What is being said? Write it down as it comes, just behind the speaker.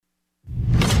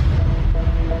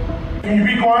Can you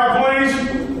be quiet, please?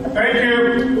 Thank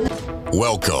you.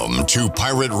 Welcome to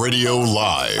Pirate Radio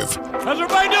Live. How's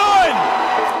everybody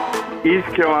doing? East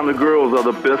Carolina girls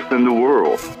are the best in the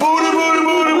world. Booty, booty,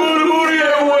 booty, booty, booty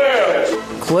everywhere.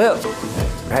 Clip.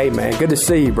 Hey, man, good to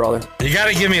see you, brother. You got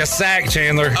to give me a sack,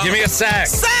 Chandler. Give me a sack.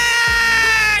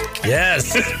 Sack!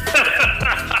 Yes.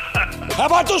 How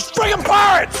about those friggin'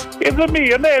 Pirates? It's a me,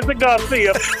 Nancy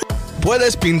Garcia.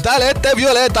 Puedes pintar este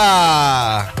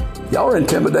violeta. Y'all are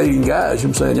intimidating guys. You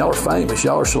know what I'm saying? Y'all are famous.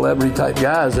 Y'all are celebrity type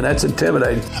guys, and that's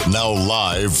intimidating. Now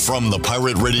live from the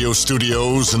Pirate Radio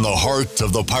studios in the heart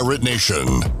of the Pirate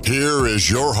Nation, here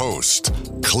is your host,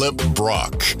 Clip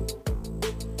Brock.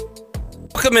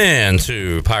 Welcome in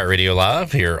to Pirate Radio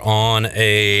Live here on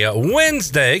a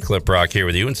Wednesday. Clip Brock here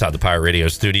with you inside the Pirate Radio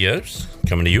studios.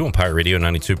 Coming to you on Pirate Radio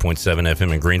 92.7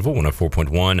 FM in Greenville,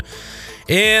 104.1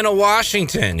 in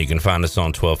Washington. You can find us on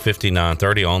 1250,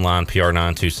 930, online,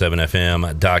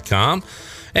 pr927fm.com.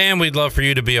 And we'd love for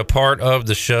you to be a part of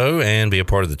the show and be a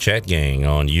part of the chat gang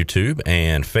on YouTube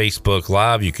and Facebook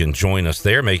Live. You can join us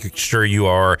there. Make sure you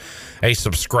are a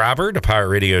subscriber to Pirate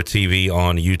Radio TV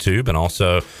on YouTube, and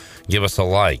also give us a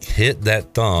like. Hit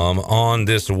that thumb on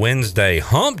this Wednesday,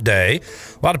 hump day.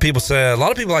 A lot of people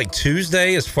like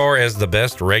Tuesday as far as the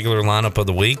best regular lineup of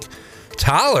the week.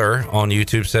 Tyler on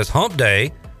YouTube says hump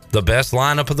day, the best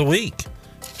lineup of the week.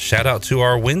 Shout out to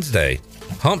our Wednesday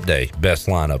hump day best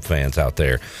lineup fans out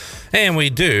there. And we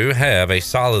do have a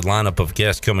solid lineup of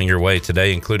guests coming your way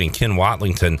today, including Ken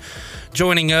Watlington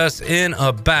joining us in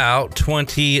about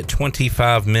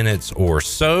 20-25 minutes or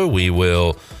so. We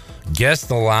will guess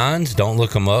the lines. Don't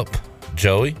look them up,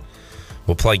 Joey.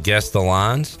 We'll play Guess the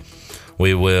Lines.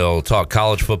 We will talk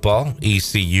college football,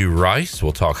 ECU Rice.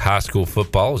 We'll talk high school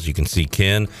football, as you can see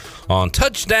Ken on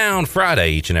Touchdown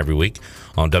Friday each and every week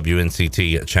on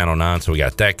WNCT Channel 9. So we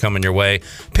got that coming your way.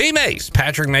 P-Mace,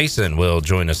 Patrick Mason, will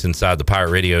join us inside the Pirate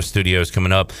Radio studios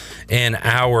coming up in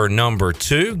hour number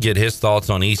 2. Get his thoughts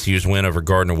on ECU's win over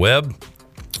Gardner-Webb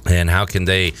and how can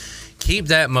they keep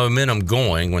that momentum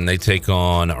going when they take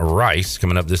on Rice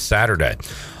coming up this Saturday.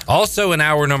 Also in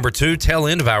hour number 2, tail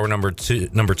end of hour number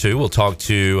two, we'll talk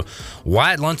to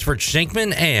Wyatt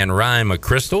Lunsford-Shenkman and Ryan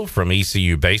McCrystal from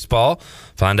ECU Baseball.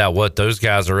 Find out what those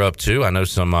guys are up to. I know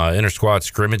some inter-squad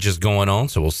scrimmages going on,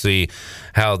 so we'll see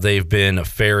how they've been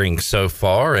faring so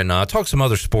far. And talk some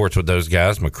other sports with those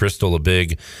guys. McCrystal, a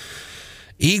big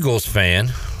Eagles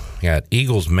fan. Got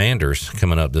Eagles Manders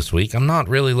coming up this week. I'm not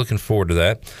really looking forward to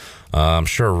that. I'm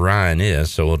sure Ryan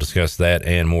is, so we'll discuss that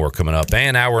and more coming up.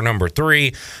 And hour number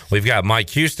 3, we've got Mike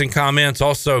Houston comments.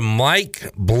 Also,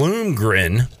 Mike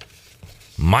Bloomgren.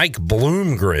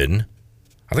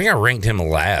 I think I ranked him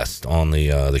last on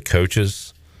the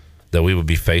coaches that we would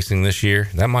be facing this year.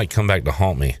 That might come back to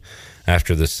haunt me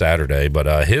after this Saturday.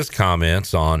 But his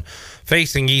comments on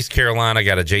facing East Carolina,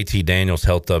 got a JT Daniels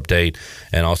health update,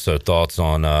 and also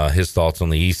his thoughts on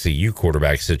the ECU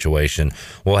quarterback situation.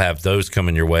 We'll have those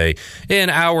coming your way in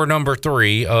hour number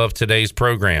 3 of today's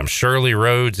program. Shirley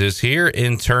Rhodes is here.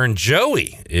 Intern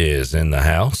Joey is in the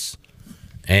house.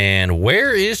 And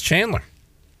where is Chandler?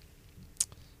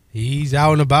 He's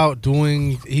out and about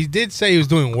he did say he was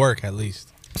doing work at least.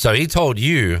 So he told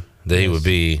you that he would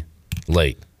be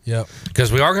late. Yep.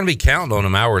 Because we are going to be counting on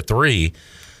him hour 3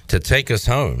 to take us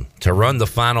home, to run the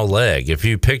final leg. If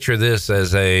you picture this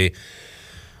as a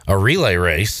relay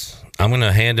race, I'm going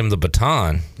to hand him the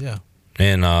baton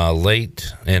in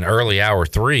early hour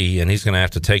 3, and he's going to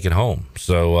have to take it home.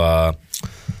 So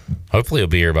hopefully he'll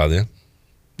be here by then.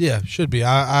 Yeah, should be.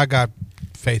 I got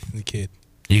faith in the kid.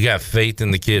 You got faith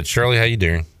in the kid. Shirley, how you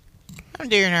doing? I'm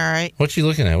doing all right. What you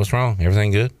looking at? What's wrong?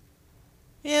 Everything good?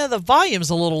 Yeah, the volume's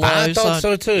a little low. I thought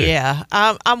so too. Yeah,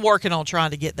 I'm working on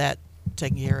trying to get that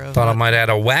taken care of. Thought I might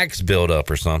add a wax buildup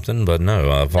or something, but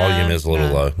no, volume is a little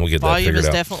low. We'll get that figured out. Volume is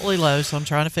definitely low, so I'm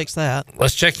trying to fix that.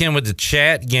 Let's check in with the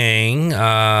chat gang.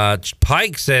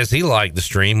 Pike says he liked the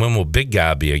stream. When will Big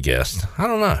Guy be a guest? I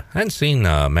don't know. I hadn't seen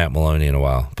Matt Maloney in a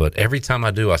while, but every time I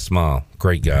do, I smile.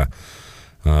 Great guy.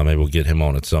 Maybe we'll get him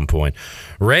on at some point.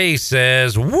 Ray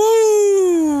says, woo!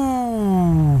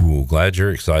 Glad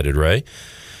you're excited, Ray.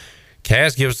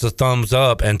 Kaz gives us a thumbs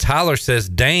up, and Tyler says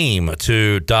Dame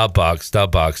to Dubbox.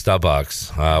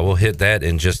 We'll hit that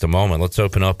in just a moment. Let's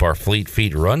open up our Fleet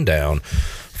Feet rundown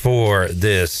for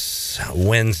this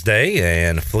Wednesday,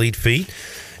 and Fleet Feet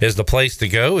is the place to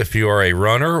go if you are a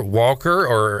runner, walker,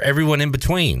 or everyone in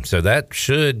between. So that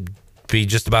should be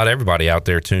just about everybody out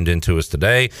there tuned into us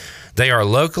today. They are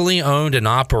locally owned and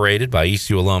operated by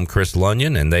ECU alum Chris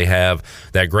Lunyon, and they have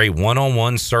that great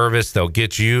one-on-one service. They'll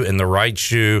get you in the right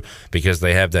shoe because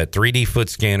they have that 3D foot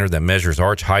scanner that measures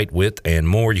arch height, width, and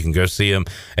more. You can go see them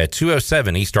at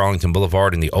 207 East Arlington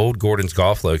Boulevard in the old Gordon's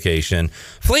Golf location.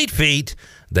 Fleet Feet,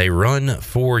 they run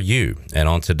for you. And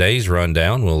on today's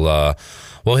rundown,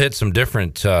 we'll hit some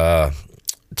different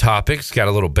topics. Got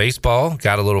a little baseball,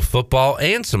 got a little football,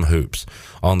 and some hoops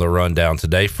on the rundown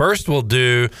today. First, we'll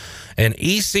do an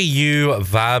ECU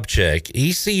vibe check.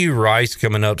 ECU Rice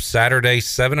coming up Saturday,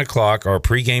 7 o'clock. Our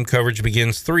pregame coverage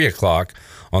begins 3 o'clock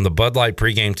on the Bud Light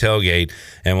pregame tailgate,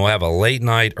 and we'll have a late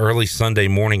night, early Sunday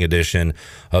morning edition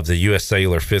of the U.S.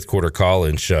 Cellular fifth quarter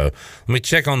call-in show. Let me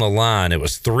check on the line. It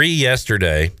was 3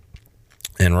 yesterday,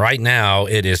 and right now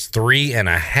it is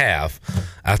 3.5.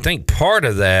 I think part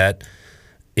of that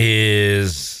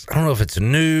is, I don't know if it's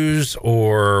news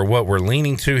or what we're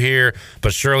leaning to here,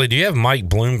 but Shirley, do you have Mike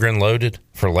Bloomgren loaded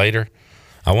for later?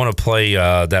 I want to play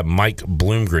that Mike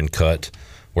Bloomgren cut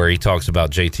where he talks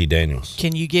about JT Daniels.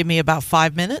 Can you give me about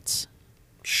 5 minutes?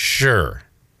 Sure.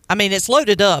 I mean, it's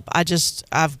loaded up.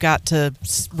 I've got to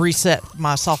reset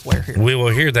my software here. We will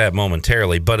hear that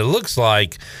momentarily, but it looks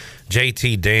like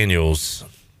JT Daniels,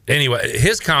 anyway,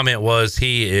 his comment was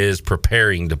he is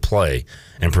preparing to play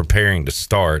and preparing to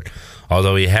start,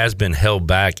 although he has been held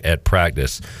back at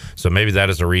practice. So maybe that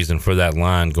is a reason for that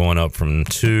line going up from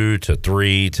 2 to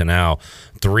 3 to now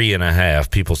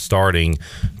 3.5. People starting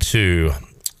to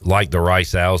like the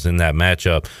Rice Owls in that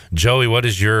matchup. Joey, what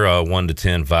is your 1 to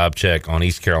 10 vibe check on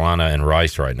East Carolina and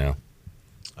Rice right now?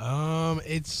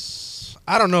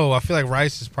 I don't know. I feel like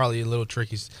Rice is probably a little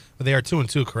tricky, but they are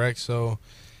 2-2, correct? So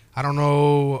I don't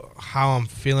know how I'm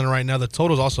feeling right now. The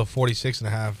total is also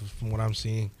 46.5 from what I'm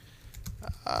seeing.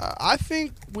 I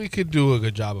think we could do a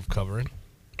good job of covering.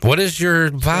 What is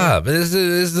your vibe? This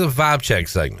is the vibe check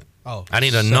segment. Oh, I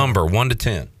need a 7. number, 1 to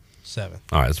 10. 7.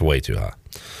 All right, that's way too high.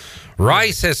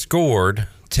 Rice has scored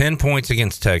 10 points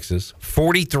against Texas,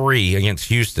 43 against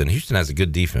Houston. Houston has a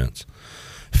good defense.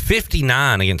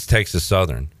 59 against Texas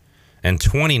Southern, and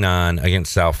 29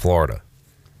 against South Florida.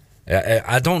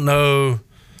 I don't know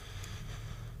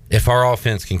if our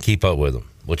offense can keep up with them,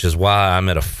 which is why I'm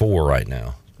at a 4 right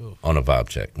now on a vibe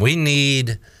check. We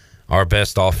need our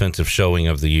best offensive showing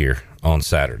of the year on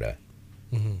Saturday.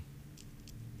 Mm-hmm.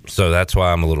 So that's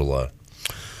why I'm a little low.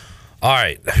 All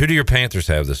right, who do your Panthers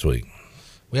have this week?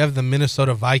 We have the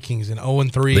Minnesota Vikings, an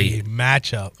 0-3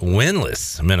 matchup.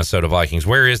 Winless Minnesota Vikings.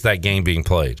 Where is that game being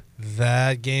played?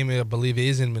 That game, I believe,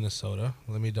 is in Minnesota.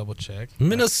 Let me double check.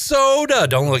 Minnesota.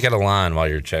 Don't look at a line while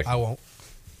you're checking. I won't.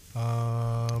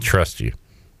 Trust you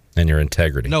and your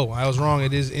integrity. No, I was wrong.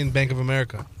 It is in Bank of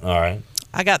America. All right.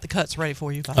 I got the cuts ready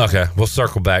for you. Okay, we'll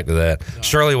circle back to that.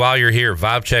 Shirley, while you're here,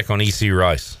 vibe check on ECU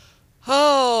Rice.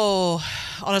 Oh,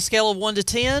 on a scale of 1 to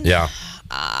 10? Yeah.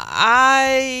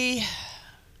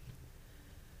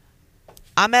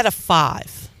 I'm at a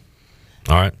 5.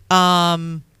 All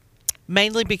right.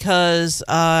 Mainly because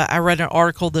I read an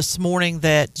article this morning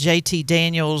that JT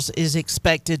Daniels is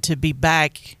expected to be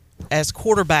back as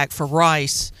quarterback for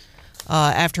Rice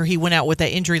after he went out with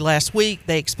that injury last week.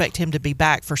 They expect him to be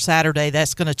back for Saturday.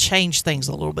 That's going to change things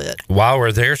a little bit. While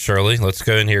we're there, Shirley, let's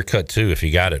go in here, cut 2, if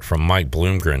you got it, from Mike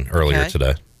Bloomgren earlier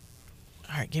today.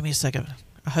 All right, give me a second.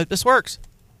 I hope this works.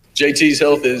 JT's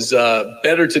health is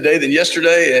better today than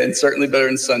yesterday and certainly better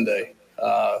than Sunday.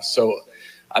 So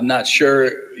I'm not sure,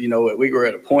 we were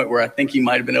at a point where I think he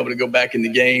might have been able to go back in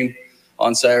the game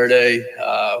on Saturday.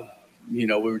 We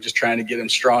were just trying to get him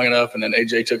strong enough, and then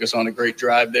AJ took us on a great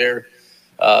drive there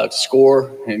to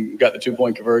score and got the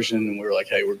 2-point conversion, and we were like,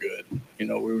 hey, we're good. We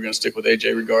were going to stick with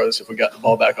AJ regardless if we got the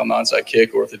ball back on the onside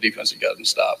kick or if the defense had gotten him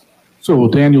stopped. So,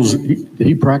 Daniels, did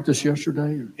he practice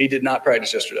yesterday? Or? He did not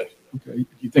practice yesterday. Okay.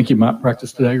 You think he might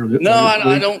practice today? Or no,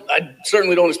 I don't. I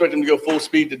certainly don't expect him to go full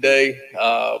speed today,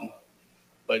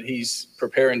 but he's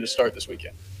preparing to start this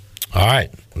weekend. All right.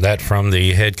 That from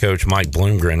the head coach, Mike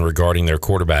Bloomgren, regarding their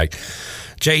quarterback,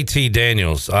 JT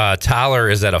Daniels. Tyler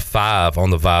is at a 5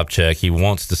 on the vibe check. He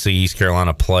wants to see East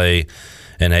Carolina play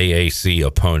an AAC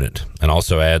opponent, and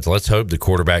also adds, let's hope the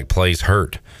quarterback plays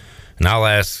hurt. And I'll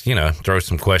ask, throw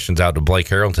some questions out to Blake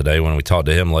Harrell today when we talk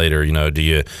to him later.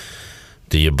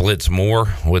 Do you blitz more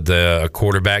with a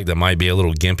quarterback that might be a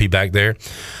little gimpy back there?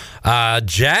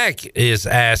 Jack is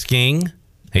asking,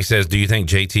 he says, do you think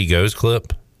JT goes,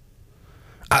 Clip?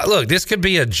 Look, this could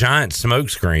be a giant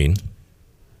smokescreen.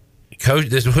 Coach,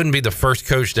 this wouldn't be the first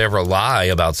coach to ever lie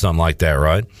about something like that,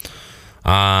 right?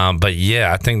 But,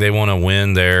 yeah, I think they want to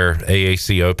win their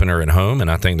AAC opener at home, and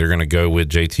I think they're going to go with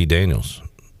JT Daniels.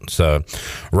 So,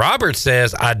 Robert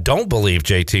says, I don't believe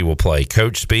JT will play.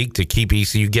 Coach speak to keep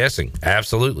ECU guessing.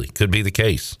 Absolutely. Could be the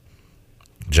case.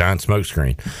 Giant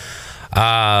smokescreen.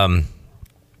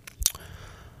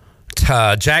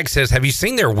 Jack says, have you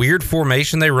seen their weird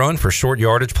formation they run for short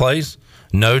yardage plays?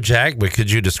 No, Jack, but could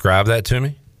you describe that to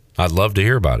me? I'd love to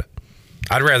hear about it.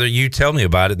 I'd rather you tell me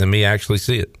about it than me actually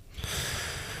see it.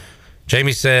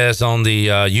 Jamie says on the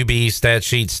UBE stat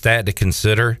sheet, stat to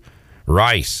consider,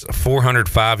 Rice,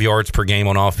 405 yards per game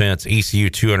on offense, ECU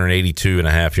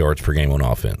 282.5 yards per game on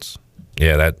offense.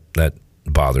 Yeah, that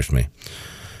bothers me.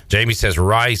 Jamie says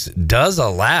Rice does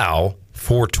allow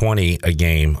 420 a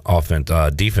game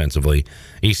defensively,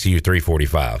 ECU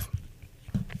 345.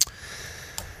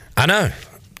 I know.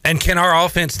 And can our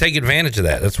offense take advantage of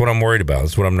that? That's what I'm worried about.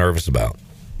 That's what I'm nervous about.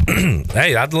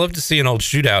 Hey, I'd love to see an old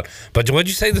shootout. But what'd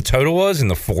you say the total was in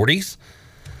the 40s?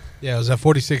 Yeah, it was at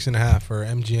 46.5 for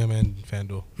MGM and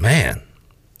FanDuel. Man.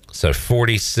 So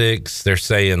 46, they're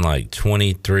saying like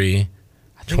 23,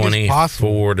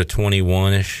 24 to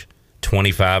 21-ish,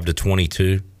 25 to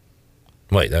 22.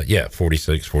 Wait,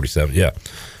 46, 47. Yeah.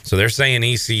 So they're saying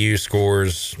ECU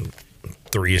scores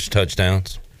 3-ish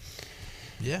touchdowns.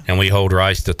 Yeah. And we hold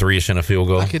Rice to 3-ish in a field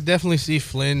goal. I could definitely see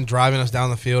Flynn driving us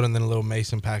down the field and then a little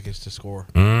Mason package to score.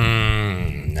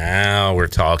 Now we're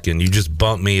talking. You just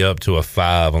bumped me up to a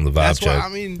 5 on the vibe check. That's why, I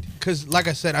mean, because like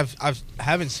I said, I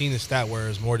haven't seen the stat where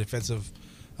it's more defensive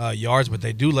yards, but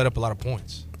they do let up a lot of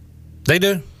points. They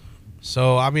do.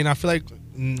 So, I mean, I feel like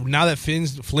now that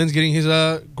Flynn's getting his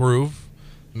groove.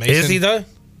 Mason, is he, though?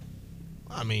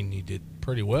 I mean, he did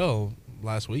pretty well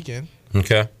last weekend.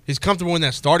 Okay. He's comfortable in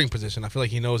that starting position. I feel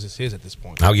like he knows it's his at this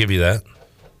point. I'll give you that.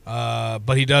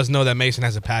 But he does know that Mason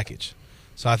has a package.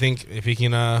 So I think if he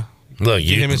can get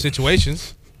him in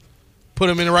situations, put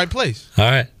him in the right place. All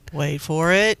right. Wait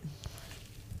for it.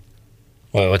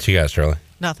 Well, what you got, Shirley?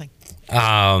 Nothing.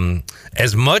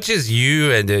 As much as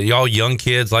you and y'all young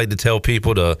kids like to tell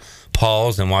people to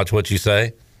pause and watch what you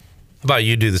say, how about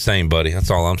you do the same, buddy?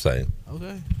 That's all I'm saying.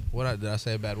 Okay. Did I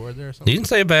say a bad word there or something? You didn't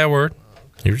say a bad word.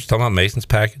 You were just talking about Mason's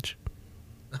package.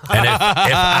 And if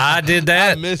I did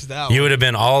that, I missed that you would have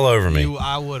been all over me.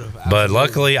 I would have. But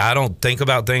luckily, I don't think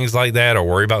about things like that or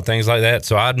worry about things like that,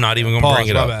 so I'm not even going to bring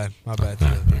it up. My bad.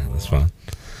 That's fine.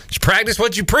 Just practice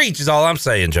what you preach is all I'm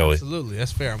saying, Joey. Absolutely.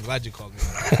 That's fair. I'm glad you called me.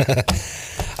 Sorry,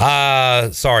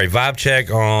 vibe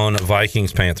check on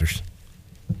Vikings-Panthers.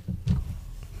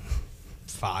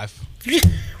 5.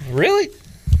 Really?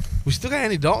 We still got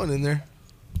Andy Dalton in there.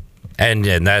 And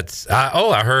that's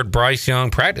I heard Bryce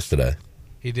Young practice today.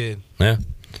 He did. Yeah.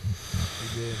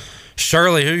 He did.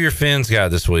 Shirley, who your Finns got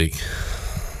this week?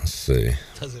 Let's see.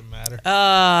 Doesn't matter.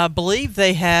 I believe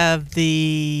they have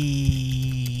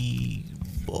the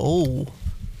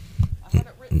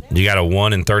You got a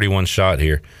 1-31 shot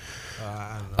here.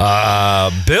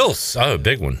 Bills. Oh,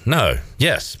 big one. No.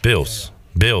 Yes, Bills. Yeah.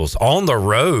 Bills on the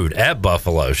road at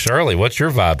Buffalo. Shirley, what's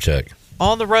your vibe check?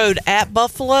 On the road at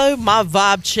Buffalo, my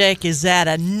vibe check is at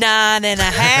a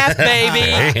 9.5,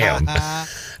 baby. Damn.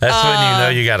 That's when you know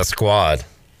you got a squad.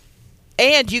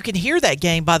 And you can hear that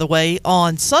game, by the way,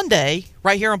 on Sunday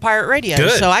right here on Pirate Radio.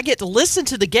 Good. So I get to listen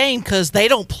to the game because they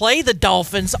don't play the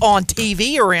Dolphins on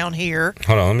TV around here.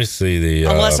 Hold on, let me see the...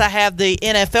 unless I have the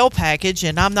NFL package,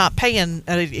 and I'm not paying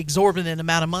an exorbitant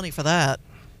amount of money for that.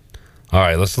 All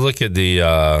right, let's look at the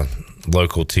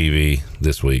local TV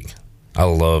this week. I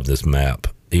love this map,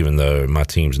 even though my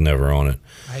team's never on it.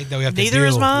 I hate that we have to Neither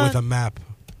is deal mine. with a map.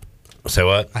 Say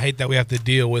what? I hate that we have to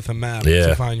deal with a map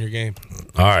to find your game.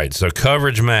 All right, so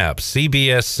coverage map,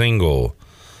 CBS single.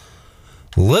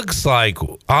 Looks like,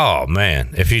 oh,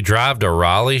 man, if you drive to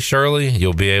Raleigh, Shirley,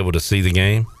 you'll be able to see the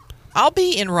game. I'll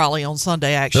be in Raleigh on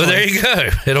Sunday, actually. Oh, there you go.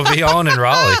 It'll be on in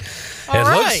Raleigh. All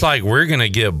Looks right. like we're going to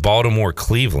get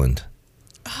Baltimore-Cleveland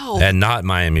and not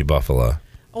Miami-Buffalo.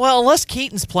 Well, unless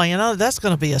Keaton's playing, that's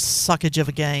going to be a suckage of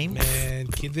a game. Man,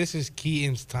 this is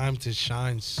Keaton's time to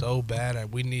shine so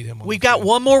bad. We need him on We've the got field.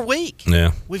 one more week.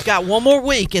 Yeah. We've got one more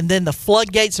week, and then the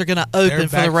floodgates are going to open Their for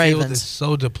the backfield Ravens. is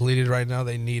so depleted right now.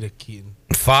 They need a Keaton.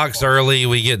 Fox early,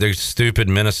 we get the stupid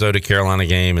Minnesota-Carolina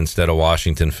game instead of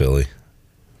Washington-Philly.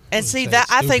 And see, that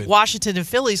I think Washington and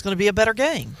Philly is going to be a better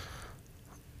game.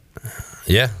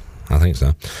 Yeah, I think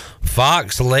so.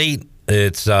 Fox late,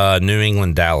 it's New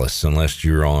England, Dallas, unless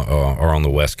you're on the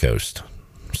West Coast.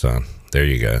 So there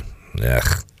you go.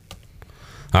 Ugh.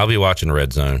 I'll be watching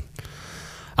Red Zone.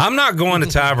 I'm not going to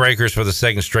tiebreakers for the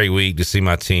second straight week to see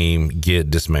my team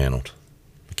get dismantled.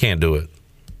 Can't do it.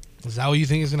 Is that what you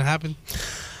think is going to happen?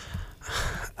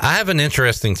 I have an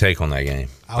interesting take on that game.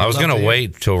 I was going to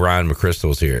wait till Ryan McCrystal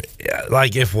was here.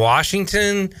 Like, if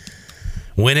Washington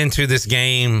went into this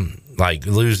game like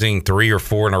losing 3 or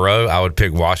 4 in a row, I would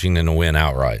pick Washington to win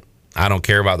outright. I don't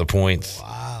care about the points.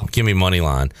 Wow. Give me money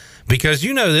line. Because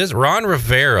you know this, Ron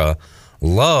Rivera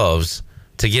loves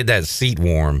to get that seat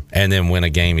warm and then win a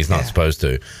game he's not supposed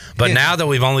to. But now that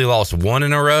we've only lost 1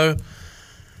 in a row,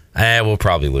 we'll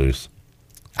probably lose.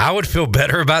 I would feel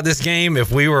better about this game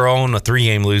if we were on a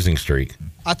 3-game losing streak.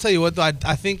 I'll tell you what, though,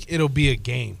 I think it'll be a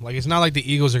game. Like, it's not like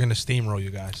the Eagles are going to steamroll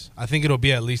you guys. I think it'll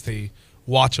be at least a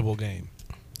watchable game.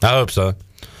 I hope so.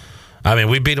 I mean,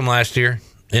 we beat them last year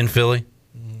in Philly.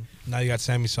 Now you got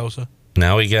Sammy Sosa.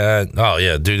 Now we got,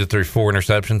 dude that threw 4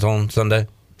 interceptions on Sunday.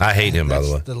 I hate him, by the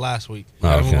way. That's the last week.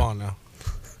 Move on now.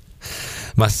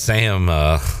 My Sam,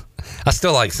 I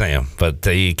still like Sam, but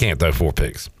he can't throw 4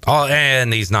 picks. Oh,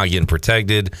 and he's not getting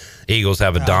protected. Eagles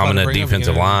have a dominant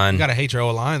defensive line. You got to hate your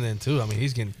O-line then, too. I mean,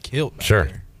 he's getting killed back Sure.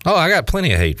 there. Oh, I got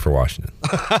plenty of hate for Washington.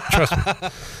 Trust me.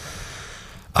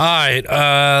 All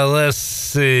right, let's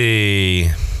see.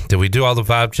 Did we do all the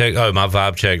vibe check? Oh, my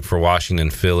vibe check for Washington,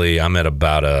 Philly, I'm at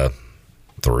about a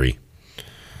 3.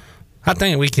 I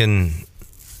think we can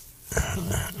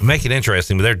make it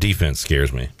interesting, but their defense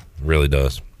scares me. It really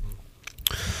does.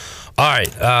 All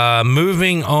right,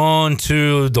 moving on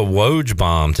to the Woj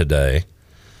bomb today.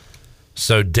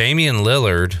 So Damian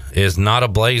Lillard is not a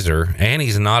Blazer, and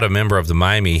he's not a member of the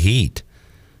Miami Heat.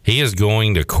 He is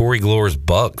going to Corey Glor's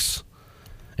Bucks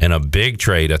in a big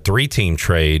trade, a 3-team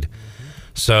trade.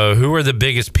 So who are the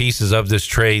biggest pieces of this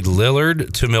trade?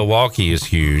 Lillard to Milwaukee is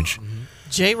huge.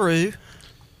 J. Rue.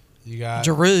 You got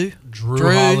Drew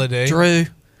Holiday. Drew.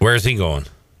 Where is he going?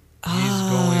 He's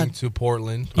going to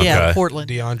Portland. Yeah, Okay. Portland.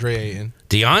 DeAndre Ayton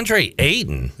DeAndre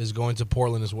Ayton is going to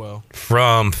Portland as well.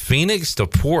 from Phoenix to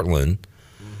Portland.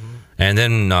 And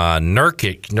then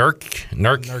Nurkic.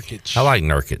 Nurkic. I like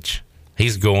Nurkic.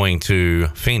 He's going to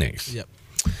Phoenix. Yep.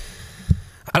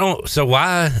 I don't. So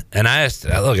why? And I asked.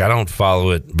 Look, I don't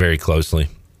follow it very closely.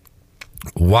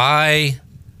 Why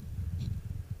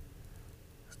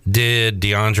did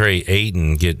DeAndre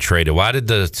Ayton get traded? Why did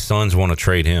the Suns want to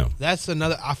trade him? That's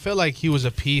another. I feel like he was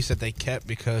a piece that they kept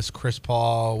because Chris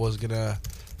Paul was gonna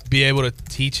be able to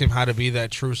teach him how to be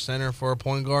that true center for a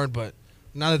point guard. But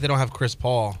now that they don't have Chris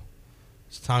Paul,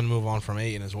 it's time to move on from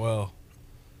Ayton as well.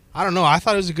 I don't know. I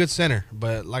thought he was a good center,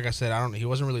 but like I said, he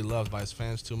wasn't really loved by his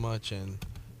fans too much, and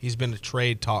he's been to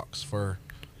trade talks for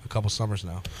a couple summers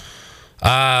now.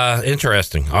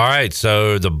 Interesting. All right,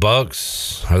 so the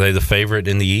Bucks, are they the favorite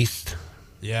in the East?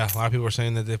 Yeah, a lot of people are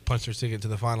saying that they've punched their ticket to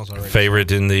the finals already.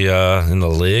 Favorite in the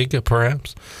league,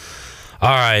 perhaps. All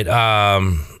right,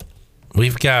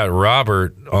 we've got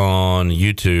Robert on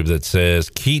YouTube that says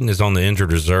Keaton is on the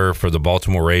injured reserve for the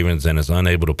Baltimore Ravens and is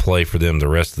unable to play for them the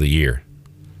rest of the year.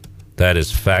 That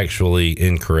is factually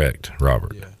incorrect,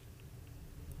 Robert. Yeah.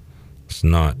 It's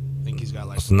not. I think he's got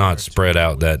like. Let's not spread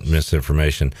out that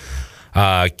misinformation.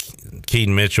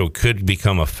 Keaton Mitchell could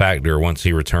become a factor once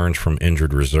he returns from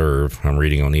injured reserve. I'm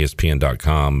reading on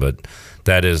ESPN.com, but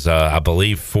that is, I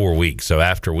believe, 4 weeks. So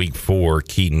after week 4,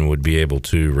 Keaton would be able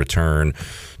to return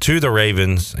to the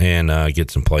Ravens and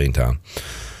get some playing time.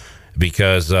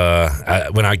 Because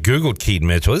when I Googled Keaton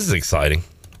Mitchell, this is exciting.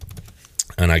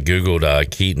 And I Googled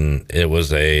Keaton, it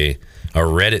was a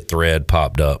Reddit thread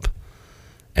popped up,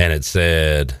 and it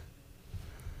said,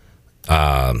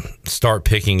 start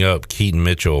picking up Keaton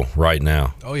Mitchell right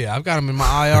now. Oh, yeah. I've got him in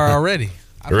my IR already.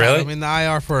 I've Really? had him in the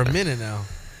IR for a minute now.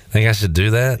 Think I should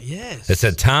do that? Yes. It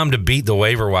said time to beat the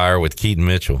waiver wire with Keaton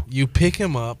Mitchell. You pick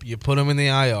him up, you put him in the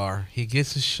IR, he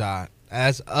gets a shot.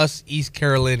 As us East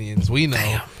Carolinians, we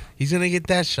know he's going to get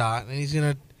that shot, and he's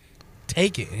going to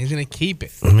take it, and he's going to keep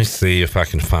it. Let me see if I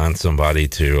can find somebody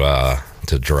to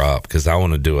drop, because I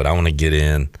want to do it. I want to get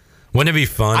in. Wouldn't it be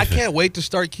fun? I can't wait to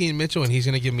start Keaton Mitchell, and he's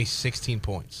going to give me 16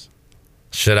 points.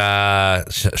 Should I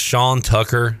Sean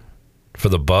Tucker for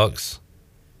the Bucks?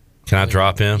 Can I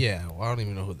drop him? Yeah, well, I don't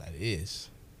even know who that is.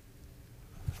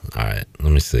 All right,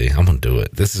 let me see. I'm going to do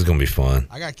it. This is going to be fun.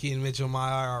 I got Keaton Mitchell in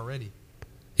my IR already.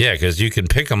 Yeah, because you can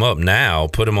pick him up now,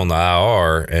 put him on the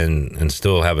IR, and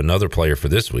still have another player for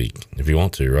this week if you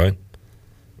want to, right?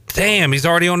 Damn, he's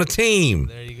already on the team.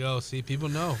 There you go. See, people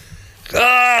know.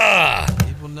 Ah!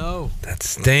 People know. That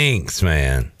stinks,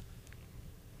 man.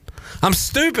 I'm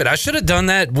stupid. I should have done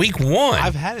that week 1.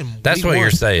 I've had him. That's week what 1.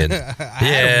 you're saying.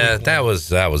 Yeah, that was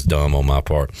dumb on my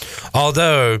part.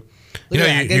 Although,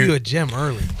 I gave you a gem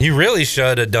early. You really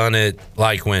should have done it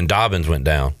like when Dobbins went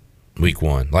down, week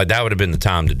 1. Like that would have been the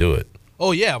time to do it.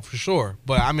 Oh yeah, for sure.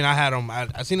 But I mean, I had him.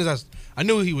 As soon as I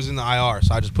knew he was in the IR,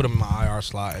 so I just put him in my IR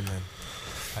slot, and then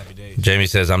happy days. Jamie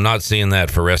says, I'm not seeing that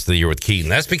for the rest of the year with Keaton.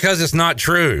 That's because it's not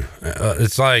true.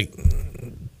 It's like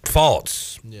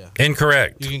False. Yeah.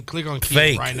 Incorrect. You can click on Keith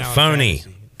Fake. right now. in Phony.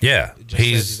 fantasy. Yeah. It just says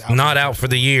He's not out for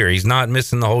the year. He's not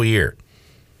missing the whole year.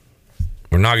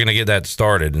 We're not going to get that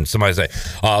started. And somebody say,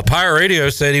 Pirate Radio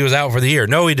said he was out for the year.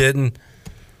 No, he didn't.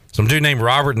 Some dude named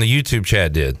Robert in the YouTube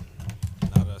chat did.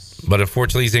 Not us. But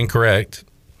unfortunately, he's incorrect.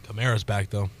 Kamara's back,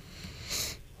 though.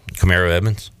 Camaro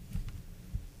Edmonds.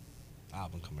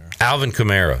 Alvin Alvin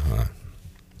Kamara. Kamara.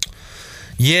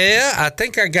 Yeah, I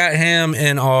think I got him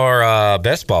in our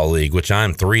best ball league, which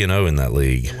I'm 3-0 in that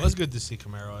league. It was good to see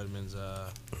Kamara Edmonds'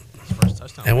 first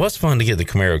touchdown. It was fun to get the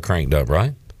Camaro cranked up,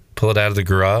 right? Pull it out of the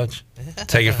garage,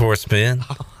 take it for a spin.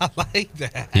 I like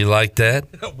that. You like that?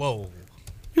 Whoa.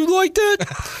 You like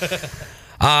that?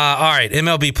 All right,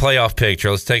 MLB playoff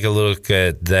picture. Let's take a look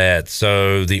at that.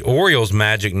 So the Orioles'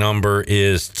 magic number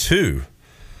is 2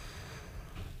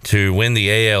 to win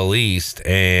the AL East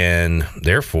and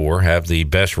therefore have the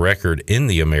best record in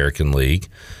the American League.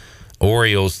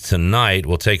 Orioles tonight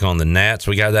will take on the Nats.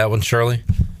 We got that one, Shirley?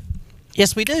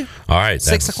 Yes, we do. All right.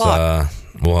 6 o'clock.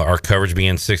 Well, our coverage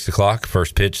begins 6 o'clock.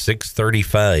 First pitch,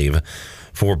 6:35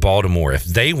 for Baltimore. If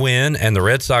they win and the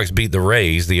Red Sox beat the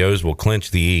Rays, the O's will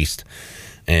clinch the East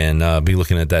and be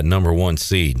looking at that number 1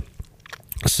 seed.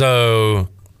 So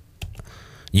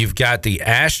you've got the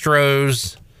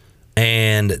Astros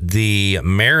and the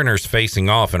Mariners facing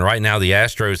off, and right now the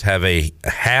Astros have a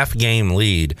half-game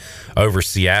lead over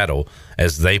Seattle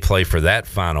as they play for that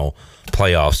final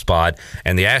playoff spot,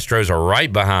 and the Astros are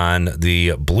right behind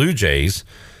the Blue Jays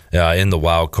in the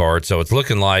wild card, so it's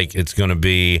looking like it's going to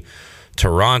be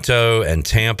Toronto and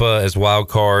Tampa as wild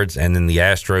cards, and then the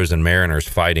Astros and Mariners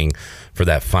fighting for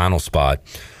that final spot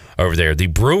over there. The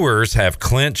Brewers have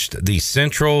clinched the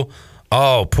Central.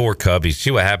 Oh, poor Cubbies.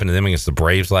 See what happened to them against the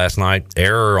Braves last night?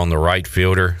 Error on the right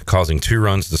fielder, causing 2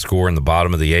 runs to score in the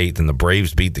bottom of the 8th, and the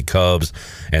Braves beat the Cubs,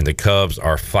 and the Cubs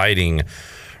are fighting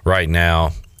right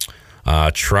now,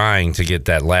 trying to get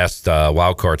that last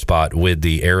wild card spot with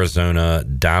the Arizona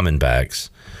Diamondbacks.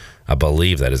 I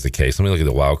believe that is the case. Let me look at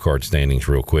the wild card standings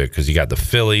real quick, because you got the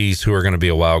Phillies, who are going to be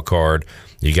a wild card.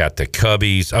 You got the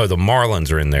Cubbies. Oh, the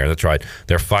Marlins are in there. That's right.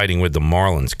 They're fighting with the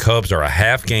Marlins. Cubs are a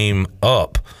half game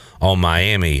up on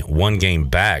Miami, 1 game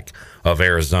back of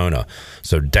Arizona.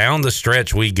 So down the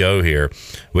stretch we go here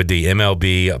with the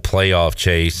MLB playoff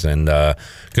chase, and going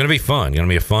to be fun. Going to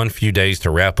be a fun few days to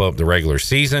wrap up the regular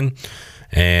season.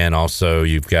 And also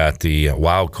you've got the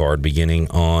wild card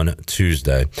beginning on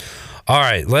Tuesday. All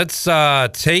right, let's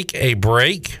take a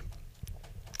break.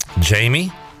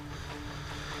 Jamie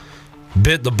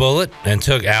bit the bullet and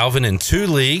took Alvin in 2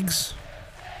 leagues,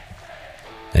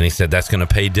 and he said that's going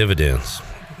to pay dividends.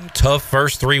 Tough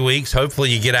first 3 weeks. Hopefully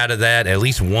you get out of that at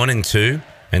least 1 and 2,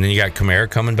 and then you got Kamara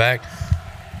coming back.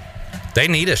 They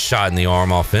need a shot in the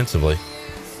arm offensively.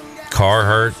 Carr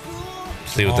hurt.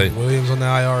 See what they. Williams on the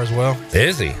IR as well.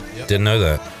 Is he? Yep. Didn't know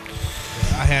that.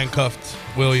 I handcuffed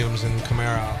Williams and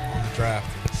Kamara on the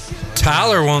draft.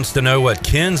 Tyler wants to know what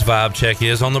Ken's vibe check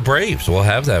is on the Braves. We'll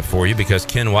have that for you, because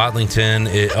Ken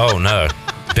Watlington is, oh no,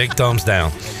 big thumbs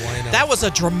down. That was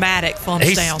a dramatic thumbs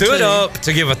He down. stood too. up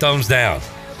to give a thumbs down.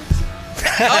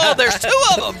 Oh, there's 2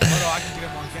 of them.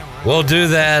 We'll do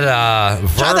that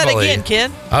verbally. Try that again,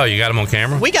 Ken. Oh, you got him on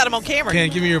camera? We got him on camera. Ken,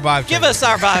 give me your vibe check. Give us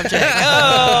our vibe check.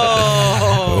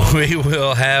 Oh. We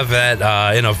will have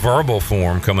that in a verbal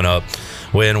form coming up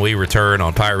when we return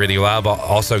on Pirate Radio Live. I'll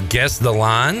also guess the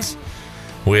lines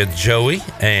with Joey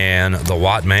and the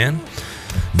Watt Man.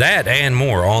 That and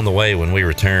more on the way when we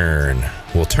return.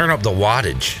 We'll turn up the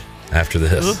wattage after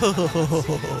this.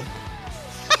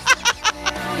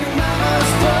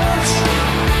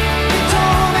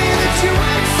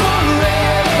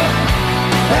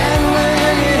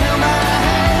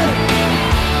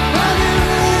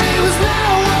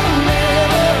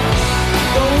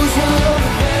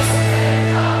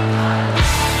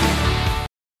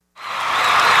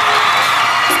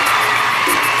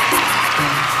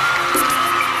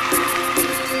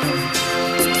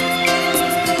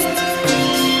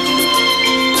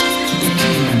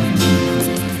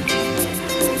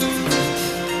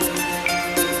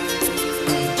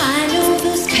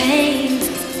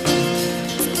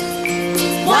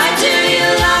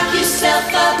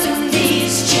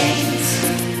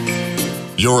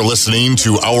 You're listening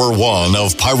to Hour 1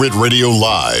 of Pirate Radio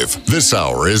Live. This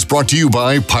hour is brought to you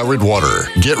by Pirate Water.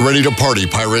 Get ready to party,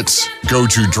 pirates. Go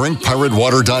to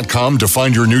drinkpiratewater.com to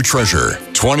find your new treasure.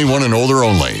 21 and older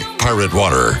only. Pirate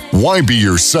Water. Why be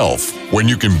yourself when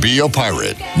you can be a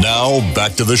pirate? Now,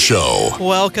 back to the show.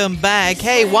 Welcome back.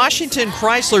 Hey, Washington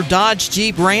Chrysler Dodge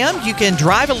Jeep Ram, you can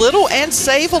drive a little and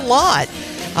save a lot.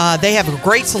 They have a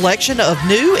great selection of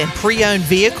new and pre-owned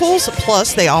vehicles.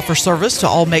 Plus, they offer service to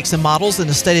all makes and models in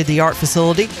a state-of-the-art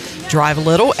facility. Drive a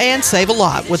little and save a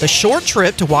lot with a short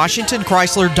trip to Washington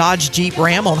Chrysler Dodge Jeep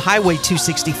Ram on Highway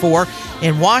 264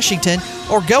 in Washington,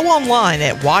 or go online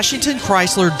at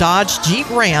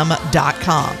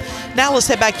WashingtonChryslerDodgeJeepRam.com. Now let's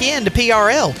head back in to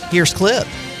PRL. Here's Clip.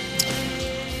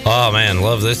 Oh, man,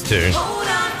 love this tune.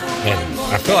 And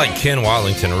I feel like Ken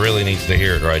Watlington really needs to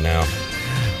hear it right now.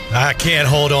 I can't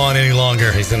hold on any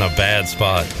longer. He's in a bad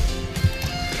spot.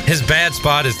 His bad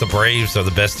spot is the Braves are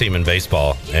the best team in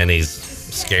baseball, and he's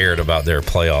scared about their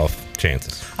playoff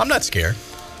chances. I'm not scared.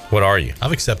 What are you?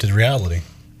 I've accepted reality.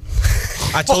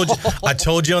 I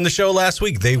told you on the show last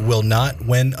week, they will not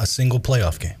win a single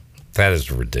playoff game. That is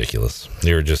ridiculous.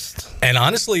 You're just... And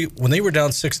honestly, when they were down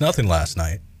 6-0 last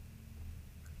night,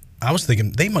 I was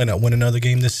thinking they might not win another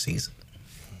game this season.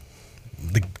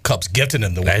 The Cubs gifted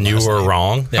them the win. And you were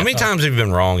wrong? Yeah. How many times have you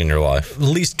been wrong in your life? At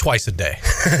least twice a day.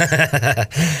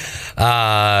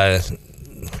 I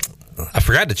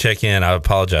forgot to check in. I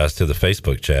apologize to the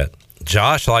Facebook chat.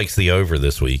 Josh likes the over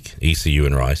this week, ECU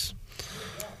and Rice.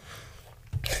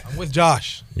 I'm with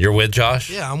Josh. You're with Josh?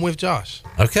 Yeah, I'm with Josh.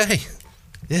 Okay.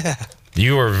 Yeah.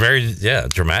 You were very,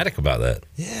 dramatic about that.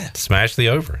 Yeah. Smash the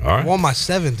over. All right. I want my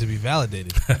 7 to be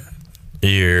validated.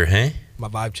 My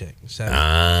vibe check.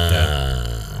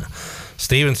 7.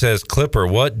 Steven says, Clipper,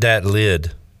 what dat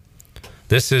lid?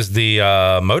 This is the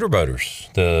motorboaters.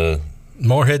 The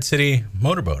Morehead City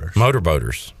motorboaters.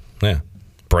 Motorboaters. Yeah.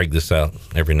 Break this out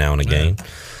every now and again. Yeah.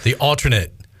 The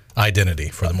alternate identity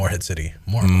for the Morehead City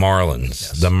Marlins.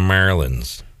 Yes. The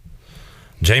Marlins.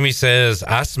 Jamie says,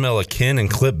 I smell a Ken and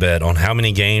Clip bet on how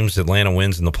many games Atlanta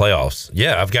wins in the playoffs.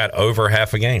 Yeah, I've got over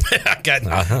half a game. I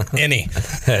got any.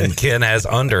 And Ken has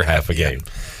under half a game.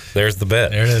 There's the bet.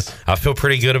 There it is. I feel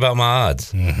pretty good about my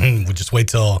odds. Mm-hmm. We'll just wait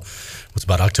till it's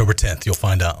about October 10th. You'll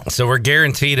find out. So we're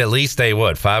guaranteed at least a,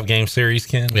 5-game series,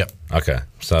 Ken? Yep. Okay.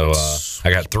 So I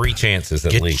got 3 chances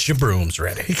at least. Get your brooms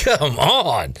ready. Come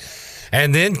on.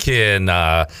 And then Ken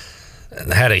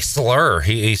had a slur.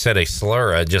 He said a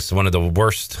slur. Just one of the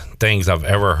worst things I've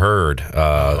ever heard.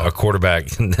 A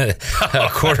quarterback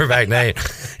name.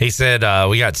 He said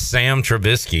we got Sam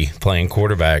Trubisky playing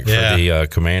quarterback for the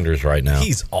Commanders right now.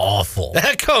 He's awful.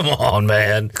 Come on,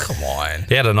 man. Come on.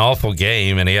 He had an awful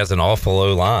game, and he has an awful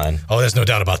O-line. Oh, there's no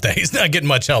doubt about that. He's not getting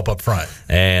much help up front.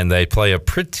 And they play a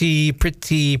pretty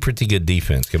good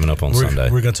defense coming up on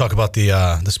Sunday. We're going to talk about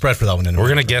the spread for that one. We're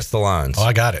going to guess the lines. Oh,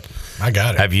 I got it.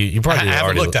 Have you? You probably I haven't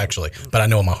already looked actually, but I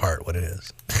know in my heart what it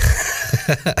is.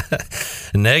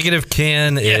 Negative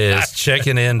Ken is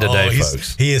checking in today,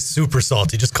 folks. He is super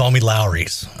salty. Just call me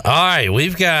Lowry's. All right,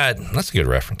 that's a good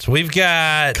reference. We've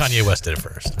got Kanye West did it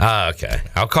first. Okay,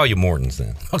 I'll call you Morton's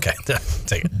then. Okay,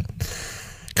 take it.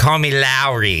 Call me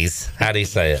Lowry's. How do you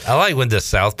say it? I like when the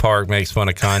South Park makes fun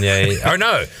of Kanye. Or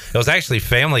no, it was actually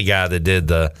Family Guy that did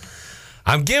the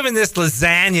I'm giving this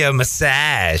lasagna a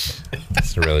massage.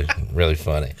 It's really, really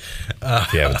funny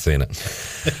if you haven't seen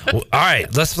it. Well, all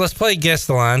right, let's play Guess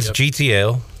the Lines. Yep.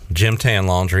 GTL, Jim Tan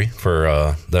Laundry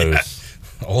for those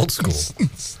old school.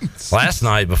 Last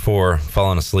night before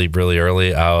falling asleep really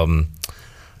early, I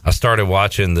started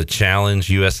watching the Challenge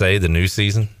USA, the new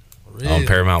season on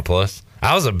Paramount Plus.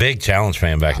 I was a big Challenge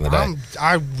fan back in the day.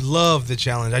 I love the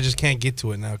Challenge. I just can't get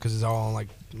to it now because it's all like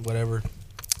whatever.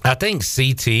 I think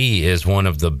CT is one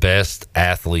of the best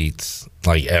athletes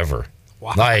like ever.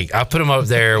 Wow. Like I put him up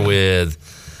there with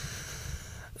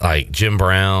like Jim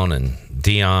Brown and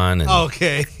Dion. And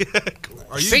okay.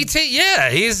 CT,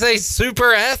 yeah, he's a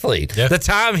super athlete. Yep. The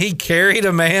time he carried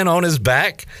a man on his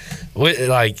back, with,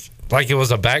 like it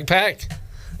was a backpack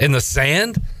in the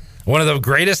sand, one of the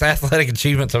greatest athletic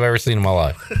achievements I've ever seen in my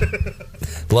life.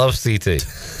 Love CT.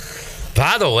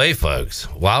 By the way, folks,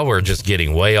 while we're just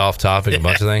getting way off topic, a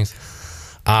bunch of things,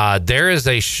 there is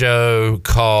a show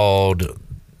called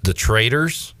The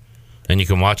Traitors, and you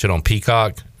can watch it on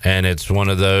Peacock, and it's one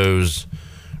of those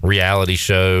reality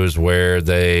shows where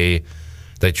they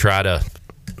try to,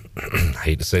 I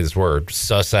hate to say this word,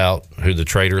 suss out who the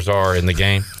traitors are in the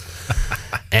game.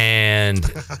 And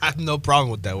I have no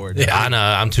problem with that word. Yeah, I know.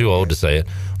 I'm too old to say it.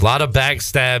 A lot of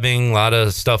backstabbing, a lot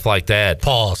of stuff like that.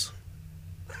 Pause.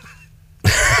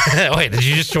 Wait, did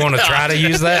you just want to try to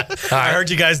use that? Right. I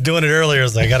heard you guys doing it earlier. I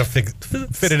was like, I got to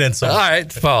fit it in somewhere. All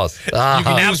right, pause. You can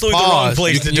absolutely the wrong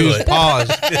place to do it. Pause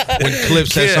when Clip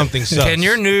says something sus. Can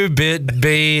your new bit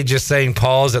be just saying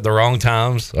pause at the wrong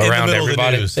times around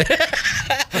everybody?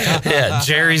 Yeah,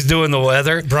 Jerry's doing the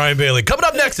weather. Brian Bailey coming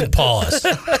up next and pause.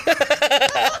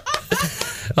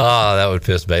 Oh, that would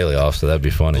piss Bailey off, so that'd be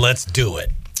funny. Let's do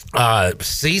it.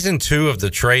 Season 2 of The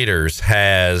Traitors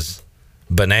has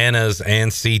Bananas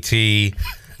and CT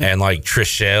and like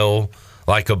Trishelle,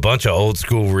 like a bunch of old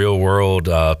school real world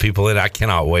people in it. I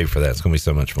cannot wait for that. It's going to be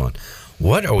so much fun.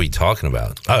 What are we talking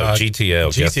about? Oh,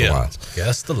 GTL. Guess the lines.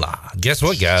 Guess the lines. Guess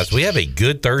what, guys? We have a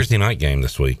good Thursday night game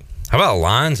this week. How about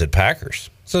Lions at Packers?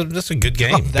 So that's a good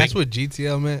game. Oh, that's what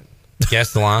GTL meant?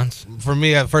 Guess the lines? For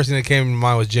me, the first thing that came to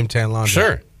mind was Jim Tan Laundry.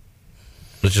 Sure.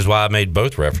 Which is why I made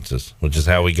both references, which is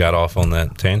how we got off on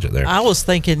that tangent there. I was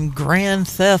thinking grand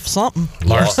theft something.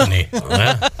 Larceny.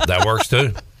 Yeah, that works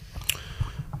too.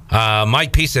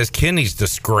 Mike P says Ken needs to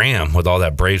scram with all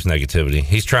that Braves negativity.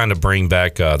 He's trying to bring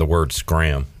back the word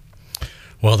scram.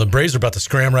 Well, the Braves are about to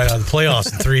scram right out of the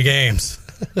playoffs in 3 games.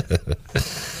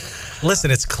 Listen,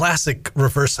 it's classic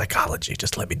reverse psychology.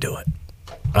 Just let me do it.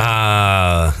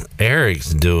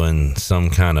 Eric's doing some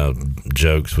kind of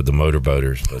jokes with the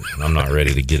motorboaters, but I'm not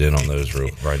ready to get in on those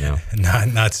right now.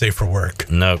 Not safe for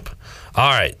work. Nope. All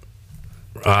right.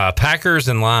 Packers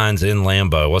and Lions in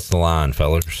Lambeau. What's the line,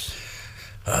 fellas?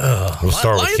 We'll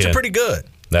start with Lions Ken. are pretty good.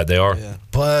 That they are? Yeah.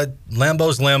 But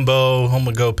Lambeau's Lambeau. I'm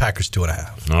going to go Packers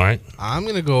 2.5. All right. I'm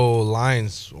going to go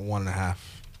Lions 1.5.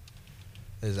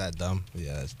 Is that dumb?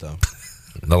 Yeah, that's dumb.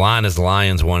 The line is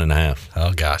Lions 1.5.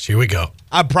 Oh, gosh. Here we go.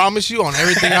 I promise you, on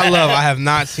everything I love, I have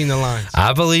not seen the lines.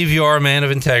 I believe you are a man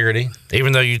of integrity,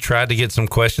 even though you tried to get some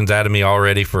questions out of me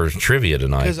already for trivia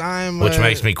tonight, which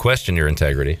makes me question your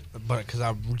integrity. But because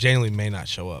I genuinely may not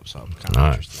show up, so I'm kind of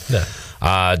All interested.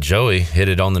 right. Joey hit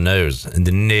it on the nose. In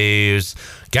the news.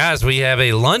 Guys, we have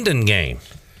a London game.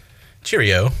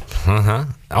 Cheerio.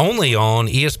 Only on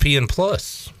ESPN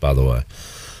Plus, by the way.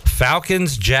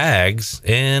 Falcons Jags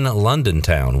in London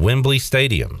town, Wembley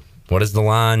Stadium. What is the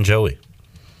line, Joey?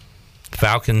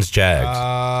 Falcons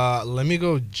Jags. Let me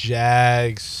go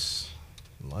Jags.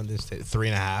 London State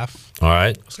 3.5. All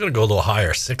right. I was going to go a little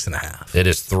higher, 6.5. It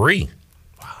is 3.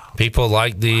 Wow. People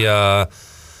like the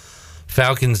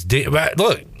Falcons.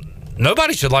 Look,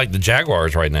 nobody should like the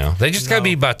Jaguars right now. They just got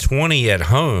beat by 20 at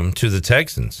home to the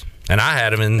Texans. And I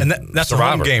had them in that's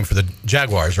Survivor. a home game for the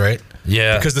Jaguars, right?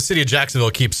 Yeah. Because the city of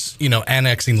Jacksonville keeps,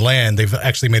 annexing land. They've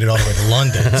actually made it all the way to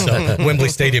London. So Wembley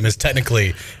Stadium is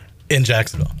technically in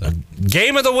Jacksonville.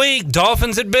 Game of the week,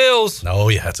 Dolphins at Bills. Oh,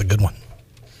 yeah, that's a good one.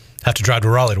 Have to drive to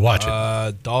Raleigh to watch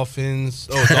it. Dolphins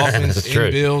in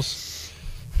true. Bills.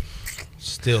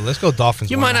 Still, let's go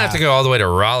Dolphins. You might have to go all the way to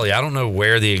Raleigh. I don't know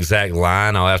where the exact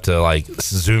line. I'll have to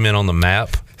zoom in on the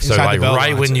map. So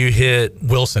right when you hit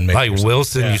Wilson, maybe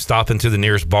Wilson, you stop into the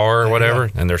nearest bar or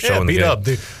whatever, and they're showing the beat game. up.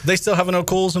 Dude. They still have an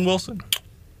O'Cool's in Wilson?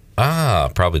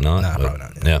 Probably not. Probably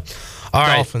not. Yeah. All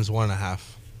right. Dolphins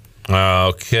 1.5.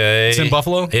 Okay. It's in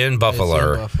Buffalo? In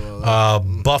Buffalo.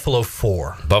 Buffalo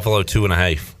 4. Buffalo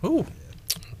 2.5. Ooh.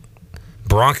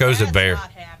 Broncos at Bears.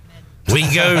 We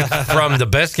go from the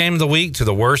best game of the week to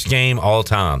the worst game all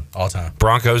time. All time.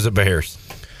 Broncos at Bears.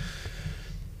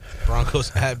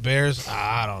 Broncos at Bears?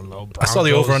 I don't know. I saw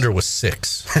the over-under was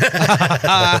 6.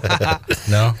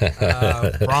 No?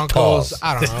 Broncos,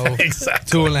 I don't know.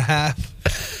 Exactly.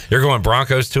 2.5. You're going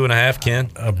Broncos 2.5, Ken?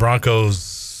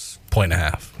 Broncos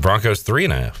 0.5. Broncos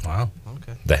 3.5. Wow.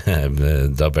 Okay.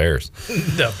 The Bears.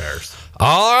 The Bears.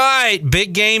 All right.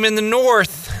 Big game in the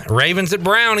North. Ravens at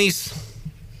Brownies.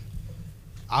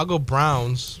 I'll go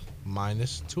Browns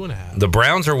minus 2.5. The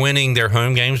Browns are winning their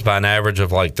home games by an average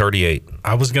of 38.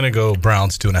 I was going to go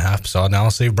Browns 2.5, so now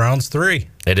I'll say Browns 3.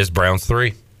 It is Browns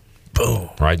 3. Boom.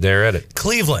 Right there at it.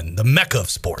 Cleveland, the mecca of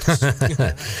sports.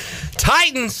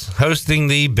 Titans hosting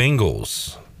the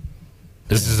Bengals.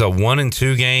 This is a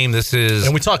 1-2 game.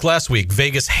 And we talked last week.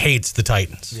 Vegas hates the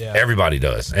Titans. Yeah. Everybody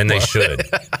does, and they should.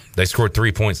 They scored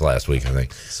 3 points last week, I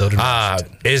think. So did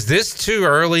Washington. Is this too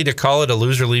early to call it a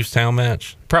loser leaves town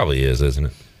match? Probably is, isn't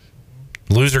it?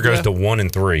 Loser goes to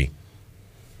 1-3.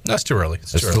 That's too early.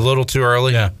 It's a little too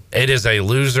early. Yeah. It is a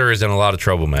loser is in a lot of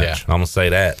trouble match. Yeah. I'm gonna say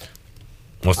that.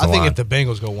 What's the I think line? if the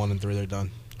Bengals go 1-3, they're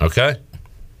done. Okay.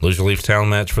 Loser leaves town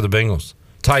match for the Bengals.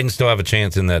 Titans still have a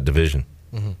chance in that division.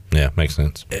 Mm-hmm. Yeah, makes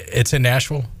sense. It's in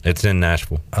Nashville. It's in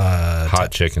Nashville.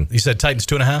 Hot chicken. You said Titans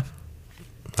 2.5? I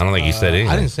don't think you said anything.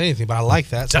 I didn't say anything, but I like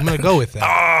that, so I'm going to go with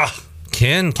that.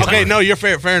 Ken. Okay, no, you're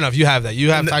fair enough. You have that.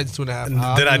 You have Titans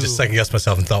 2.5. Then I just second-guessed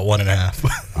myself and thought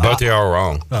 1.5. Both of y'all are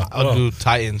wrong. I'll do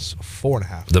Titans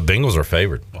 4.5. The Bengals are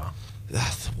favored. Wow.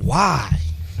 Why?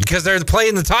 Because they're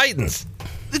playing the Titans.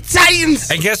 The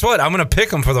Titans! And guess what? I'm going to pick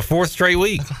them for the 4th straight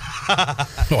week.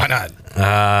 Why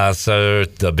not? So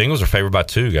the Bengals are favored by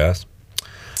 2, guys.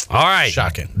 All right.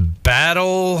 Shocking.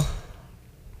 Battle.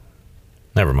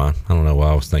 Never mind. I don't know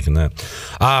why I was thinking that.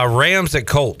 Rams at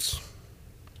Colts.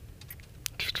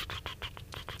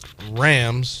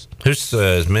 Rams. Who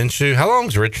says Minshew? How long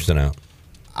is Richardson out?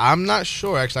 I'm not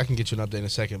sure. Actually, I can get you an update in a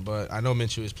second, but I know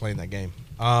Minshew is playing that game.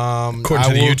 According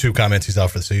to the YouTube comments, he's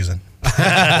out for the season.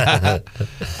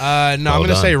 I'm going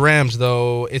to say Rams,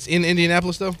 though. It's in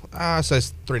Indianapolis, though. It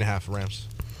says 3.5 Rams.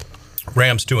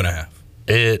 Rams 2.5.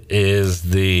 It is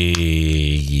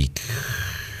the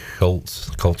Colts.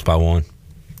 Colts by 1.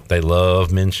 They love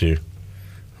Minshew.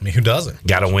 I mean, who doesn't?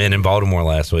 Got a win in Baltimore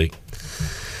last week.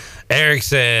 Eric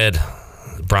said,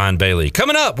 Brian Bailey.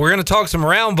 Coming up, we're going to talk some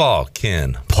round ball.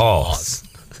 Ken, pause.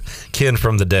 Ken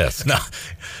from the desk. No,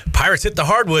 Pirates hit the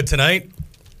hardwood tonight.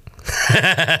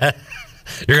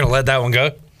 You're going to let that one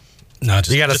go? No,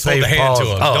 just, you got to hold the hand to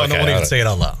him. Oh, don't even say it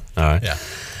out loud. All right.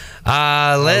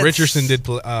 Yeah. Richardson did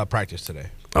practice today.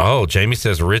 Oh, Jamie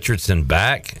says Richardson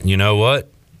back. You know what?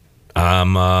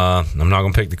 I'm not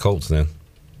going to pick the Colts then.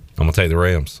 I'm going to take the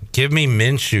Rams. Give me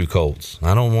Minshew Colts.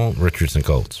 I don't want Richardson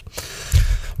Colts.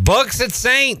 Bucks at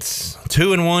Saints.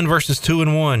 2-1 versus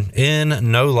 2-1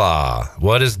 in NOLA.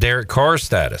 What is Derek Carr's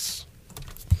status?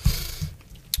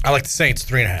 I like the Saints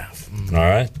 3.5. All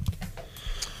right.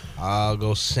 I'll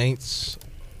go Saints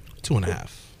 2.5.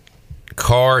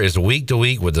 Carr is week to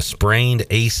week with a sprained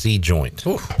AC joint.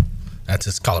 Ooh, that's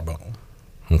his collarbone.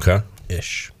 Okay.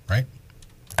 Ish, right?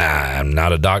 I'm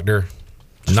not a doctor.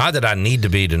 Not that I need to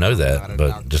be to know that,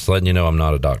 but just letting you know I'm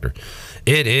not a doctor.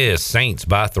 It is Saints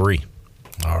by 3.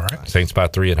 All right. Saints by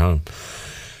 3 at home.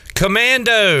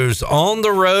 Commandos on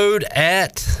the road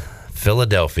at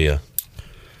Philadelphia.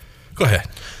 Go ahead.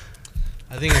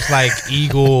 I think it's like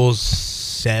Eagles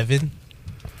 7.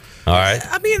 All right.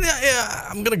 I mean,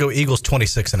 I'm going to go Eagles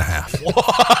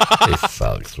 26.5. It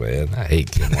sucks, man. I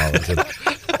hate Ken Wallington.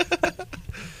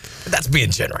 That's being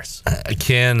generous.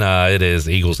 Ken, it is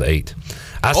Eagles 8.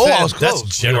 I was close.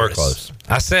 That's We were generous. close.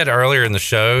 I said earlier in the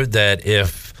show that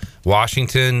if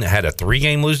Washington had a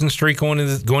 3-game losing streak going in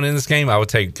this game, I would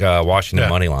take Washington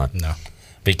money line. No.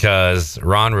 Because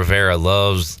Ron Rivera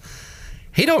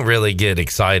he don't really get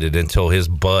excited until his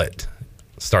butt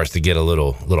starts to get a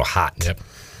little hot. Yep.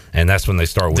 And that's when they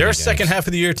start winning They're a games. second half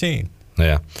of the year team.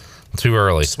 Yeah. Too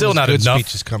early. Still not good enough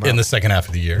speeches come in out. the second half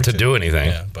of the year to do anything.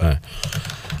 Yeah,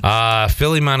 but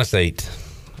Philly -8.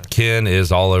 Ken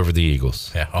is all over the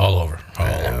Eagles. yeah, all over.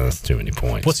 That's too many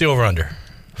points. What's the over under?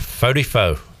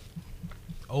 44.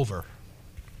 Over.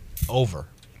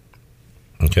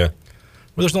 Okay. Well,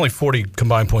 there's only 40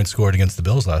 combined points scored against the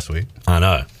Bills last week. I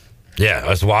know. Yeah.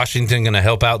 Is Washington going to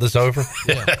help out this over?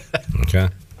 Yeah. Okay.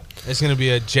 It's going to be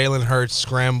a Jalen Hurts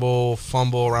scramble,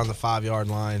 fumble around the 5-yard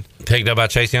line. Picked up by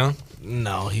Chase Young?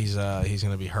 No, he's going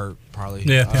to be hurt probably.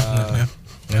 Yeah.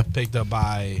 Picked up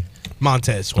by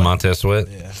Montez Sweat. Montez Sweat.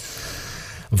 Yeah.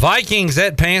 Vikings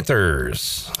at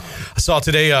Panthers. I saw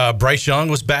today Bryce Young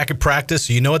was back at practice,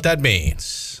 so you know what that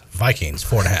means. Vikings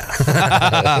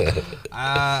 4.5.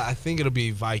 I think it'll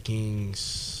be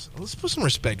Vikings. Let's put some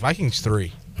respect. Vikings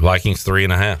 3. Vikings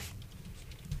 3.5.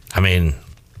 I mean,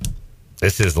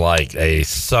 this is like a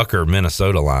sucker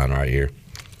Minnesota line right here.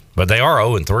 But they are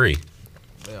 0-3.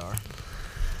 They are.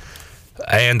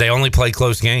 And they only play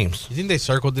close games. You think they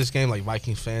circled this game like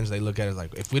Vikings fans? They look at it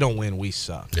like, if we don't win, we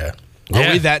suck. Yeah.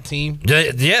 Are we that team?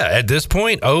 Yeah, at this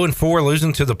point, 0-4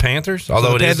 losing to the Panthers,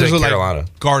 although the it is Panthers in look Carolina.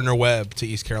 like Gardner Webb to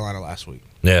East Carolina last week.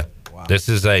 Yeah. Wow. This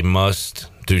is a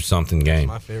must-do-something game.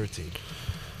 My favorite team.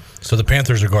 So the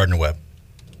Panthers are Gardner Webb.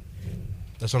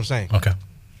 That's what I'm saying. Okay.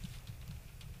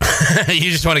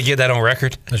 You just want to get that on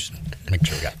record? Just make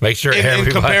sure we got it. Make sure In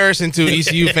everybody... comparison to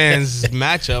ECU fans'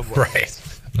 matchup. Right.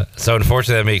 So,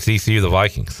 unfortunately, that makes ECU the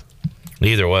Vikings.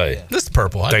 Either way, This is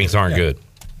purple. things aren't good.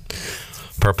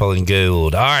 Purple and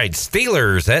gold. All right,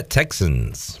 Steelers at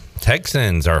Texans.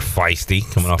 Texans are feisty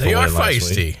coming off They a are win last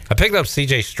feisty. week. I picked up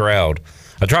C.J. Stroud.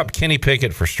 I dropped Kenny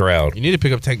Pickett for Stroud. You need to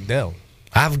pick up Tank Dell.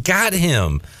 I've got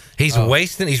him. He's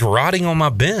wasting. He's rotting on my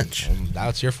bench.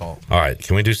 That's your fault. All right,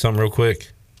 can we do something real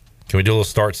quick? Can we do a little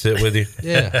start sit with you?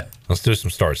 Yeah. Let's do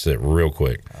some start sit real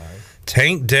quick. All right.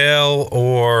 Tank Dell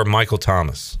or Michael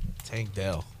Thomas? Tank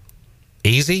Dell.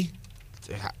 Easy?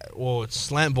 Well,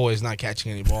 Slant Boy is not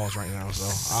catching any balls right now, so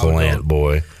Slant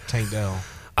Boy. Tank Dell.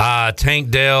 Tank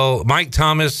Dell, Michael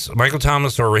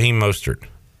Thomas, or Raheem Mostert?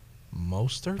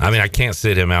 Mostert? I mean, I can't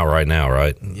sit him out right now,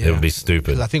 right? Yeah. It would be stupid.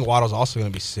 Because I think Waddle's also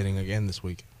going to be sitting again this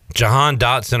week. Jahan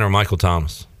Dotson or Michael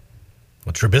Thomas?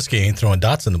 Well, Trubisky ain't throwing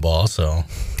dots in the ball, so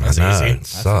that's I know, easy. It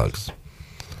sucks.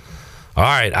 All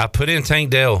right, I put in Tank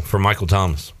Dell for Michael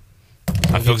Thomas.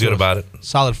 I feel good about it.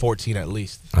 Solid 14 at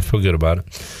least. I feel good about it.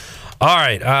 All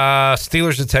right,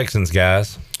 Steelers and Texans,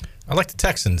 guys. I like the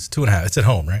Texans 2.5. It's at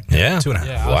home, right? Yeah. 2.5.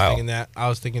 Yeah, I was thinking that. I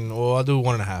was thinking, well, I'll do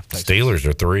 1.5. Texans. Steelers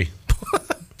are 3.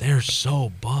 They're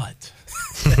so butt.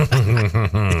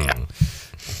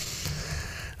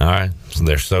 All right. So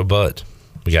they're so but.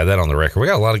 We got that on the record. We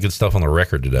got a lot of good stuff on the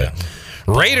record today.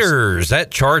 Raiders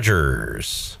at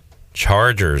Chargers.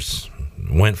 Chargers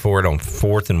went for it on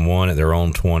 4th and 1 at their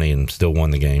own 20 and still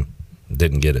won the game.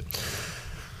 Didn't get it.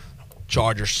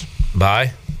 Chargers.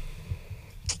 Bye.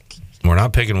 We're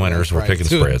not picking winners. We're picking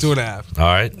spreads. 2.5. All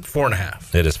right.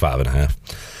 4.5. It is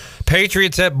 5.5.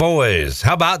 Patriots at Boys.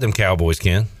 How about them Cowboys,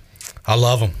 Ken? I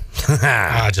love them.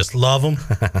 I just love them.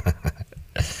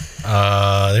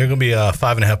 They're going to be a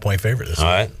 5.5-point favorite this week.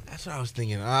 All right. That's what I was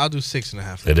thinking. I'll do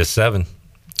 6.5. It is 7.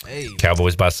 Hey.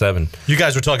 Cowboys by 7. You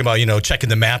guys were talking about, checking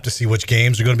the map to see which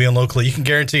games are going to be on locally. You can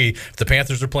guarantee if the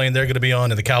Panthers are playing, they're going to be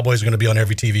on, and the Cowboys are going to be on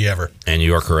every TV ever. And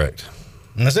you are correct.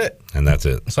 And that's it. And that's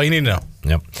it. That's all you need to know.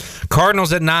 Yep.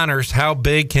 Cardinals at Niners. How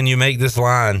big can you make this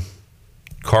line?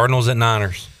 Cardinals at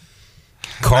Niners.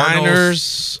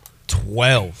 Niners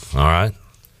 12. All right.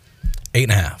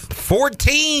 8.5.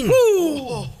 14.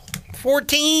 Woo!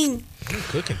 14.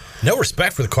 Cooking. No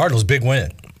respect for the Cardinals. Big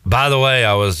win. By the way,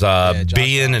 I was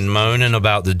being and moaning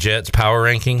about the Jets power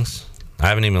rankings. I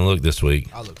haven't even looked this week.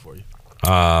 I'll look for you.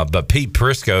 But Pete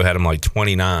Prisco had them like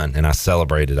 29, and I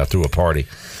celebrated. I threw a party. I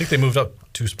think they moved up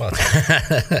 2 spots.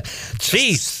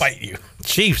 Chiefs. Spite you.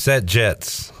 Chiefs at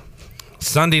Jets.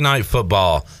 Sunday night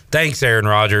football. Thanks, Aaron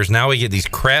Rodgers. Now we get these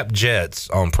crap Jets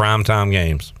on primetime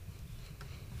games.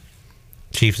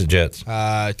 Chiefs at Jets.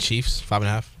 Chiefs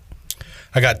 5.5.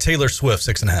 I got Taylor Swift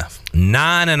 6.5.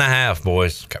 9.5,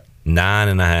 boys. Okay.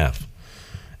 9.5.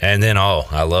 And then,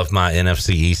 I love my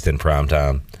NFC East in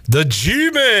primetime. The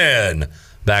G-Men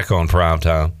back on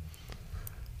primetime.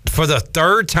 For the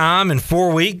 3rd time in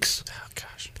 4 weeks. Oh,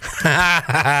 gosh.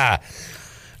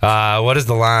 What is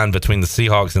the line between the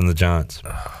Seahawks and the Giants?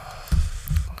 I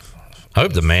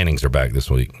hope the Mannings are back this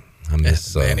week. I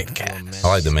miss Manning cast. I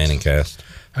like the Manning cast.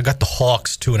 I got the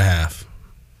Hawks 2.5. I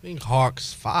think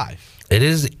Hawks 5. It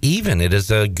is even. It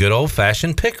is a good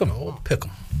old-fashioned pick 'em. Oh, pick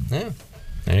 'em. Yeah.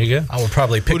 There you go. I would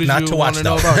probably Who pick did not you to want watch to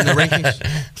know though. about in the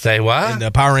rankings? Say what? In the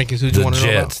power rankings, who do The you want to know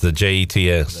about? Jets, the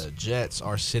Jets. The Jets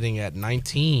are sitting at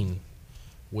 19,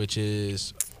 which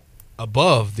is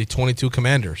above the 22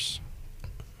 Commanders.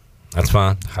 That's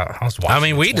fine. I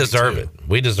mean, we deserve it.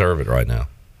 We deserve it right now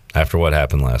after what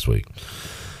happened last week.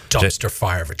 Dumpster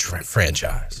fire of a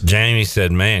franchise. Jamie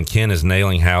said, man, Ken is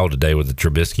nailing Howell today with the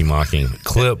Trubisky mocking.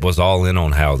 Clip was all in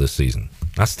on Howell this season.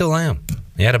 I still am.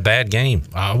 He had a bad game.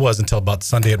 I was until about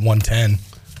Sunday at 1:10.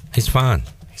 He's fine.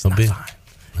 He'll be fine.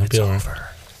 It's over.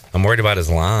 I'm worried about his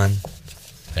line.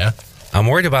 Yeah? I'm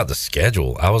worried about the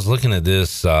schedule. I was looking at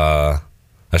this. I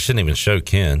shouldn't even show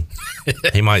Ken.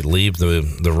 He might leave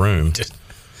the room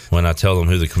when I tell him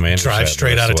who the Commanders drive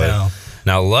straight out of town.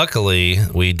 Now, luckily,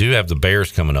 we do have the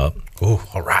Bears coming up. Oh,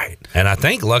 all right. And I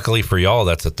think, luckily for y'all,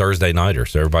 that's a Thursday nighter,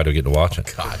 so everybody will get to watch it.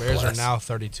 The Bears are now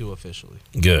 32 officially.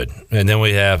 Good. And then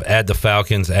we have at the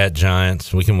Falcons, at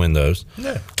Giants. We can win those.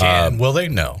 Yeah. Will they?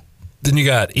 No. Then you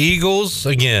got Eagles,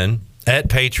 again, at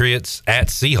Patriots, at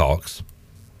Seahawks,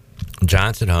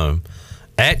 Giants at home,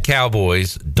 at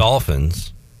Cowboys,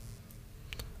 Dolphins,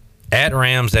 at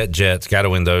Rams, at Jets. Got to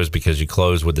win those because you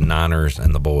close with the Niners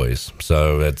and the boys.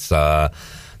 So it's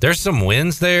there's some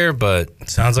wins there, but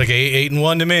sounds like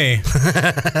 8-1 to me.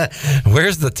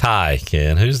 Where's the tie,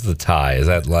 Ken? Who's the tie? Is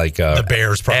that like the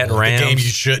Bears? Probably at Rams? The game you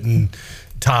shouldn't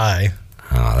tie,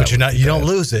 but you don't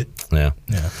lose it. Yeah.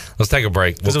 Let's take a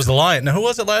break. Because it was the Lions. Now, who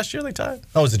was it last year they tied?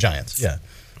 Oh, it was the Giants. Yeah.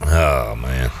 Oh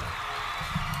man.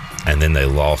 And then they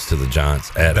lost to the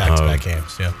Giants at home. Back-to-back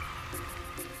games. Yeah.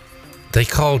 They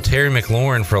called Terry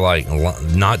McLaurin for like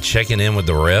not checking in with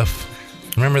the ref.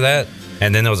 Remember that?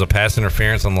 And then there was a pass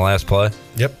interference on the last play.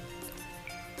 Yep.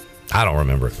 I don't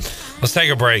remember it. Let's take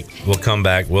a break. We'll come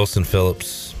back. Wilson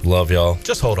Phillips, love y'all.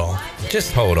 Just hold on.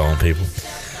 Just hold on, people.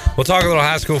 We'll talk a little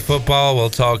high school football. We'll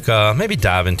talk, maybe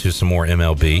dive into some more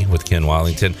MLB with Ken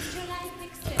Watlington.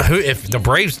 If the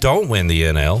Braves don't win the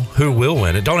NL, who will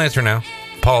win it? Don't answer now.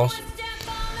 Pause.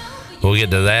 We'll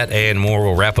get to that and more.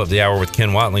 We'll wrap up the hour with Ken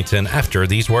Watlington after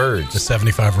these words. The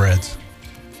 75 Reds.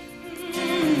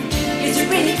 Is it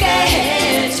really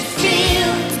bad to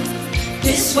feel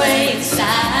this way inside?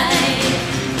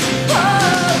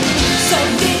 Oh,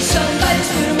 someday somebody's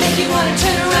gonna make you wanna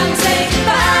turn around and say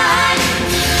goodbye.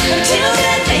 Until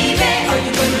then, baby, are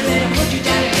you gonna let him hold you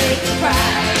down and make you cry?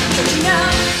 Don't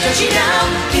you know,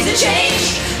 these are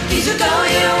change, these are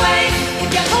going away. If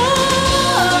you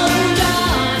hold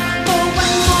on for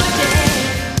one more day.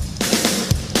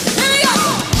 Here we go!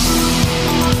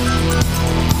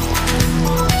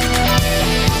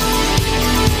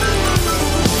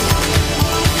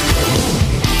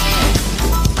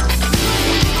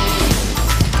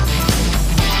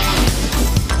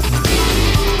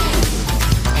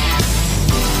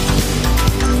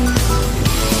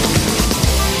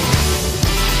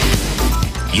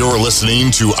 You're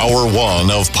listening to Hour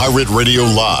 1 of Pirate Radio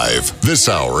Live. This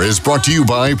hour is brought to you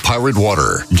by Pirate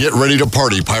Water. Get ready to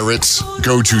party, pirates.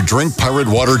 Go to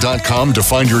drinkpiratewater.com to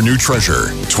find your new treasure.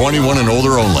 21 and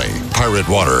older only. Pirate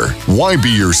Water. Why be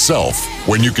yourself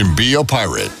when you can be a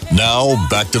pirate? Now,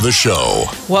 back to the show.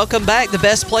 Welcome back. The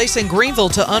best place in Greenville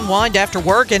to unwind after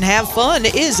work and have fun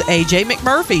is AJ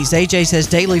McMurphy's. AJ says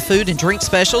daily food and drink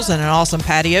specials and an awesome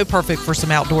patio, perfect for some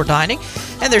outdoor dining.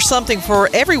 And there's something for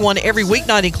everyone every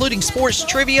weeknight, including sports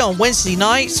trivia on Wednesday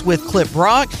nights with Clip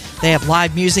Rock. They have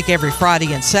live music every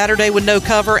Friday and Saturday with no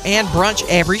cover, and brunch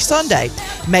every Sunday.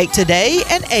 Make today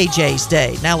an AJ's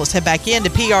day. Now let's head back into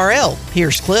PRL.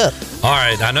 Here's Clip. All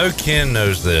right, I know Ken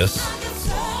knows this.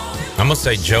 I'm going to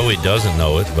say Joey doesn't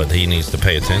know it, but he needs to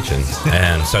pay attention.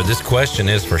 And so this question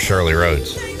is for Shirley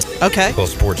Rhodes. Okay. A little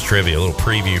sports trivia, a little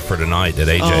preview for tonight at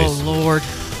AJ's. Oh, Lord.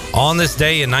 On this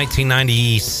day in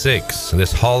 1996,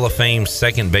 this Hall of Fame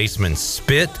second baseman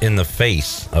spit in the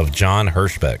face of John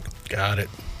Hirschbeck. Got it.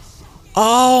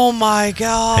 Oh, my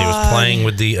God. He was playing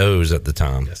with the O's at the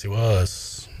time. Yes, he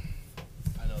was.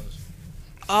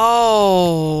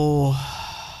 Oh.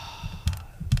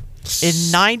 In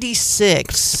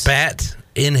 96. Spat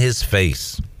in his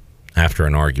face after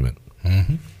an argument.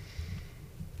 Mm-hmm.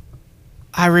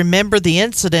 I remember the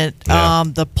incident. Yeah.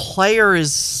 The player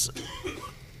is...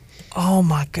 Oh,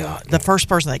 my God. The first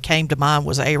person that came to mind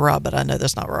was A-Rod, but I know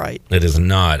that's not right. It is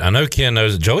not. I know Ken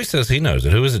knows it. Joey says he knows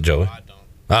it. Who is it, Joey? I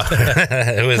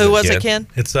don't. Who was it, Ken?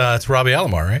 It's Robbie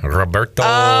Alomar, right? Roberto Oh,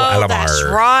 Alomar. that's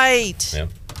right. Yeah.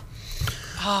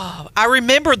 Oh, I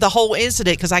remembered the whole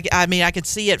incident because I mean, I could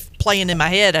see it playing in my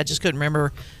head. I just couldn't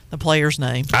remember the player's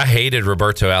name. I hated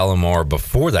Roberto Alomar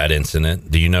before that incident.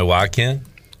 Do you know why, Ken?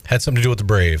 Had something to do with the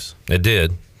Braves. It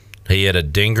did. He had a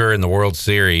dinger in the World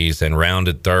Series and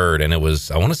rounded third, and it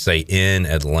was, I want to say, in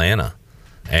Atlanta,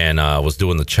 and was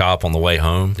doing the chop on the way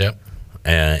home. Yep.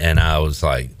 And I was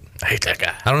like, I hate that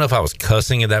guy. I don't know if I was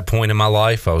cussing at that point in my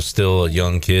life. I was still a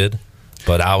young kid,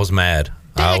 but I was mad.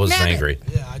 I was angry.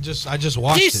 Yeah, I just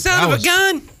watched You it. son of a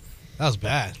gun! That was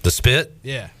bad. The spit?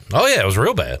 Yeah. Oh, yeah, it was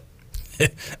real bad.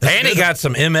 And he got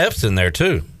some MFs in there,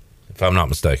 too, if I'm not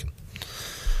mistaken.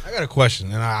 I got a question,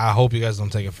 and I hope you guys don't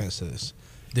take offense to this.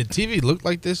 Did TV look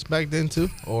like this back then, too?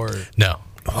 Or No.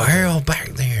 Well, back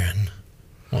then.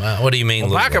 Well, what do you mean?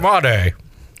 Well, back in my day.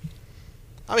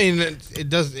 I mean, it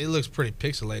does. It looks pretty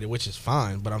pixelated, which is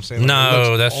fine. But I'm saying, like, No, it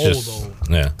looks that's old, just old.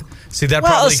 yeah. See, that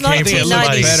Well, probably it's came from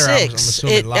somebody. 1996. I'm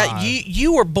assuming live.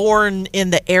 You were born in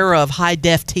the era of high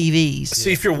def TVs.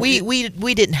 See, if you're we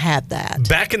didn't have that.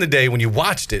 back in the day when you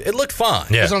watched it, it looked fine.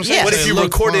 Yeah. That's what I'm saying. Yes. But It if you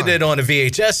looked recorded fine. it on a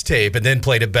VHS tape and then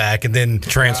played it back and then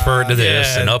Transfer it to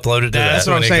this yeah, and upload it to that. That's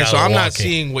what I'm when it saying. got So I'm not wonky.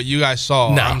 seeing what you guys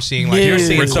saw. No. I'm seeing like No. you're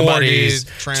seeing recorded, somebody's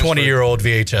transferred. 20-year-old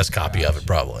VHS copy of it,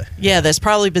 probably. Yeah, that's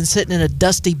probably been sitting in a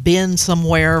dusty bin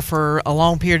somewhere for a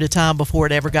long period of time before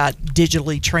it ever got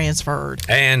digitally transferred.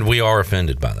 And we are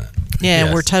offended by that. Yeah,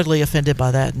 Yes. we're totally offended by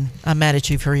that, and I'm mad at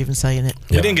you for even saying it.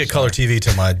 We didn't get color TV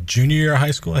till my junior year of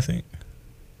high school, I think.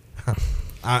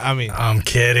 I mean, I'm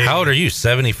kidding. How old are you?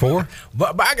 74?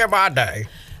 But back in my day.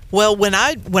 Well, when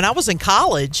I was in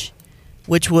college,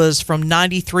 which was from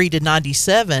 93 to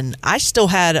 97, I still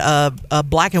had a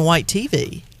black and white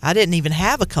TV. I didn't even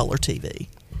have a color TV.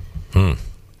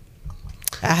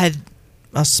 I had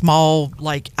a small,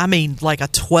 like a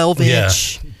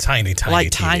 12-inch, Tiny like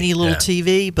TV. tiny little Yeah.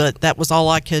 TV, but that was all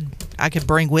I could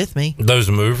bring with me. Those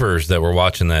movers that were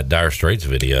watching that Dire Straits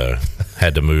video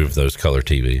had to move those color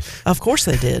TVs. Of course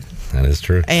they did. That is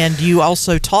true. And you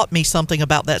also taught me something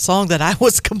about that song that I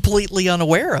was completely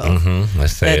unaware of. Mm-hmm. They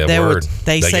say That a there were- word.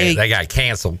 they say- they got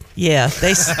canceled. Yeah,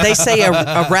 they say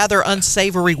a rather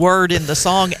unsavory word in the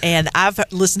song, and I've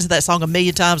listened to that song a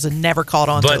million times and never caught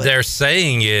on to But it. they're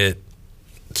saying it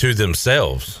to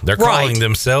themselves. They're calling Right.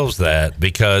 themselves that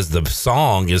because the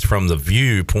song is from the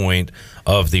viewpoint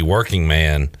of the working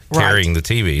man carrying the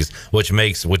TVs,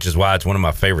 which is why it's one of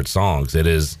my favorite songs. It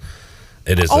is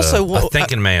Also, a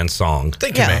thinking man song.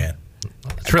 Thinking man.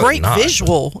 It's really Great not.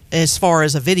 visual as far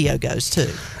as a video goes too.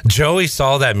 Joey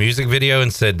saw that music video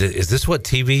and said, "Is this what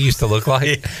TV used to look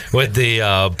like with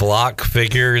the block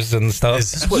figures and stuff?"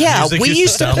 Is this what Yeah, music we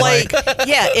used to sound play. like?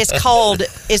 Yeah, it's called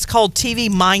TV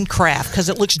Minecraft because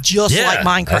it looks just like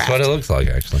Minecraft. That's what it looks like,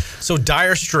 actually. So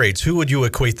Dire Straits, who would you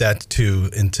equate that to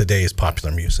in today's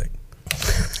popular music?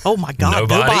 Oh my God,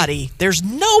 Nobody? nobody. There's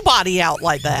nobody out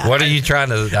like that. What are you trying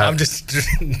to?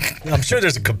 I'm sure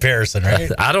there's a comparison,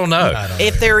 right? I don't know.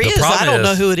 If there The is, I problem don't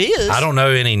know who it is. I don't know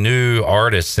any new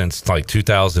artists since like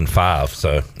 2005,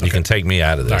 so you can take me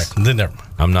out of this. All right, then never mind.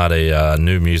 I'm not a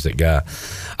new music guy.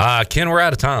 Ken, we're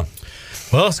out of time.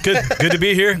 Well, it's good to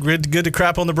be here. Good to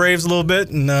crap on the Braves a little bit,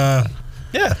 and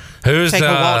yeah. Who's Take a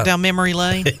walk down memory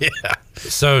lane. Yeah.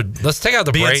 So let's take out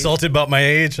the Be Braves. insulted about my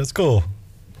age. That's cool.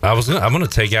 I'm gonna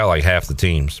take out like half the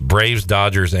teams: Braves,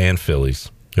 Dodgers, and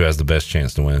Phillies. Who has the best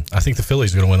chance to win? I think the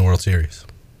Phillies are going to win the World Series.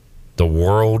 The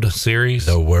World Series.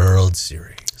 The World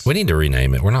Series. We need to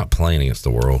rename it. We're not playing against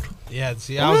the world. Yeah,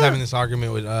 see, I was having this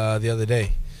argument with the other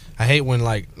day. I hate when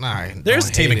there's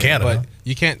a team in Canada, but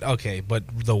you can't. Okay, but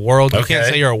the world. You can't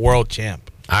say you're a world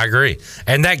champ. I agree.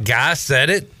 And that guy said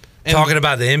it, talking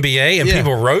about the NBA, and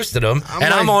people roasted him,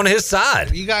 I'm on his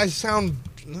side. You guys sound,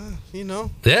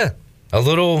 Yeah, a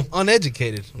little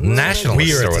uneducated. Nationalist.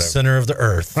 We are at the center of the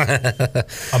earth,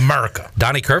 America.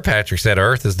 Donnie Kirkpatrick said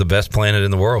Earth is the best planet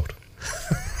in the world.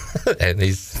 And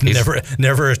he's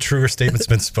never a truer statement's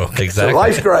been spoken. Exactly. So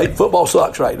life's great. Football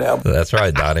sucks right now. That's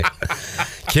right, Donnie.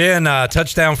 Ken,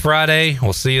 touchdown Friday.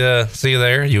 We'll see you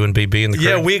there. You and BB in the crib.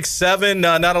 Yeah, week 7.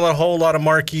 Not a whole lot of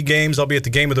marquee games. I'll be at the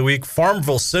game of the week.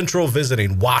 Farmville Central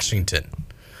visiting Washington.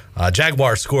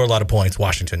 Jaguars score a lot of points.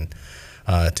 Washington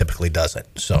typically doesn't.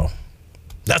 So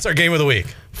that's our game of the week.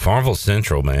 Farmville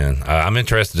Central, man. I'm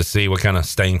interested to see what kind of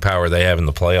staying power they have in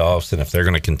the playoffs and if they're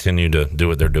going to continue to do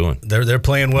what they're doing. They're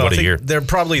playing well. What a year. They're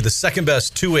probably the second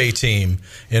best 2A team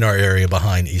in our area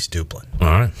behind East Duplin. All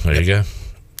right, there you go.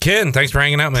 Ken, thanks for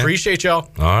hanging out, man. Appreciate y'all.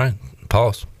 All right,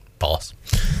 pause.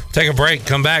 Take a break.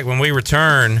 Come back when we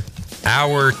return.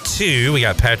 Hour 2. We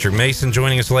got Patrick Mason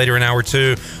joining us later in hour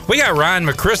 2. We got Ryan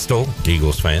McCrystal,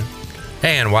 Eagles fan,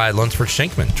 and Wyatt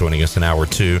Lunsford-Shenkman joining us in hour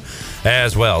 2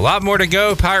 as well. A lot more to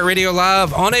go. Pirate Radio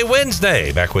Live on a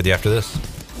Wednesday. Back with you after this.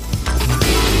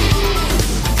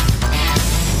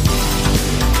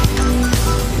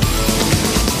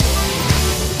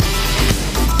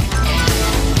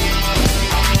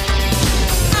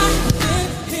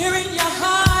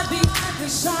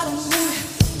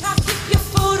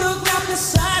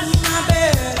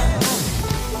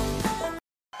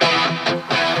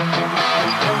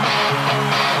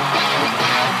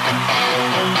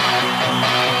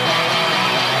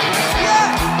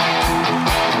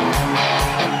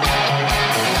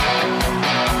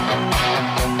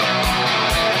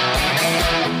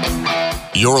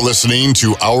 You're listening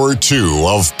to Hour 2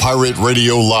 of Pirate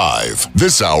Radio Live.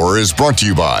 This hour is brought to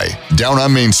you by Down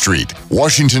on Main Street,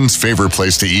 Washington's favorite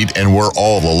place to eat and where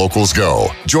all the locals go.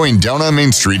 Join Down on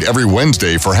Main Street every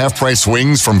Wednesday for half-price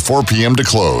wings from 4 p.m. to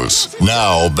close.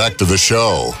 Now, back to the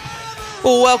show.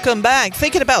 Well, welcome back.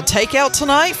 Thinking about takeout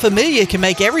tonight? Familia can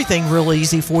make everything real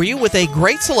easy for you with a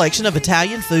great selection of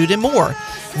Italian food and more.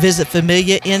 Visit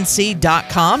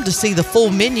FamiliaNC.com to see the full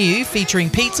menu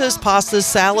featuring pizzas, pastas,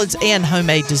 salads, and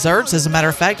homemade desserts. As a matter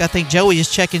of fact, I think Joey is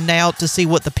checking out to see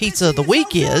what the pizza of the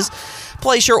week is.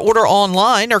 Place your order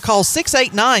online or call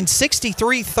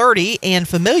 689-6330 and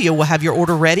Familia will have your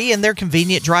order ready in their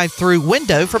convenient drive-through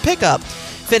window for pickup.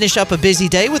 Finish up a busy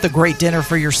day with a great dinner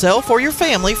for yourself or your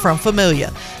family from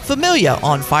Familia. Familia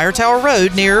on Fire Tower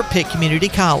Road near Pitt Community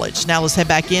College. Now let's head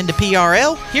back into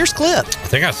PRL. Here's Clip. I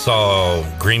think I saw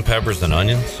green peppers and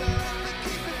onions.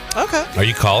 Okay. Are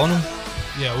you calling them?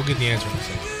 Yeah, we'll get the answer in a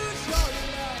second.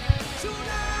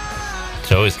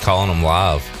 Joey's calling them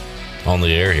live on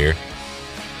the air here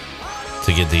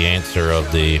to get the answer of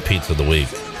the pizza of the week.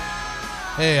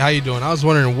 Hey, how you doing? I was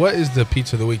wondering, what is the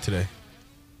pizza of the week today?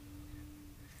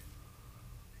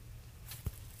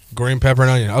 Green pepper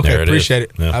and onion. Okay, appreciate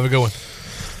it. Yeah. Have a good one.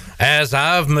 As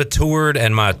I've matured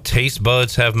and my taste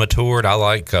buds have matured, I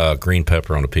like green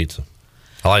pepper on a pizza.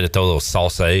 I like to throw a little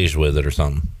sausage with it or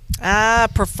something. I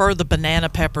prefer the banana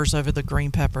peppers over the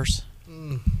green peppers.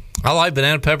 I like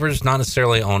banana peppers, not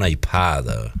necessarily on a pie,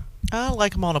 though. I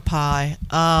like them on a pie.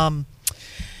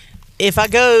 If I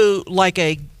go like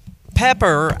a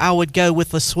pepper, I would go with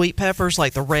the sweet peppers,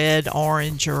 like the red,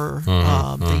 orange, or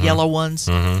the yellow ones.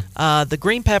 The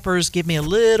green peppers give me a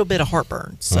little bit of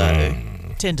heartburn, so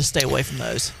tend to stay away from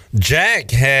those. Jack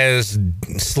has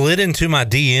slid into my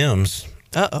DMs.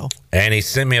 Uh-oh. And he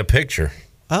sent me a picture.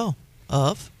 Oh,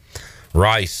 of?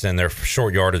 Rice and their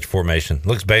short yardage formation.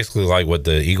 Looks basically like what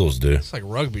the Eagles do. It's like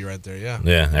rugby right there, yeah.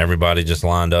 Yeah, everybody just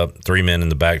lined up. 3 men in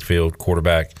the backfield,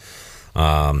 quarterback.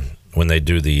 When they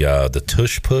do the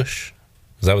tush push.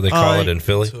 Is that what they call it in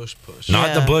Philly? Tush push.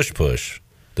 Not the bush push.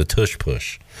 The tush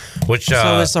push. Which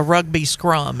so it's a rugby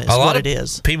scrum is what it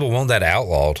is. People want that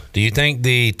outlawed. Do you think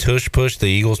the tush push the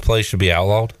Eagles play should be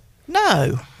outlawed?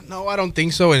 No. No, I don't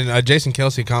think so. And Jason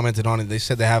Kelsey commented on it. They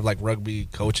said they have like rugby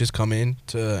coaches come in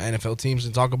to NFL teams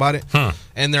and talk about it.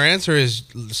 And their answer is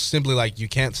simply like, you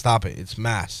can't stop it. It's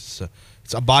mass.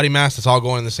 It's a body mass that's all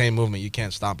going in the same movement. You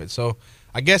can't stop it. So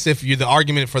I guess if you're the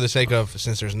argument for the sake of,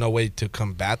 since there's no way to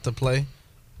combat the play,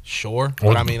 Sure,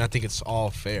 Well, but I mean, I think it's all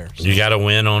fair. So. You got to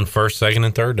win on first, second,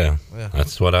 and third down. Yeah.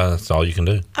 That's all you can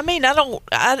do. I mean,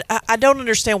 I don't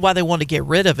understand why they want to get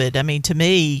rid of it. I mean, to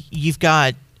me, you've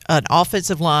got an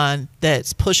offensive line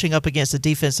that's pushing up against a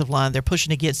defensive line. They're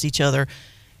pushing against each other.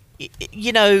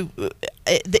 You know,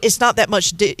 it's not that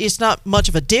much. It's not much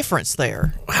of a difference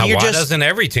there. Why doesn't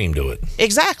every team do it?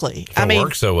 Exactly. If it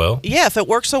works so well. Yeah, if it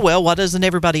works so well, why doesn't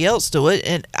everybody else do it?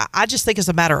 And I just think it's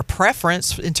a matter of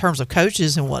preference in terms of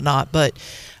coaches and whatnot. But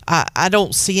I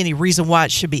don't see any reason why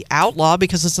it should be outlawed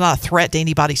because it's not a threat to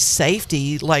anybody's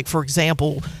safety. Like, for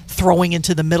example, throwing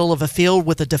into the middle of a field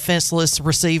with a defenseless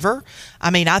receiver. I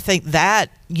mean, I think that,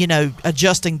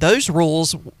 adjusting those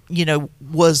rules,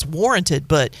 was warranted.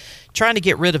 But trying to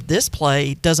get rid of this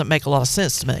play doesn't make a lot of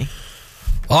sense to me.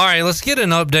 All right, let's get an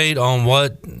update on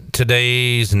what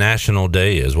today's National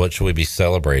Day is. What should we be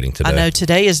celebrating today? I know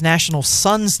today is National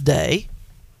Sons Day.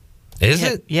 Is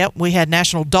it? Yep. We had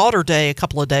National Daughter Day a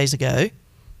couple of days ago.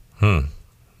 My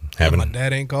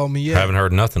dad ain't called me yet. Haven't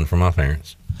heard nothing from my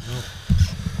parents.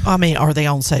 I mean, are they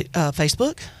on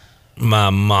Facebook? My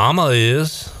mama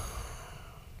is.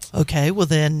 Okay, well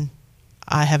then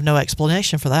I have no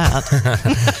explanation for that.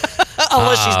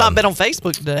 Unless she's not been on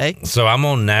Facebook today. So I'm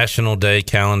on National Day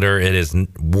calendar. It is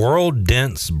World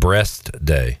Dense Breast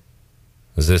Day.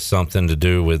 Is this something to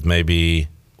do with maybe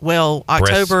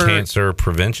October breast cancer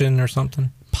prevention or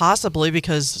something? Possibly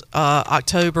because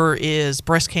October is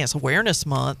Breast Cancer Awareness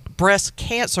Month.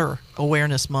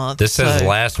 This says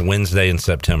last Wednesday in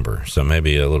September, so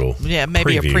maybe a little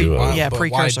maybe preview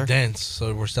precursor. Why dense?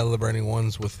 So we're celebrating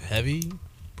ones with heavy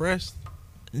breast.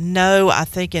 No, I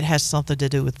think it has something to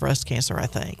do with breast cancer. I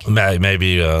think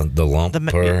maybe the lump,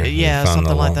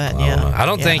 something like that. Yeah, I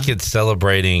don't think it's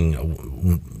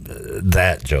celebrating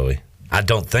that, Joey. I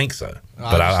don't think so,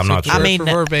 but I'm not sure. I mean,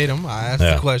 verbatim, I asked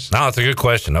the question. No, it's a good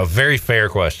question. A very fair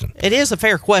question. It is a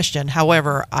fair question.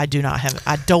 However, I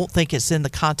don't think it's in the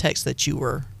context that you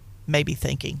were maybe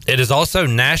thinking. It is also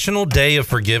National Day of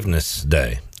Forgiveness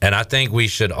Day, and I think we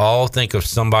should all think of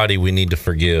somebody we need to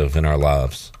forgive in our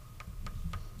lives.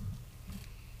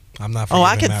 I'm not.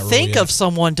 I could think of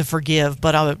someone to forgive,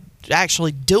 but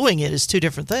actually doing it is two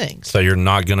different things. So you're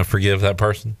not going to forgive that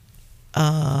person?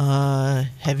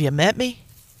 Have you met me?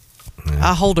 Yeah.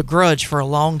 I hold a grudge for a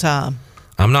long time.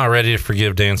 I'm not ready to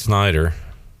forgive Dan Snyder.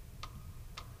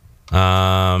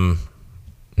 Not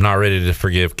ready to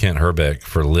forgive Kent Herbeck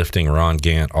for lifting Ron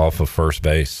Gant off of first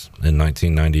base in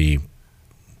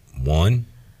 1991.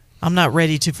 I'm not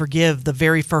ready to forgive the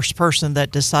very first person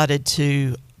that decided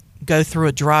to go through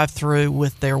a drive-through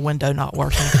with their window not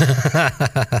working.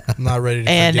 I'm not ready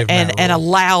to forgive and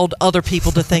allowed other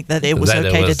people to think that it was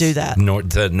okay to do that. To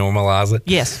normalize it?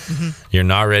 Yes. Mm-hmm. You're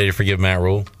not ready to forgive Matt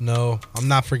Rule? No, I'm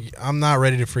not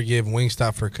ready to forgive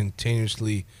Wingstop for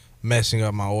continuously messing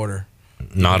up my order.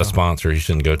 Not a sponsor. You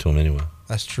shouldn't go to them anyway.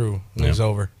 That's true. Wings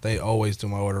over. They always do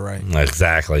my order right.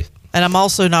 Exactly. And I'm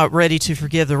also not ready to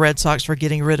forgive the Red Sox for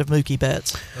getting rid of Mookie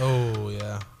Betts. Oh,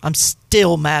 yeah. I'm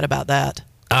still mad about that.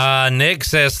 Nick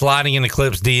says sliding into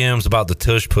Clips DMs about the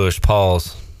tush push.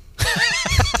 Pause.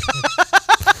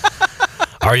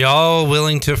 Are y'all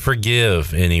willing to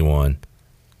forgive anyone?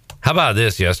 How about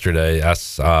this yesterday?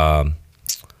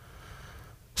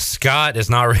 Scott is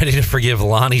not ready to forgive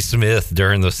Lonnie Smith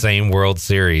during the same World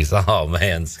Series. Oh,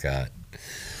 man, Scott.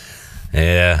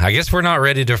 Yeah, I guess we're not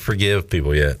ready to forgive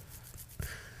people yet.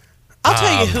 I'll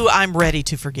tell you who I'm ready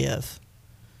to forgive.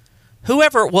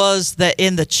 Whoever it was that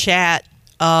in the chat,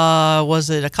 was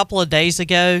it a couple of days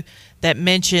ago, that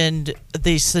mentioned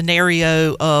the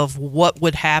scenario of what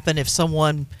would happen if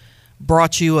someone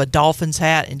brought you a Dolphins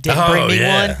hat and didn't bring me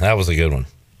one? That was a good one.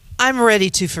 I'm ready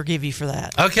to forgive you for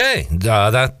that. Okay.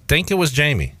 I think it was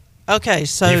Jamie. Okay,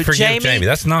 so you forgive Jamie.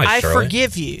 That's nice, I Shirley.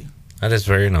 forgive you. That is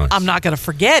very nice. I'm not going to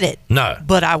forget it. No.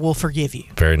 But I will forgive you.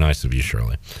 Very nice of you,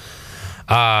 Shirley.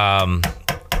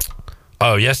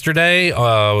 Yesterday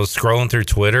I was scrolling through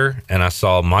Twitter and I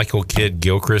saw Michael Kidd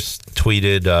Gilchrist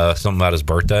tweeted something about his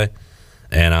birthday,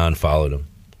 and I unfollowed him.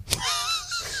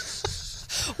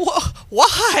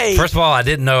 Why? First of all, I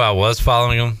didn't know I was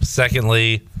following him.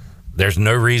 Secondly, there's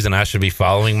no reason I should be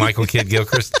following Michael Kidd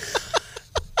Gilchrist.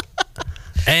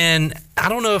 And I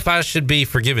don't know if I should be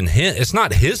forgiving him. It's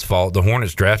not his fault. The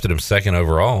Hornets drafted him second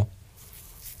overall.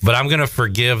 But I'm going to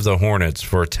forgive the Hornets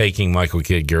for taking Michael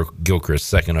Kidd Gilchrist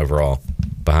second overall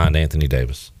behind Anthony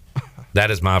Davis.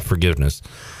 That is my forgiveness.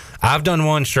 I've done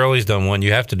one. Shirley's done one.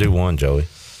 You have to do one, Joey.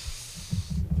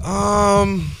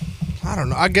 I don't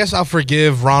know. I guess I'll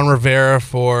forgive Ron Rivera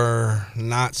for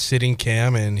not sitting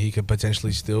Cam, and he could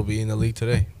potentially still be in the league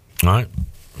today. All right.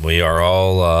 We are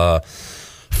all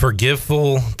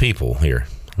forgiveful people here.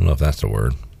 I don't know if that's the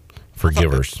word.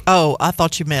 Forgivers. I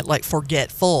thought you meant like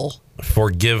forgetful.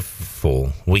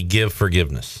 Forgiveful. We give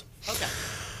forgiveness.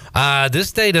 Okay.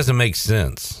 This day doesn't make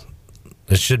sense.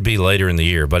 It should be later in the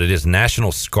year, but it is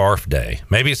National Scarf Day.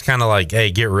 Maybe it's kind of like,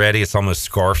 hey, get ready. It's almost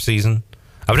scarf season.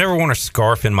 I've never worn a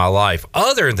scarf in my life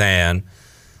other than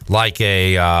like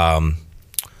a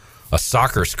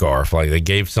soccer scarf. Like they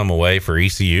gave some away for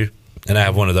ECU, and I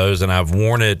have one of those, and I've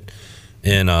worn it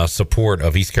in support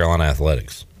of East Carolina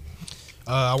athletics.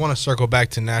 I want to circle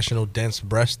back to National Dense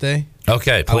Breast Day.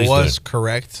 Okay, please I was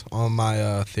correct on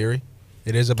my theory.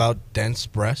 It is about dense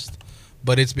breast,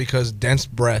 but it's because dense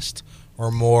breast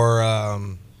are more,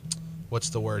 what's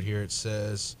the word here? It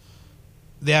says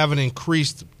they have an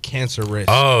increased cancer risk.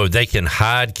 Oh, they can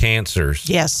hide cancers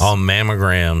on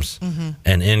mammograms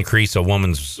and increase a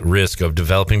woman's risk of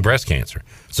developing breast cancer.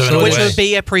 So which would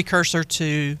be a precursor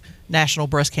to National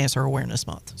Breast Cancer Awareness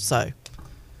Month. So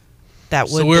that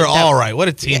would. So we're all right. What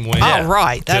a team win! All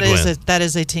right, that Good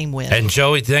is a team win. And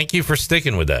Joey, thank you for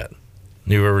sticking with that.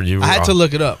 You were I had to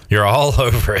look it up. You're all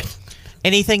over it.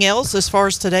 Anything else as far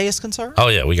as today is concerned? Oh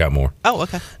yeah, we got more. Oh,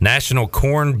 okay. National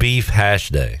Corned Beef Hash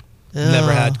Day.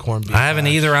 Never had corned beef. I haven't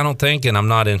either, I don't think, and I'm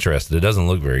not interested. It doesn't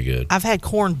look very good. I've had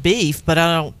corned beef, but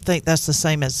I don't think that's the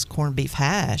same as corned beef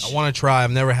hash. I want to try.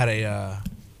 I've never had a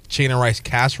chicken and rice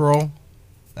casserole.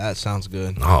 That sounds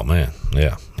good. Oh, man.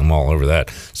 Yeah, I'm all over that.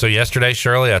 So yesterday,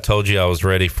 Shirley, I told you I was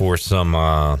ready for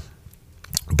some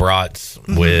brats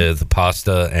with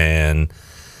pasta and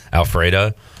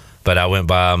Alfredo, but I went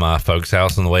by my folks'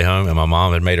 house on the way home, and my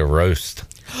mom had made a roast.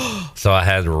 So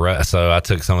I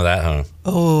took some of that home.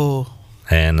 Oh,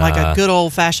 and like a good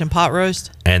old fashioned pot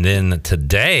roast. And then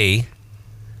today,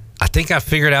 I think I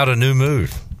figured out a new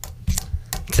move.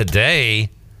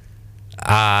 Today,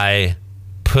 I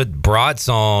put brats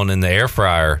on in the air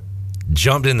fryer,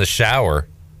 jumped in the shower,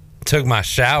 took my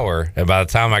shower, and by the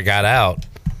time I got out,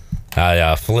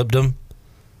 I flipped them,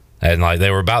 and like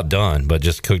they were about done, but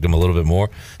just cooked them a little bit more.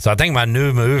 So I think my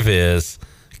new move is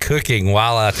cooking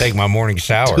while I take my morning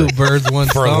shower. 2 birds, 1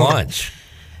 for stone. lunch.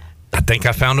 I think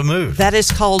I found a move. That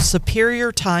is called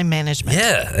superior time management.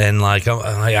 Yeah, and like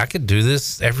I could do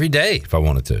this every day if I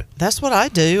wanted to. That's what I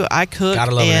do. I cook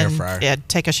Gotta love an air and fryer.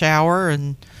 take a shower,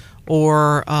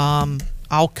 or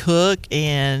I'll cook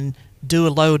and do a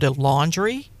load of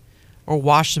laundry or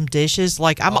wash some dishes.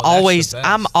 Like I'm always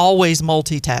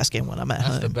multitasking when I'm at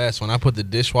home. That's the best. When I put the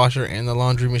dishwasher and the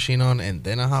laundry machine on and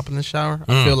then I hop in the shower,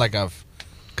 I feel like I've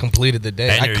completed the day.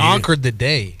 And I conquered the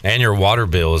day. And your water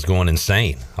bill is going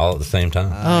insane all at the same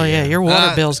time. Oh yeah, your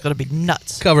water bill is going to be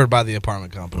nuts. Covered by the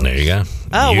apartment complex. There you go.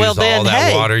 Oh, use well, then, all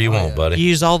that hey. water you want, buddy.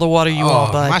 Use all the water you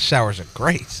want, buddy. My showers are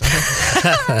great.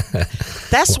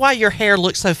 That's why your hair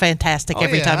looks so fantastic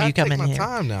every time you come in here.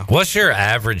 Time now. What's your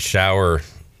average shower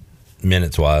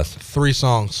minutes wise? 3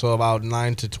 songs, so about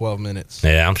 9 to 12 minutes.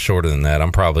 Yeah, I'm shorter than that.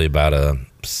 I'm probably about a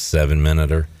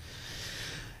 7-minute.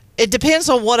 It depends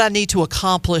on what I need to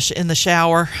accomplish in the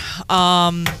shower.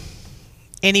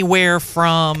 Anywhere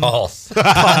from Pulse.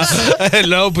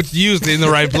 No, but used it in the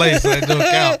right place. So that don't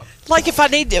count. Like if I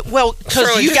need to, well, because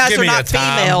Shirley, you just guys give are me not a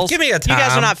time. females. Give me a You guys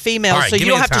time. are not females, All right, so give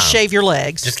you me don't a have to time. shave your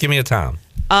legs. Just give me a time.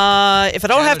 If I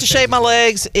don't have to shave my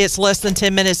legs, it's less than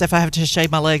 10 minutes. If I have to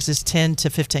shave my legs, it's 10 to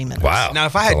 15 minutes. Wow. Now,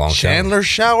 if I That's a long had Chandler's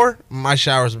shower, my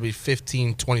showers would be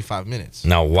 15, 25 minutes.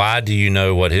 Now, why do you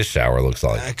know what his shower looks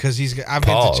like? Because I've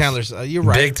been Pause. to Chandler's. You're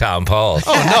right. Big time pause.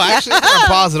 Oh, no, actually, it's not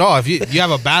pause at all. If you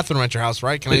have a bathroom at your house,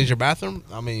 right? Can I use your bathroom?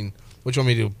 I mean, which one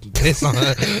me to piss on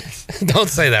it? Don't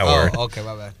say that word. Oh, okay,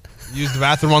 my bad. Use the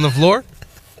bathroom on the floor?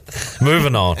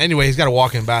 Moving on. Anyway, he's got a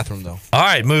walk-in bathroom, though. All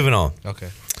right, moving on. Okay.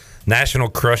 National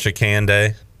Crush a Can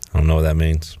Day. I don't know what that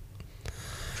means.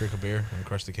 Drink a beer and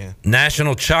crush the can.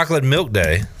 National Chocolate Milk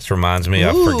Day. This reminds me,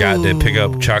 I forgot to pick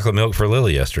up chocolate milk for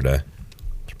Lily yesterday.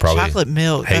 Probably chocolate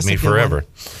milk. Hate That's me a good forever. one.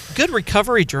 Good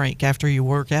recovery drink after you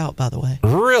work out, by the way.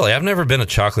 Really? I've never been a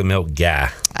chocolate milk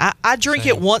guy. I drink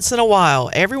it once in a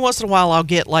while. Every once in a while, I'll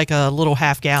get like a little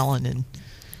half gallon and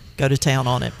go to town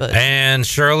on it. But And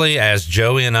Shirley, as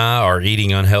Joey and I are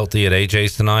eating unhealthy at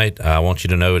AJ's tonight, I want you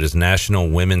to know it is National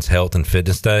Women's Health and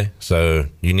Fitness Day. So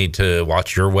you need to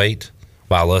watch your weight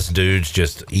while us dudes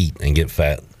just eat and get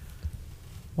fat.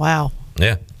 Wow.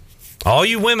 Yeah. All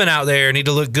you women out there need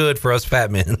to look good for us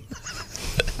fat men.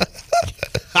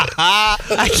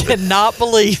 I cannot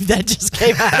believe that just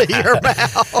came out of your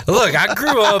mouth. Look, I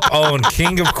grew up on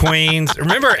King of Queens.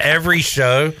 Remember every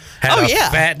show had a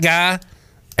fat guy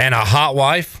and a hot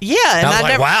wife? Yeah. And I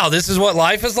was like, wow, this is what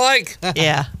life is like?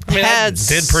 Yeah. I mean, I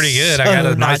did pretty good. I got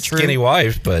a nice skinny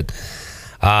wife, but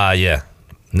yeah.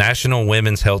 National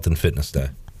Women's Health and Fitness Day.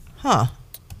 Huh.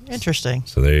 Interesting.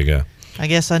 So there you go. I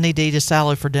guess I need to eat a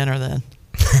salad for dinner then.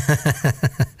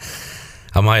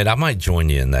 I might join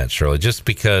you in that, Shirley, just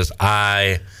because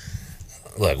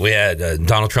look, we had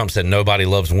Donald Trump said nobody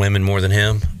loves women more than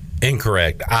him.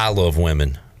 Incorrect. I love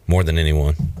women more than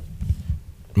anyone.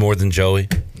 More than Joey.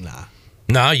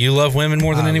 No, you love women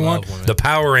more than anyone? The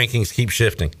power rankings keep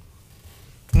shifting.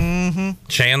 Mm-hmm.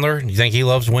 Chandler, you think he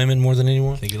loves women more than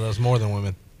anyone? I think he loves more than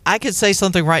women. I could say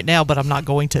something right now, but I'm not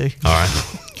going to. All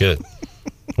right. Good.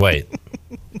 Wait.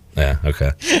 Yeah, okay.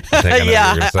 I think I know what you're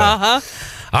gonna say. Uh-huh.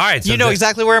 All right. So you know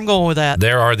exactly where I'm going with that.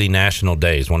 There are the national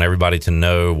days. Want everybody to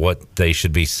know what they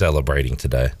should be celebrating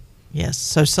today. Yes.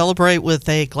 So celebrate with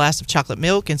a glass of chocolate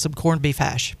milk and some corned beef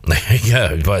hash. There you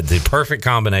go. But the perfect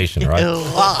combination,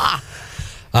 right?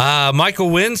 Michael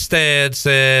Winstead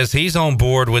says he's on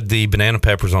board with the banana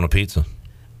peppers on a pizza.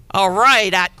 All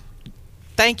right.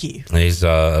 Thank you. He's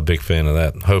a big fan of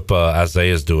that. Hope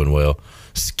Isaiah's doing well.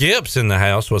 Skip's in the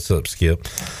house. What's up, Skip?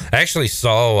 I actually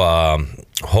saw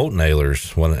Holt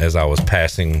Nailers as I was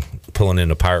pulling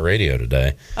into Pirate Radio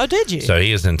today. Oh, did you? So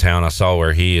he is in town. I saw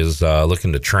where he is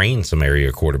looking to train some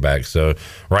area quarterbacks. So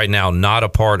right now, not a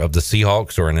part of the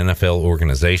Seahawks or an NFL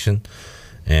organization.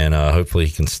 And hopefully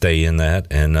he can stay in that.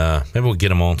 And maybe we'll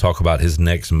get him on, talk about his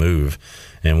next move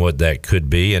and what that could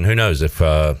be. And who knows, if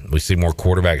we see more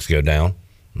quarterbacks go down,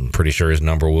 I'm pretty sure his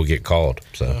number will get called.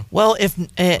 So, well, if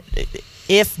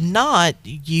not,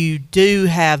 you do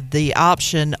have the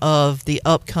option of the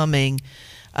upcoming,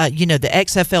 the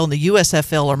XFL and the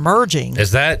USFL are merging.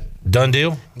 Is that done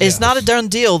deal? It's not a done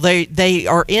deal. They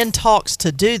are in talks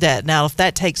to do that. Now, if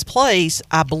that takes place,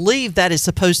 I believe that is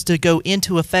supposed to go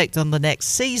into effect on the next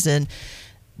season.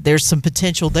 There's some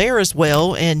potential there as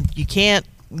well, and you can't,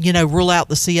 rule out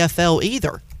the CFL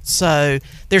either. So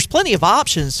there's plenty of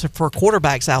options for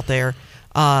quarterbacks out there,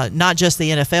 not just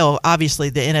the NFL. Obviously,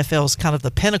 the NFL is kind of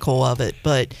the pinnacle of it,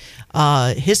 but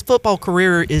his football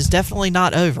career is definitely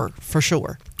not over, for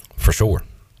sure. For sure.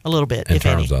 A little bit, in if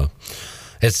terms any. of.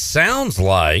 It sounds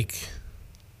like.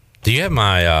 Do you have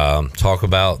my talk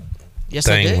about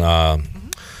thing? I do.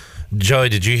 Joey,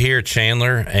 did you hear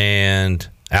Chandler and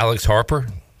Alex Harper,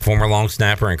 former long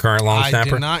snapper and current long snapper?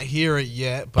 I did not hear it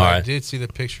yet, but I did see the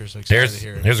pictures. So excited to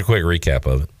hear it. Here's a quick recap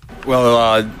of it.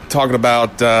 Well, talking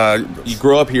about you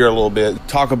grew up here a little bit.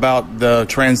 Talk about the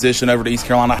transition over to East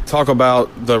Carolina. Talk about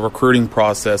the recruiting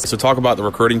process. So talk about the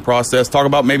recruiting process. Talk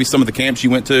about maybe some of the camps you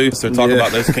went to. So talk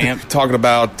about those camps. Talk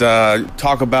about a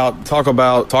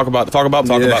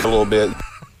little bit.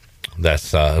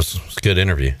 That's a good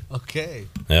interview. Okay.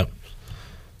 Yep.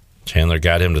 Chandler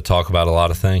got him to talk about a lot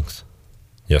of things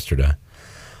yesterday.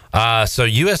 So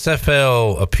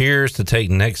USFL appears to take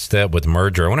next step with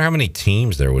merger. I wonder how many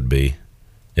teams there would be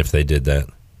if they did that.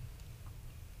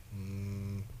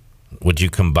 Would you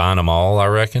combine them all, I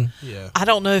reckon? Yeah. I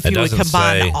don't know if you would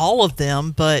combine all of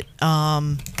them, but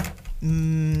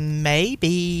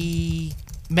maybe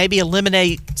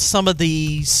eliminate some of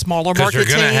the smaller market teams. Because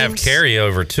you're going to have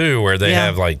carryover, too, where they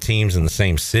have like teams in the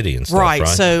same city and stuff, right?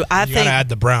 So I think you got to add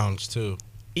the Browns, too.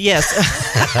 Yes.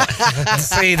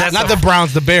 See, that's not the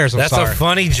Browns, the Bears. That's a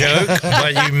funny joke,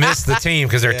 but you missed the team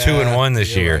because they're 2-1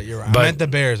 this year. Right, you're right. But I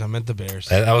meant the Bears.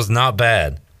 That was not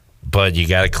bad, but you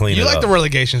got to clean it up. You like the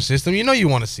relegation system. You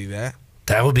want to see that.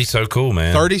 That would be so cool,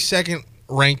 man. 32nd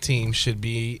ranked team should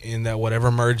be in that whatever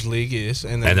merged league is.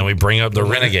 And then we bring up the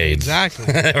Renegades.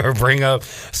 Exactly. Or bring up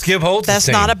Skip Holt's That's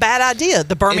team. not a bad idea.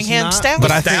 The Birmingham Stallions.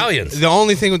 But I Stallions. think the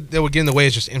only thing that would get in the way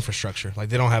is just infrastructure. Like,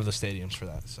 they don't have the stadiums for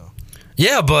that. So.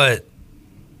 Yeah, but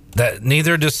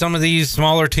neither do some of these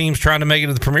smaller teams trying to make it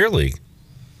to the Premier League.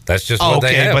 That's just what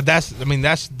they have.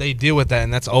 But they deal with that,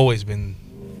 and that's always been.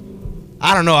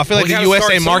 I don't know. I feel like the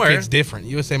USA market's different.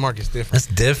 That's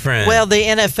different. Well, the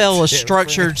NFL is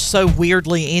structured so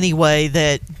weirdly anyway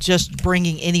that just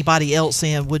bringing anybody else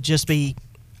in would just be.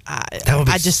 That would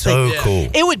be so cool.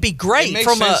 It would be great. It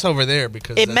makes sense over there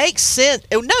because it makes sense.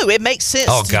 No, it makes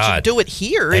sense to do it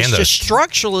here. It's just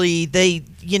structurally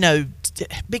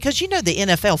because the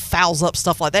NFL fouls up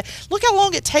stuff like that. Look how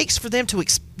long it takes for them to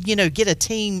get a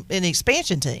team, an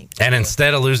expansion team. And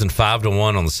instead of losing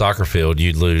 5-1 on the soccer field,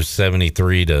 you'd lose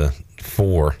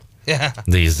 73-4. Yeah.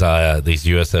 These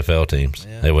USFL teams.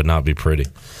 Yeah. It would not be pretty.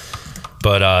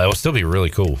 But it would still be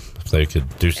really cool if they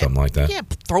could do something like that. Yeah,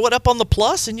 throw it up on the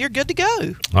plus and you're good to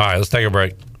go. All right, let's take a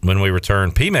break. When we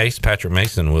return, Patrick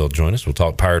Mason will join us. We'll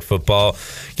talk Pirate football,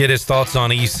 get his thoughts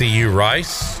on ECU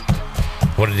Rice.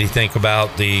 What did he think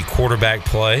about the quarterback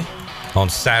play on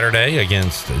Saturday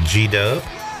against G-Dub?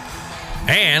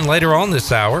 And later on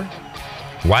this hour,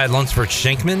 Wyatt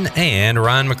Lunsford-Shenkman and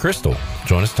Ryan McCrystal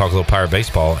join us to talk a little Pirate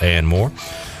baseball and more.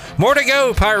 More to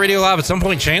go. Pirate Radio Live. At some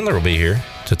point, Chandler will be here.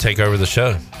 to take over the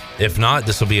show. If not,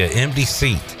 this will be an empty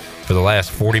seat for the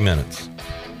last 40 minutes.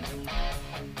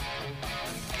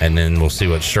 And then we'll see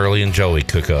what Shirley and Joey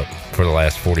cook up for the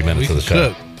last 40 minutes of the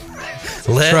show.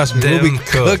 Trust me, we'll be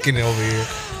cook. cooking over here.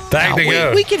 Back to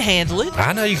go. We can handle it.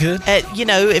 I know you could.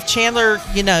 If Chandler,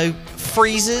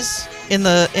 freezes in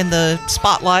the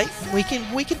spotlight, we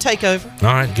can take over.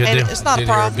 All right, good deal. It's not a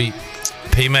problem.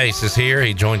 P. Mace is here.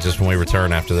 He joins us when we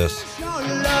return after this.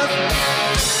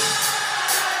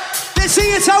 Let's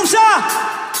see it,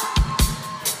 Tulsa!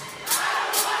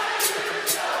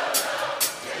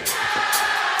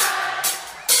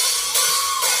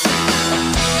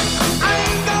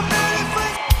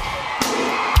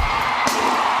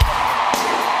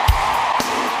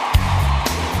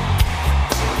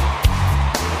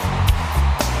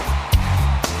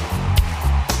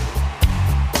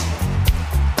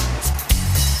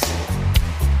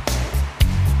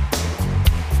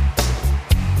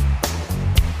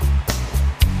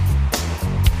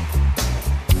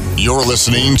 You're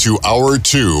listening to Hour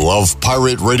 2 of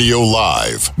Pirate Radio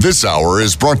Live. This hour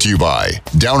is brought to you by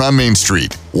Down on Main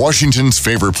Street, Washington's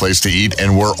favorite place to eat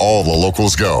and where all the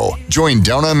locals go. Join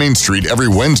Down on Main Street every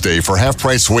Wednesday for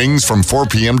half-price wings from 4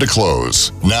 p.m. to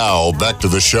close. Now, back to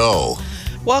the show.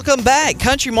 Welcome back.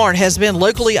 Country Mart has been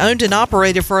locally owned and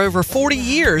operated for over 40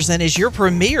 years and is your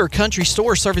premier country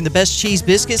store serving the best cheese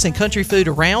biscuits and country food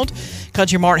around.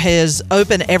 Country Mart has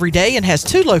open every day and has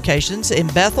 2 locations in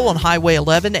Bethel on Highway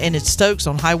 11 and in Stokes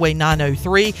on Highway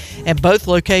 903. And both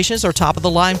locations are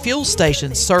top-of-the-line fuel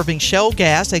stations serving Shell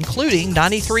gas, including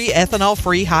 93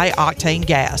 ethanol-free high-octane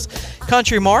gas.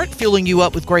 Country Mart, fueling you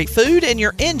up with great food and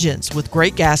your engines with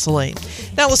great gasoline.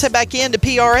 Now let's head back into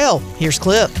PRL. Here's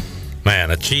Clip.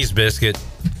 Man, a cheese biscuit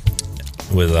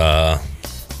with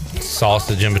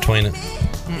sausage in between it.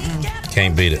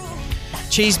 Can't beat it.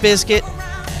 Cheese biscuit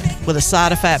with a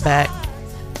side of fatback.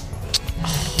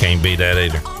 Can't beat that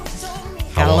either.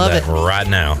 I love want that it. right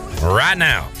now. Right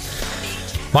now.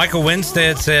 Michael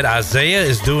Winstead said, Isaiah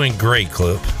is doing great,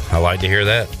 Clip. I like to hear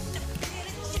that.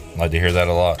 I like to hear that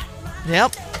a lot.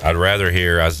 Yep. I'd rather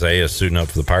hear Isaiah suiting up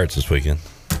for the Pirates this weekend.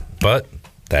 But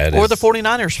or the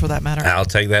 49ers, for that matter. I'll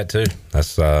take that, too.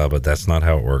 But that's not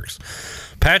how it works.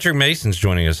 Patrick Mason's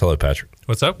joining us. Hello, Patrick.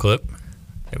 What's up, Clip?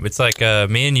 It's like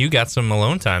me and you got some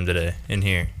alone time today in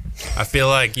here. I feel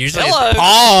like usually Hello.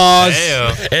 Pause.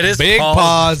 Hey-o. It is Big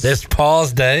pause. It's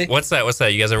pause day. What's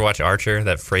that? You guys ever watch Archer?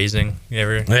 That phrasing? You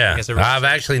ever? Yeah. You guys ever I've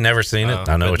actually never seen it.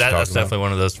 I know what you're talking that's definitely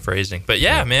one of those phrasing. But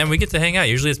yeah, man, we get to hang out.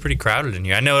 Usually it's pretty crowded in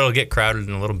here. I know it'll get crowded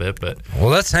in a little bit, but well,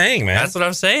 let's hang, man. That's what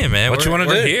I'm saying, man. What you want to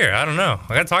do? We're here. I don't know.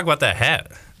 I got to talk about that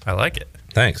hat. I like it.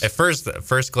 Thanks. At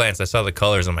first glance, I saw the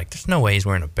colors. I'm like, there's no way he's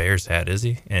wearing a Bears hat, is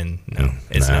he? And no,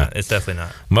 it's not. It's definitely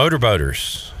not.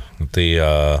 Motorboaters.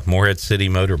 The Morehead City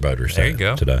Motorboaters. There you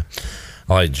go. Today.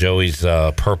 I like Joey's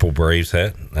purple Braves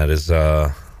hat. That is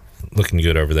looking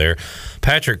good over there.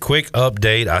 Patrick, quick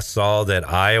update. I saw that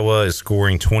Iowa is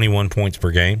scoring 21 points per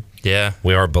game. Yeah.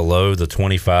 We are below the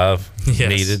 25 Yes.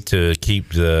 needed to keep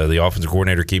the offensive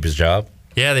coordinator keep his job.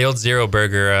 Yeah, the old zero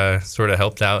burger sort of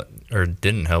helped out or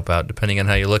didn't help out, depending on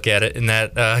how you look at it in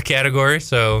that category.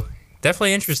 So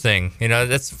definitely interesting. You know,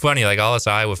 that's funny. Like all us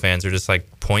Iowa fans are just like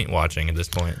point watching at this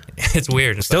point. It's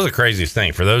weird. It's Still the craziest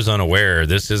thing. For those unaware,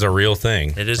 this is a real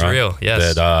thing. It is real,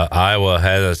 yes. That Iowa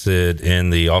has it in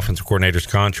the offensive coordinator's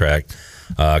contract,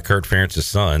 Kurt Ferentz's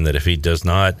son, that if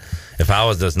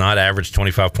Iowa does not average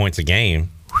 25 points a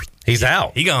game, he's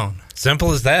out. He gone.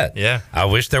 Simple as that. Yeah. I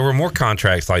wish there were more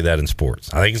contracts like that in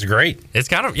sports. I think it's great. It's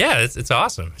kind of, it's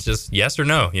awesome. It's just yes or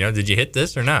no. You know, did you hit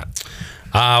this or not?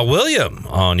 William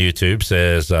on YouTube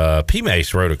says, P.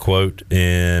 Mace wrote a quote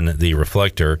in the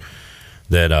Reflector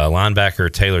that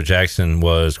linebacker Taylor Jackson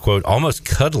was, quote, almost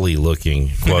cuddly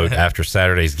looking, quote, after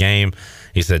Saturday's game.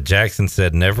 He said, Jackson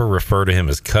said, never refer to him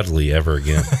as cuddly ever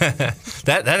again.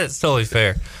 That is totally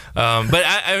fair. But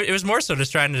it was more so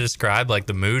just trying to describe like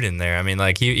the mood in there. I mean,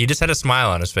 like he just had a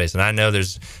smile on his face, and I know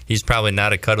he's probably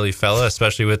not a cuddly fella,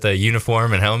 especially with the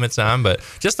uniform and helmets on. But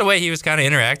just the way he was kind of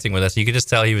interacting with us, you could just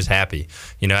tell he was happy.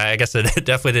 You know, I guess it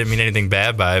definitely didn't mean anything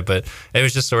bad by it, but it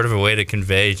was just sort of a way to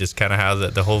convey just kind of how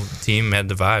the whole team had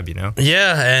the vibe. You know?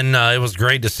 Yeah, and it was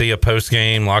great to see a post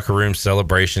game locker room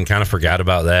celebration. Kind of forgot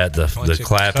about that. The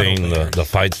clapping, the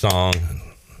fight song.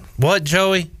 What,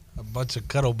 Joey? A bunch of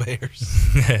cuddle bears.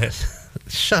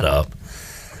 Shut up.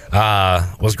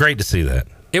 Was great to see that.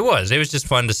 It was just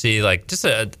fun to see, like, just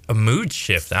a mood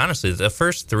shift, honestly. The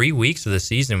first 3 weeks of the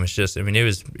season was just, I mean, it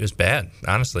was bad,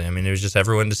 honestly. I mean, it was just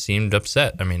everyone just seemed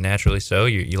upset. I mean, naturally so.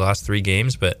 You lost 3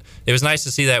 games, but it was nice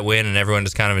to see that win and everyone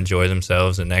just kind of enjoy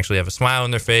themselves and actually have a smile on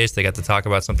their face. They got to talk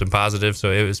about something positive,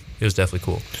 so it was definitely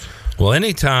cool. Well,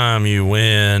 anytime you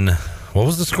win, what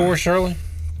was the score, Shirley,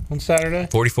 on Saturday?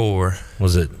 44.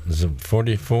 Was it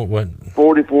 44? What?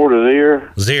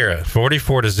 44-0.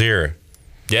 44-0.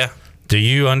 Yeah. Do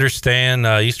you understand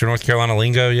Eastern North Carolina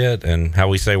lingo yet and how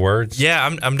we say words? Yeah,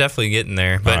 I'm definitely getting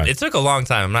there, but right. it took a long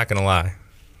time. I'm not gonna lie.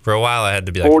 For a while, I had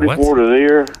to be like,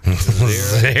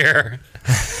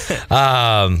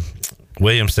 44-0.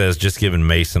 William says, just giving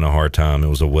Mason a hard time. It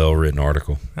was a well-written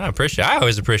article. I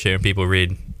always appreciate when people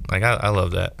read. Like, I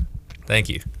love that. Thank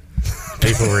you.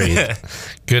 People read.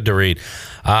 Good to read.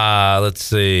 Let's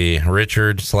see.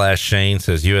 Richard/Shane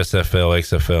says USFL,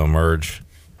 XFL merge.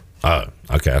 Oh,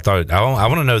 okay. I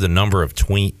want to know the number of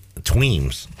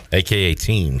tweams, aka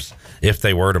teams, if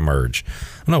they were to merge. I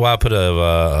don't know why I put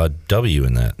a W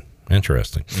in that.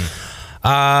 Interesting.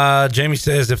 Jamie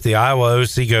says, if the Iowa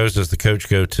OC goes, does the coach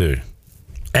go too?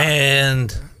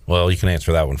 And, well, you can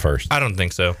answer that one first. I don't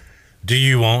think so. Do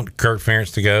you want Kirk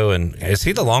Ferentz to go? And is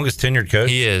he the longest tenured coach?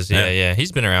 He is, yeah.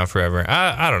 He's been around forever.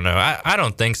 I don't know. I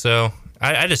don't think so.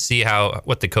 I just see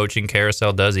what the coaching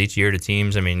carousel does each year to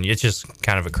teams. I mean, it's just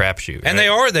kind of a crapshoot. And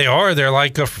right? they are. They're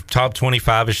like a top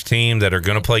 25-ish team that are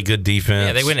going to play good defense.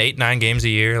 Yeah, they win 8-9 games a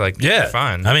year. Like, they're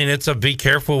fine. I mean, it's a be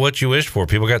careful what you wish for.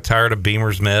 People got tired of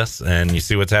Beamer's mess, and you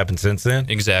see what's happened since then.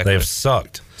 Exactly. They've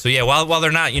sucked. So, yeah, while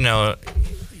they're not,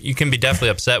 you can be definitely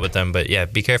upset with them, but, yeah,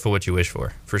 be careful what you wish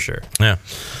for sure. Yeah.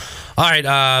 All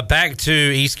right, back to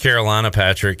East Carolina,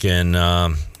 Patrick, and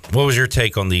what was your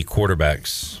take on the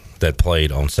quarterbacks that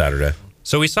played on Saturday?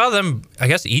 So we saw them, I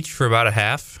guess, each for about a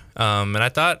half. And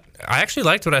I actually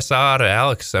liked what I saw out of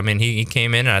Alex. I mean, he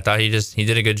came in and I thought he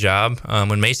did a good job.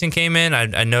 When Mason came in,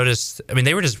 I noticed, I mean,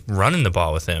 they were just running the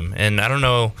ball with him. And I don't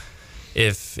know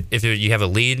if you have a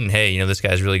lead and, hey, this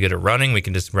guy's really good at running, we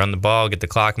can just run the ball, get the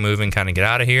clock moving, kind of get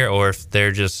out of here, or if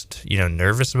they're just,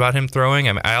 nervous about him throwing.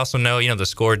 I mean, I also know, the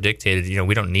score dictated,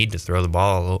 we don't need to throw the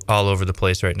ball all over the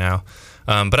place right now.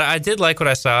 But I did like what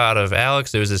I saw out of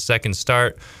Alex. It was his second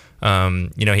start. He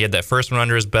had that first one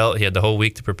under his belt. He had the whole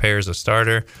week to prepare as a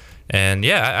starter. And,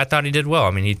 yeah, I thought he did well.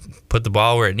 I mean, he put the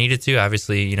ball where it needed to.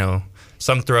 Obviously,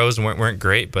 some throws weren't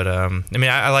great. But,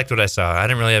 I liked what I saw. I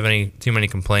didn't really have too many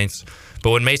complaints.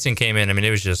 But when Mason came in,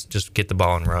 it was just get the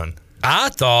ball and run. I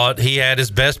thought he had his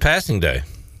best passing day.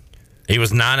 He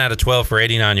was 9 out of 12 for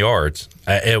 89 yards.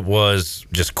 It was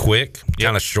just quick,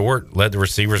 kind of short, let the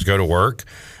receivers go to work,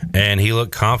 and he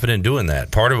looked confident doing that.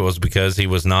 Part of it was because he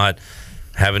was not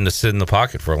having to sit in the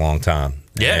pocket for a long time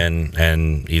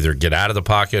and either get out of the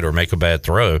pocket or make a bad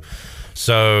throw.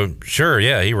 So, sure,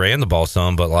 yeah, he ran the ball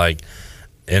some, but,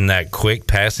 in that quick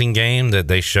passing game that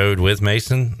they showed with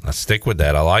Mason, I stick with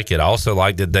that. I like it. I also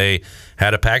like that they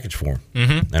had a package for him.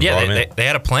 Mm-hmm. Yeah, they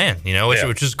had a plan,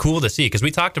 which is cool to see, because we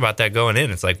talked about that going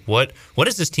in. It's like, what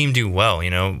does this team do well?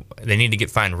 They need to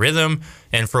find rhythm,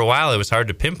 and for a while it was hard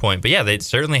to pinpoint. But, yeah, they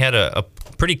certainly had a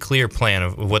pretty clear plan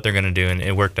of what they're going to do, and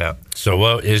it worked out. So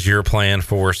what is your plan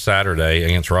for Saturday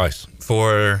against Rice?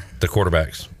 For the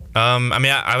quarterbacks?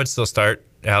 I would still start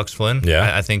Alex Flynn.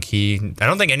 Yeah. I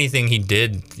don't think anything he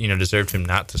did, deserved him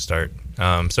not to start.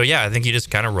 I think you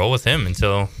just kind of roll with him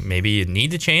until maybe you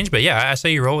need to change. But, yeah, I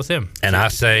say you roll with him. And I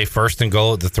say first and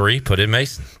goal at the 3, put in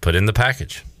Mason. Put in the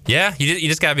package. Yeah, you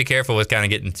just got to be careful with kind of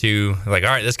getting too, all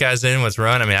right, this guy's in, let's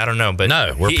run. I don't know. But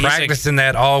no, we're practicing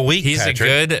that all week, He's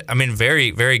Patrick. very,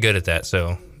 very good at that.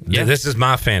 So, yeah. This is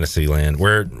my fantasy land.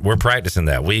 We're practicing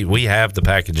that. We have the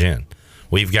package in.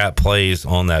 We've got plays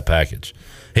on that package.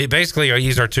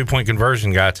 He's our 2-point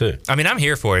conversion guy too. I'm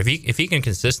here for it. If he can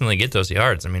consistently get those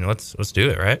yards, let's do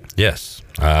it, right? Yes,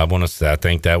 I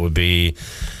think that would be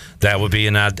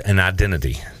an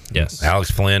identity. Yes,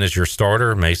 Alex Flynn is your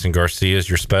starter. Mason Garcia is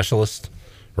your specialist.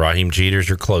 Raheem Jeter is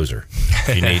your closer.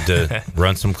 You need to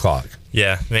run some clock.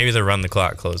 Yeah, maybe the run the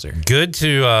clock closer. Good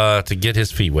to get his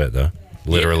feet wet though.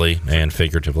 Literally and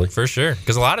figuratively. For sure.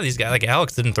 Because a lot of these guys, like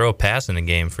Alex, didn't throw a pass in a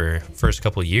game for first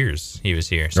couple of years he was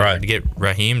here. So to get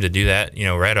Raheem to do that,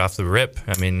 right off the rip,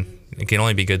 it can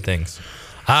only be good things.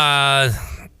 The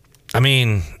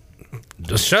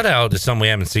shutout is something we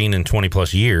haven't seen in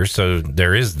 20-plus years, so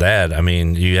there is that.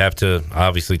 You have to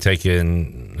obviously take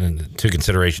into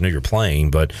consideration who you're playing,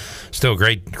 but still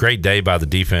great day by the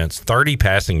defense. 30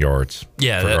 passing yards for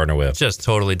Gardner-Webb. Just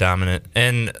totally dominant.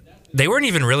 And they weren't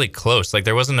even really close.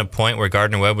 There wasn't a point where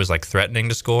Gardner-Webb was threatening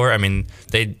to score.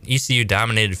 ECU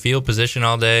dominated field position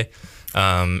all day.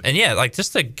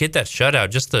 Just to get that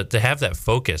shutout, just to have that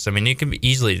focus. You can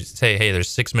easily say, hey, there's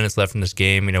 6 minutes left in this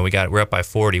game. We're up by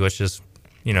 40. Let's just,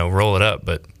 roll it up.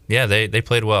 But yeah, they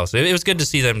played well. So it was good to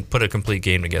see them put a complete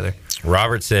game together.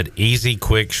 Robert said easy,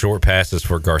 quick, short passes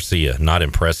for Garcia. Not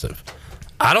impressive.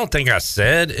 I don't think I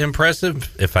said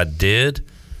impressive. If I did,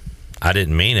 I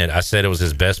didn't mean it. I said it was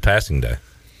his best passing day.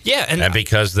 Yeah, and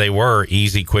because they were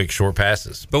easy, quick, short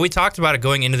passes. But we talked about it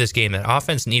going into this game. That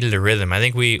offense needed a rhythm. I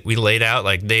think we laid out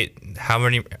like how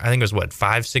many? I think it was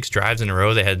 5-6 drives in a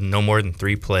row. They had no more than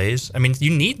 3 plays. I mean, you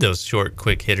need those short,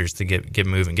 quick hitters to get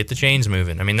moving, get the chains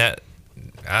moving. I mean that.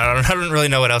 I don't really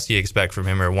know what else you expect from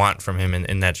him or want from him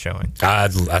in that showing. I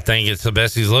think it's the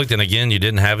best he's looked. And again, you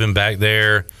didn't have him back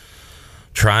there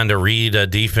trying to read a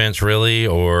defense really,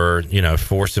 or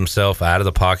force himself out of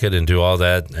the pocket and do all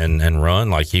that and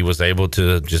run. Like he was able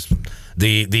to just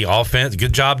the offense.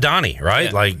 Good job, Donnie.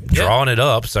 Right, drawing it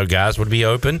up so guys would be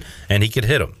open and he could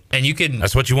hit them. And you could.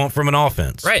 That's what you want from an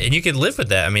offense, right? And you could live with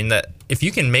that. I mean, that if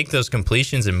you can make those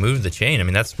completions and move the chain, I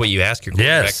mean, that's what you ask your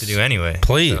quarterback to do anyway.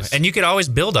 Please. So, and you could always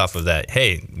build off of that.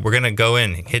 Hey, we're gonna go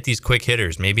in, hit these quick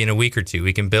hitters. Maybe in a week or two,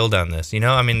 we can build on this.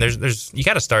 I mean, there's you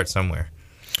got to start somewhere.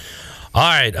 All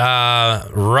right,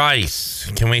 Rice.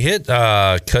 Can we hit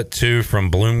cut 2 from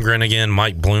Bloomgren again?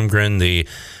 Mike Bloomgren, the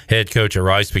head coach at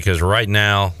Rice, because right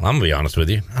now, I'm going to be honest with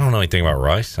you, I don't know anything about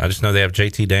Rice. I just know they have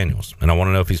JT Daniels, and I want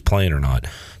to know if he's playing or not.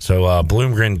 So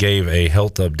Bloomgren gave a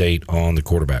health update on the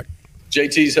quarterback.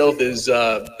 JT's health is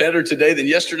better today than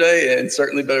yesterday and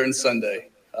certainly better than Sunday.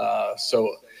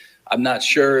 So I'm not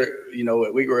sure,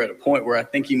 we were at a point where I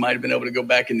think he might have been able to go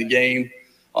back in the game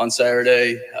on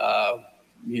Saturday.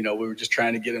 We were just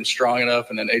trying to get him strong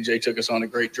enough, and then AJ took us on a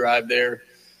great drive there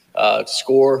to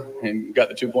score and got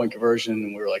the 2-point conversion,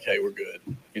 and we were like, hey, we're good.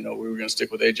 We were going to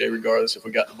stick with AJ regardless if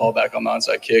we got the ball back on the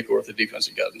onside kick or if the defense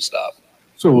had gotten stopped.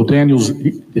 So Daniels,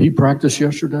 did he practice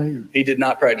yesterday? Or? He did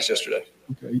not practice yesterday.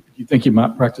 Okay. Do you think he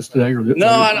might practice today? No,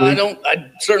 I don't.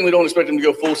 I certainly don't expect him to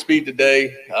go full speed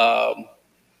today,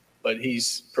 but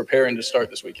he's preparing to start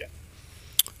this weekend.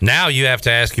 Now you have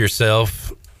to ask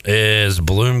yourself, is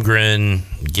Bloomgren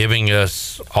giving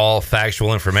us all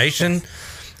factual information?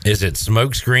 Is it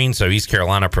smokescreen so East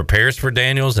Carolina prepares for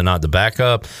Daniels and not the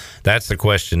backup? That's the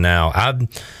question now.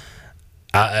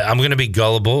 I'm going to be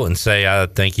gullible and say I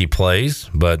think he plays,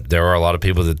 but there are a lot of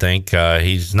people that think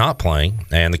he's not playing,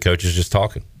 and the coach is just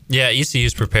talking. Yeah,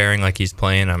 ECU's preparing like he's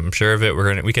playing. I'm sure of it.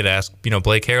 We could ask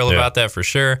Blake Harrell about that for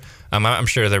sure. I'm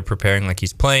sure they're preparing like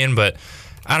he's playing, but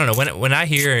I don't know. When I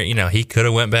hear he could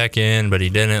have went back in, but he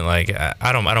didn't. Like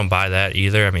I don't buy that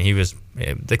either. I mean,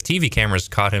 the TV cameras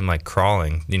caught him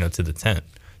crawling to the tent.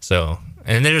 So.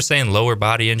 And they're just saying lower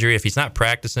body injury. If he's not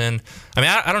practicing, I mean,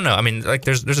 I don't know. I mean,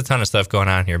 there's a ton of stuff going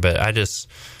on here, but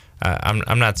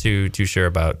I'm not too sure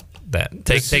about that.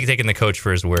 Taking the coach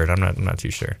for his word. I'm not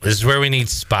too sure. This is where we need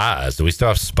spies. Do we still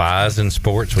have spies in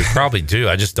sports? We probably do.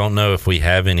 I just don't know if we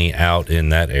have any out in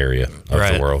that area of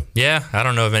the world. Yeah, I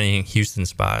don't know of any Houston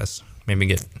spies. Maybe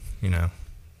get I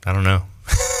don't know.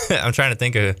 I'm trying to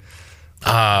think of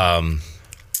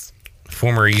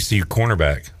former ECU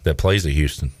cornerback that plays at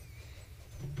Houston.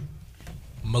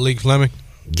 Malik Fleming.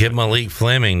 Get Malik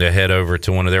Fleming to head over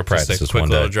to one of their practices quick one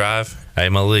day. little drive. Hey,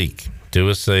 Malik, do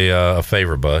us a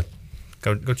favor, bud.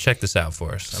 Go check this out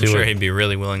for us. I'm sure he'd be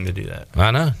really willing to do that.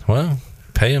 I know. Well,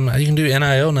 pay him. You can do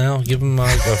NIL now. Give him a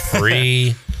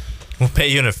free. We'll pay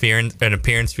you an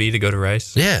appearance fee to go to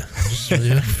Rice. Yeah, just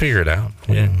figure it out.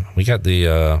 Yeah, we got the.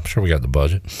 I'm sure we got the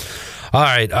budget. All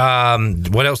right.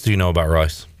 What else do you know about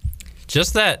Rice?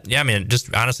 Just that, yeah. I mean,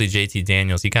 just honestly, JT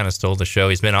Daniels, he kind of stole the show.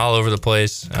 He's been all over the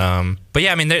place. But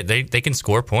yeah, I mean, they can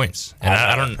score points, and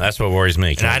I don't. That's what worries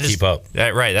me. Can I keep up?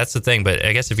 Right, that's the thing. But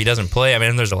I guess if he doesn't play, I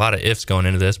mean, there's a lot of ifs going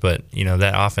into this. But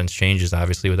that offense changes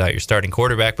obviously without your starting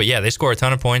quarterback. But yeah, they score a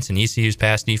ton of points, and ECU's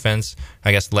pass defense,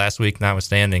 I guess last week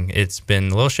notwithstanding, it's been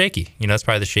a little shaky. That's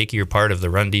probably the shakier part of the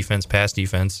run defense, pass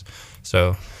defense.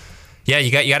 So. Yeah,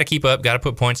 you got to keep up, got to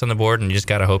put points on the board, and you just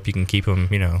got to hope you can keep them,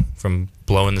 from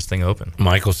blowing this thing open.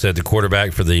 Michael said the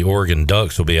quarterback for the Oregon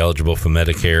Ducks will be eligible for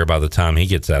Medicare by the time he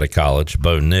gets out of college.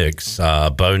 Bo Nix,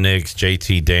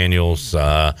 JT Daniels,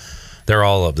 they're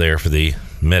all up there for the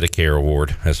Medicare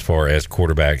award as far as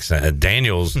quarterbacks.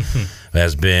 Daniels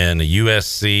has been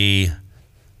USC,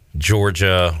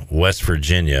 Georgia, West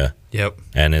Virginia. Yep.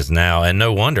 And is now, and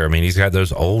no wonder. I mean, he's got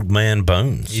those old man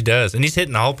bones. He does. And he's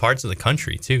hitting all parts of the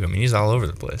country, too. I mean, he's all over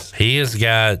the place. He has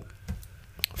got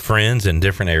friends in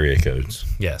different area codes.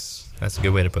 Yes. That's a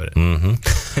good way to put it.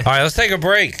 Mm-hmm. All right, let's take a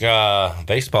break.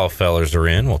 Baseball fellers are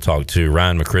in. We'll talk to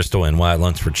Ryan McCrystal and Wyatt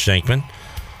Lunsford-Shenkman.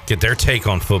 Get their take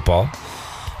on football.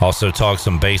 Also talk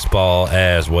some baseball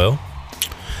as well.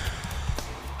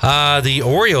 The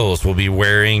Orioles will be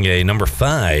wearing a number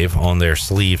 5 on their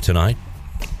sleeve tonight.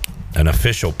 An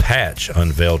official patch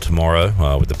unveiled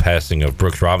tomorrow with the passing of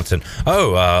Brooks Robinson.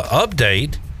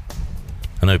 Update.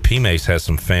 I know P-Mace has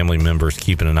some family members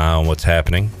keeping an eye on what's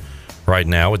happening right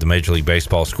now with the Major League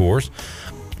Baseball scores.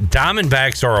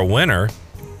 Diamondbacks are a winner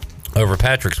over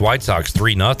Patrick's White Sox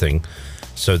 3-0.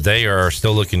 So they are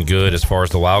still looking good as far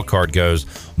as the wild card goes.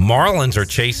 Marlins are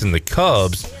chasing the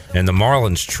Cubs, and the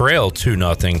Marlins trail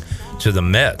 2-0 to the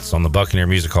Mets on the Buccaneer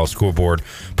Music Hall scoreboard,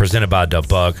 presented by Da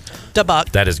Buck. Da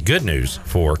Buck. That is good news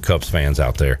for Cubs fans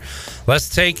out there. Let's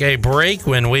take a break.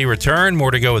 When we return, more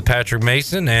to go with Patrick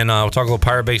Mason, and we'll talk a little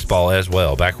Pirate baseball as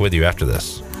well. Back with you after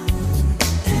this.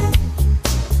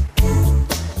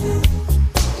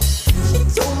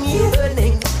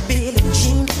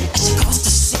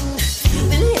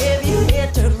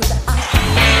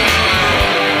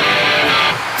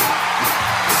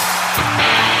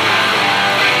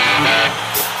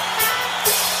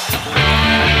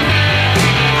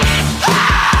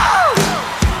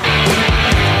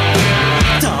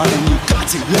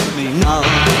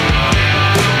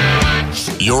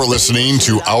 You're listening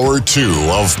to Hour 2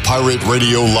 of Pirate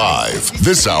Radio Live.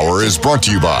 This hour is brought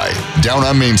to you by Down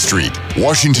on Main Street,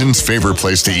 Washington's favorite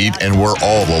place to eat and where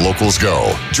all the locals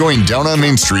go. Join Down on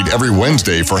Main Street every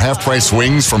Wednesday for half-price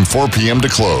wings from 4 p.m. to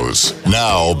close.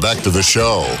 Now, back to the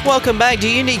show. Welcome back. Do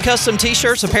you need custom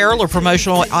T-shirts, apparel, or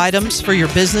promotional items for your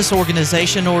business,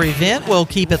 organization, or event? Well,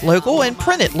 keep it local and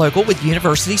print it local with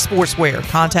University Sportswear.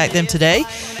 Contact them today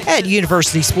at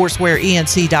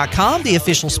universitysportswearenc.com, the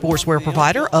official sportswear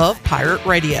provider of Pirate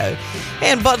Radio.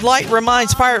 And Bud Light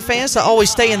reminds Pirate fans to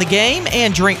always stay in the game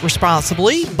and drink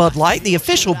responsibly. Bud Light, the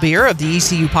official beer of the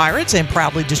ECU Pirates and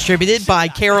proudly distributed by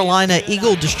Carolina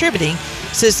Eagle Distributing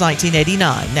since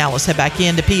 1989. Now let's head back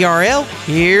into PRL.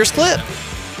 Here's Clip.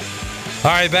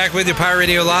 All right, back with you, Pirate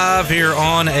Radio Live here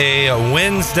on a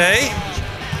Wednesday.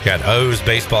 Got O's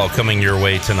baseball coming your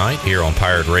way tonight here on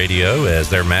Pirate Radio, as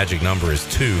their magic number is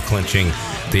 2, clinching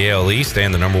the AL East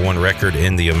and the #1 record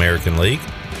in the American League.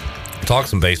 Talk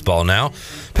some baseball now.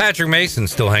 Patrick Mason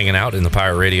still hanging out in the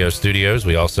Pirate Radio studios.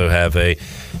 We also have a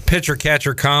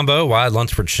pitcher-catcher combo, Wyatt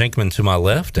Lunsford-Shenkman to my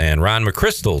left and Ryan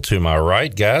McCrystal to my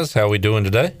right. Guys, how we doing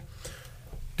today?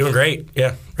 Doing great.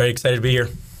 Yeah, very excited to be here.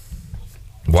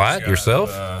 Wyatt,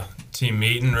 yourself? Team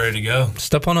meeting, ready to go.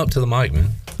 Step on up to the mic, man.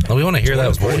 We want to hear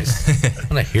that voice.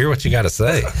 I want to hear what you got to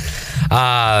say.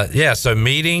 So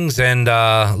meetings and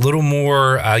a little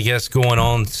more, I guess, going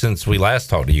on since we last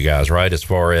talked to you guys, right? As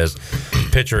far as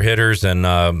pitcher hitters and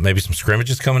maybe some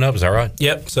scrimmages coming up. Is that right?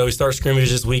 Yep. So we start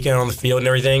scrimmages this weekend on the field and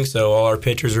everything. So all our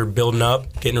pitchers are building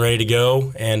up, getting ready to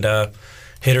go. And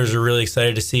hitters are really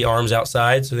excited to see arms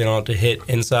outside so they don't have to hit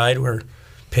inside where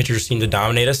pitchers seem to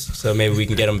dominate us. So maybe we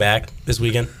can get them back this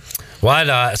weekend.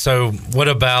 So what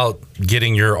about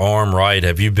getting your arm right?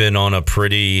 Have you been on a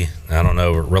pretty,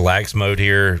 relaxed mode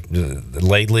here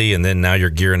lately, and then now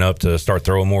you're gearing up to start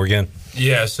throwing more again?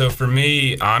 Yeah, so for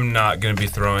me, I'm not going to be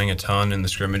throwing a ton in the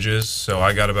scrimmages, so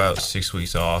I got about 6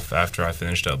 weeks off after I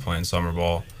finished up playing summer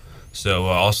ball. So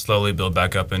I'll slowly build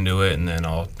back up into it, and then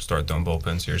I'll start throwing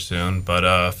bullpens here soon.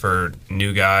 But for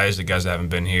new guys, the guys that haven't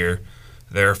been here,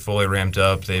 they're fully ramped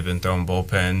up. They've been throwing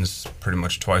bullpens pretty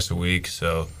much twice a week,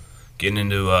 so getting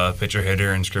into pitcher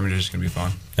hitter and scrimmages is going to be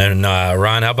fun. And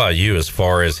Ryan, how about you as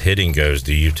far as hitting goes?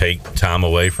 Do you take time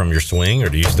away from your swing, or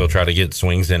do you still try to get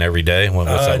swings in every day? What's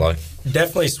that like?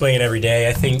 Definitely swinging every day.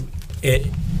 I think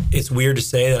it's weird to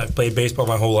say that I've played baseball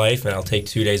my whole life and I'll take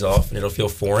 2 days off and it'll feel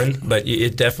foreign, but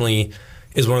it definitely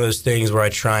is one of those things where I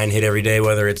try and hit every day,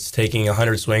 whether it's taking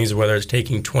 100 swings or whether it's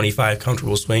taking 25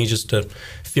 comfortable swings, just to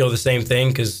feel the same thing,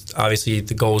 because obviously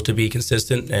the goal is to be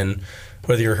consistent, and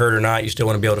whether you're hurt or not, you still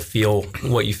want to be able to feel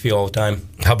what you feel all the time.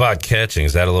 How about catching?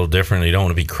 Is that a little different? You don't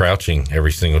want to be crouching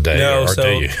every single day, do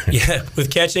you? Yeah,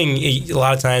 with catching, a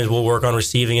lot of times we'll work on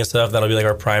receiving and stuff. That'll be like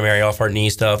our primary off our knee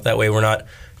stuff. That way we're not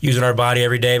using our body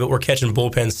every day, but we're catching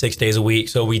bullpens 6 days a week,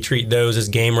 so we treat those as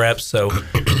game reps. So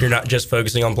you're not just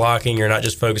focusing on blocking, you're not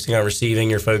just focusing on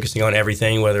receiving, you're focusing on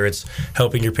everything, whether it's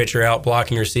helping your pitcher out,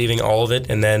 blocking, receiving, all of it.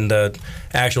 And then the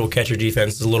actual catcher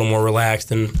defense is a little more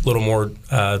relaxed and a little more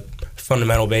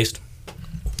fundamental based.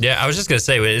 Yeah, I was just going to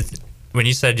say, when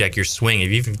you said like your swing, if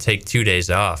you even take 2 days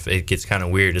off, it gets kind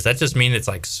of weird. Does that just mean it's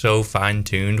like so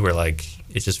fine-tuned where like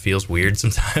it just feels weird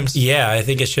sometimes? Yeah, I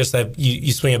think it's just that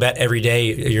you swing a bat every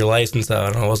day of your life since, I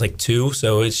don't know, it was like 2.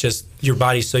 So it's just your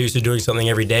body's so used to doing something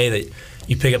every day that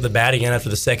you pick up the bat again after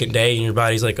the second day and your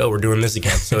body's like, oh, we're doing this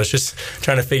again. So it's just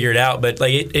trying to figure it out. But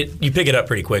like you pick it up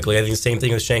pretty quickly. I think the same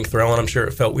thing with Shank throwing. I'm sure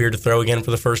it felt weird to throw again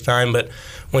for the first time, but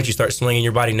once you start swinging,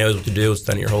 your body knows what to do. It's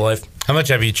done it your whole life. How much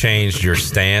have you changed your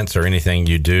stance or anything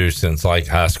you do since like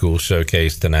high school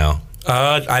showcase to now?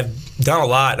 I've done a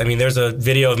lot. I mean, there's a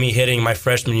video of me hitting my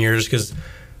freshman years because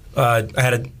I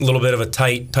had a little bit of a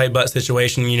tight butt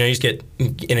situation. You know, you just get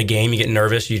in a game, you get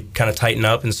nervous, you kind of tighten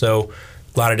up. And so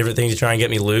a lot of different things to try and get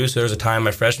me loose. There was a time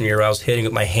my freshman year where I was hitting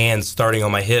with my hands starting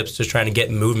on my hips, just trying to get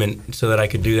movement so that I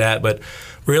could do that. But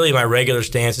really my regular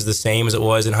stance is the same as it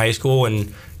was in high school,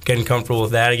 and getting comfortable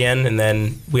with that again. And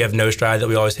then we have no stride that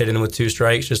we always hit in with 2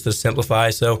 strikes just to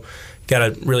simplify. So got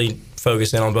to really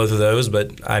focus in on both of those.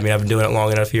 But I mean, I've been doing it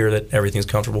long enough here that everything's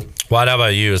comfortable. Wyatt, how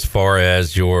about you as far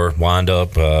as your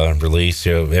wind-up, release,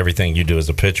 everything you do as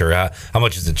a pitcher? How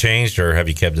much has it changed, or have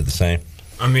you kept it the same?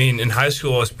 I mean, in high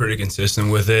school, I was pretty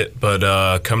consistent with it,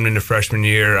 but coming into freshman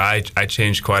year, I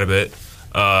changed quite a bit.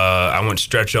 I went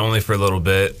stretch only for a little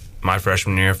bit my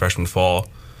freshman year, freshman fall.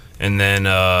 And then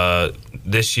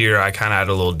this year, I kind of had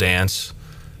a little dance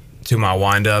to my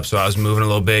wind-up, so I was moving a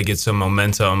little bit, get some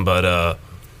momentum, but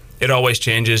it always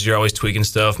changes. You're always tweaking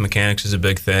stuff. Mechanics is a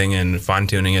big thing, and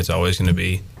fine-tuning it's always going to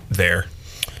be there.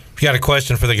 If you got a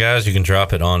question for the guys, you can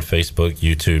drop it on Facebook,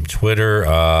 YouTube, Twitter.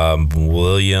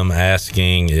 William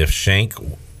asking if Shank,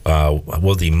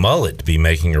 will the mullet be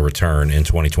making a return in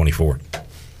 2024?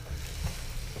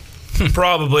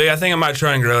 Probably. I think I might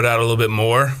try and grow it out a little bit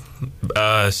more.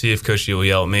 See if Cushy will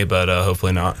yell at me, but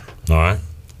hopefully not. All right.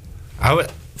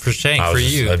 For Shank, I for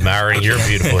was you. admiring your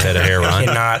beautiful head of hair, Ryan.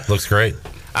 Cannot. Looks great.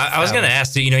 I was going to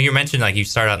ask, you mentioned like you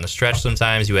start out in the stretch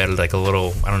sometimes. You added like a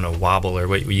little, I don't know, wobble or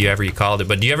whatever you called it.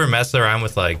 But do you ever mess around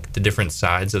with like the different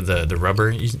sides of the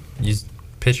rubber you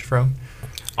pitch from?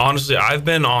 Honestly, I've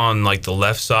been on like the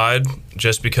left side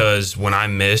just because when I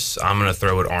miss, I'm going to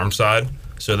throw it arm side.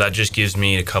 So that just gives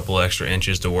me a couple extra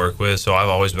inches to work with. So I've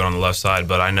always been on the left side,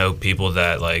 but I know people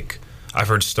that I've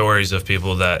heard stories of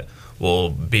people that will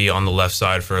be on the left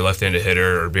side for a left-handed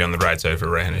hitter or be on the right side for a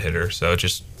right-handed hitter. So it's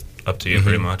just up to you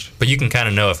pretty much. But you can kind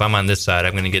of know if I'm on this side,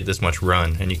 I'm going to get this much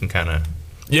run, and you can kind of...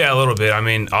 Yeah, a little bit. I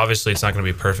mean, obviously it's not going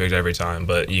to be perfect every time,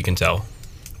 but you can tell.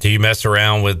 Do you mess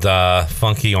around with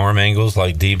funky arm angles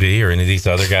like DB or any of these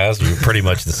other guys? You're pretty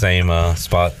much the same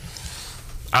spot.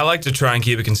 I like to try and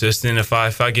keep it consistent. If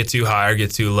I get too high or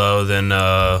get too low, then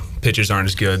pitches aren't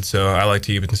as good. So I like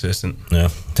to keep it consistent. Yeah.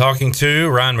 Talking to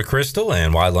Ryan McCrystal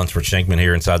and Wyatt Lunsford-Shenkman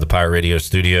here inside the Pirate Radio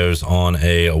studios on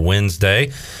a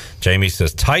Wednesday. Jamie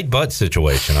says, tight butt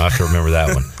situation. I have to remember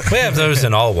that one. We have those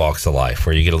in all walks of life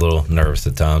where you get a little nervous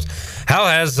at times. How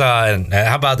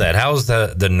about that? How's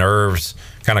the nerves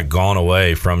kind of gone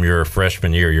away from your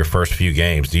freshman year, your first few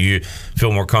games? Do you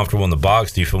feel more comfortable in the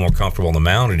box? Do you feel more comfortable on the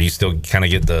mound? Or do you still kind of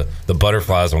get the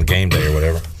butterflies on game day or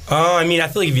whatever? I mean, I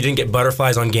feel like if you didn't get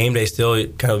butterflies on game day still,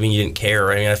 it kind of mean you didn't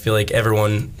care. I mean, I feel like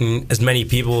everyone, as many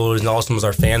people as awesome as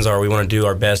our fans are, we want to do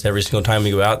our best every single time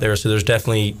we go out there. So there's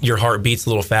definitely, your heart beats a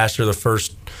little faster the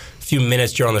first few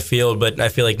minutes you're on the field. But I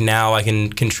feel like now I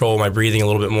can control my breathing a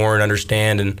little bit more and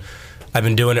understand. And I've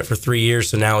been doing it for 3 years,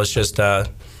 so now it's just, I'm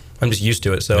just used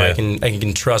to it. So yeah. I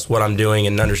can trust what I'm doing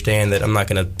and understand that I'm not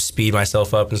going to speed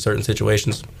myself up in certain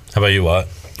situations. How about you, Watt?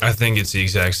 I think it's the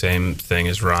exact same thing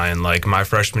as Ryan. Like my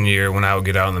freshman year, when I would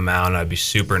get out on the mound, I'd be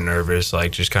super nervous,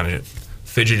 like just kind of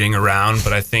fidgeting around.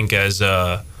 But I think as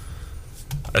I've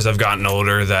gotten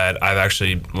older, that I've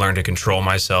actually learned to control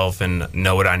myself and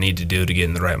know what I need to do to get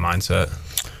in the right mindset.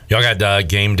 Y'all got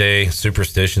game day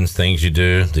superstitions, things you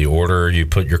do, the order you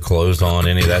put your clothes on,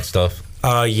 any of that stuff?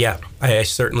 Yeah, I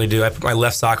certainly do. I put my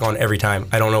left sock on every time.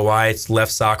 I don't know why. It's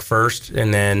left sock first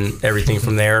and then everything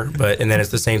from there. And then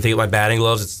it's the same thing with my batting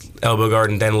gloves. It's elbow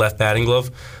guard and then left batting glove.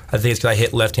 I think it's because I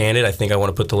hit left-handed. I think I want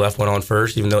to put the left one on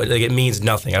first, even though it means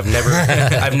nothing. I've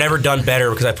never done better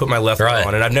because I put my left one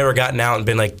on, and I've never gotten out and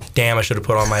been like, damn, I should have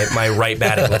put on my right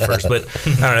batting glove first. But I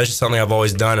don't know. It's just something I've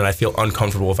always done, and I far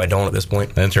uncomfortable if I don't at this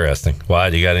point. Interesting. Why?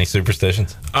 Do you got any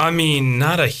superstitions? I mean,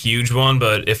 not a huge one,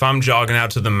 but if I'm jogging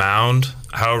out to the mound,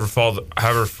 however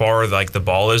far like the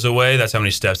ball is away, that's how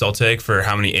many steps I'll take for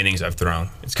how many innings I've thrown.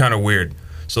 It's kind of weird.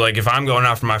 So like if I'm going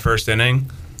out for my first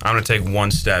inning, I'm going to take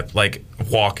one step, like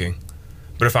walking.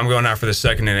 But if I'm going out for the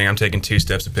second inning, I'm taking 2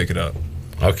 steps to pick it up.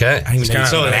 Okay.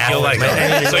 So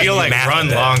you'll run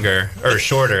longer or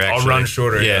shorter, actually. I'll run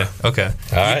shorter, yeah. Okay.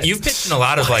 All right. You've pitched in a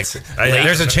lot of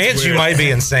there's a chance you might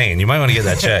be insane. You might want to get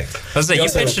that checked. I was like, you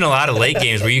pitched in a lot of late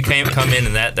games where you come in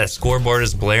and that scoreboard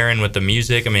is blaring with the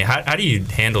music. I mean, how do you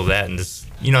handle that? And just,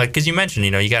 because you mentioned,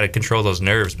 you got to control those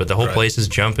nerves, but the whole place is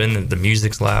jumping and the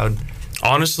music's loud.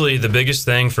 Honestly, the biggest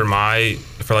thing for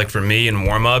me in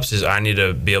warm-ups is I need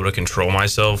to be able to control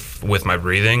myself with my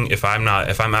breathing. If I'm out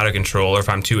of control or if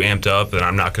I'm too amped up, then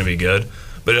I'm not going to be good.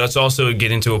 But it's also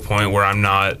getting to a point where I'm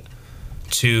not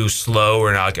too slow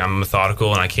or not, I'm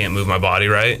methodical and I can't move my body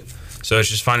right. So it's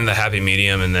just finding the happy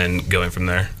medium and then going from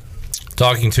there.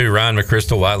 Talking to Ryan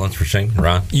McCrystal, Wyatt Lunsford-Shenkman.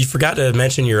 Ryan, you forgot to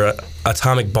mention your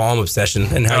atomic bomb obsession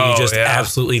and how you just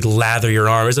absolutely lather your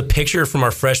arm. There's a picture from our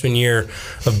freshman year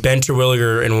of Ben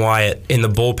Terwilliger and Wyatt in the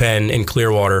bullpen in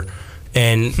Clearwater,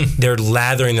 and they're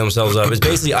lathering themselves up. It's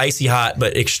basically icy hot,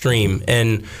 but extreme.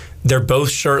 And they're both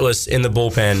shirtless in the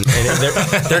bullpen,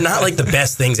 and they're not like the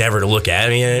best things ever to look at. I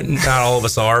mean, not all of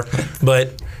us are,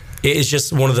 but it's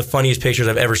just one of the funniest pictures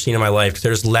I've ever seen in my life, because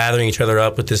they're just lathering each other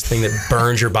up with this thing that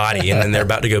burns your body, and then they're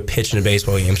about to go pitch in a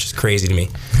baseball game. It's just crazy to me.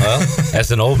 Well, as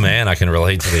an old man, I can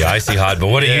relate to the icy hot, but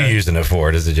what are you using it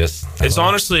for? Does it just... It's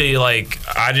honestly like,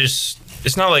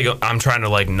 it's not like I'm trying to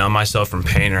like numb myself from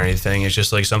pain or anything. It's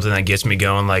just like something that gets me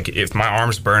going. Like if my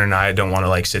arm's burning, I don't want to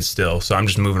like sit still. So I'm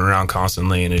just moving around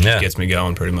constantly, and it just gets me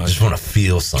going pretty much. Just want to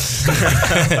feel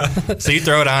something. So you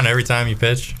throw it on every time you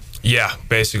pitch? Yeah,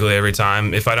 basically every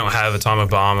time. If I don't have atomic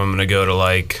bomb, I'm gonna go to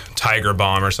like Tiger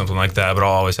Bomb or something like that. But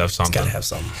I'll always have something. Gotta have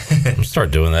something. I'll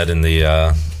start doing that in the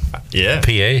PA.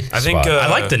 I think I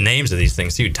like the names of these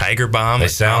things too. Tiger Bomb. They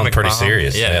sound pretty bomb.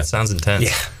 serious. Yeah, it sounds intense.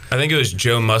 Yeah. I think it was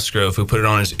Joe Musgrove who put it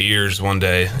on his ears one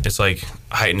day. It's like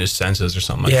heightened his senses or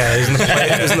something like that.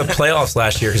 It was in the playoffs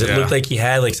last year, because it looked like he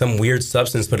had like some weird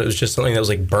substance, but it was just something that was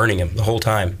like burning him the whole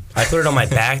time. I put it on my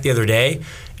back the other day,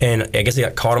 and I guess it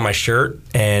got caught on my shirt,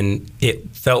 and it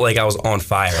felt like I was on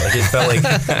fire. Like it felt like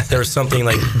there was something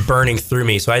like burning through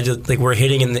me. So I just like, we're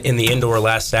hitting in the indoor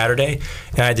last Saturday,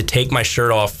 and I had to take my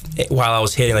shirt off while I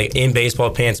was hitting, like in baseball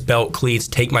pants, belt, cleats,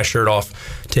 take my shirt off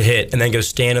to hit, and then go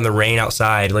stand in the rain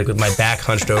outside, like with my back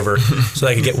hunched over, so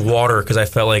I could get water, because I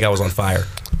felt like I was on fire.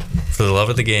 For the love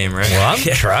of the game, right? Well, I'm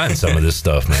trying some of this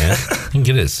stuff, man. You can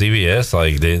get it at CVS.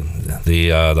 Like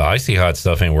the icy hot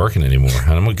stuff ain't working anymore.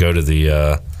 I'm gonna go to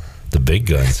the big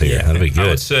guns here. That'd be good. I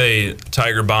would say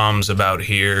Tiger Bomb's about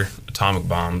here. Atomic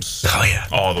Bomb's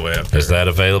all the way up there. Is that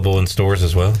available in stores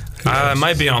as well? It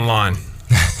might be online.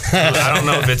 I don't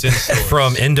know if it's in stores.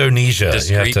 From Indonesia.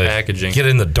 Discreet you have to packaging. Get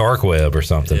in the dark web or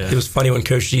something. It was funny when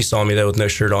Coach G saw me though with no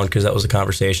shirt on, because that was a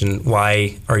conversation.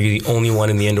 Why are you the only one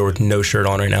in the indoor with no shirt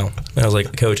on right now? And I was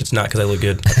like, Coach, it's not because I look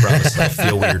good. I promise. I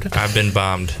feel weird. I've been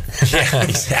bombed. Yeah,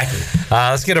 exactly.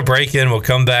 Let's get a break in. We'll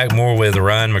come back more with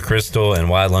Ryan McCrystal and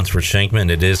Wyatt Lunsford-Shenkman.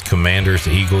 It is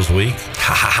Commanders-Eagles week.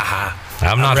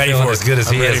 I'm not feeling as good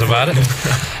as he is about it.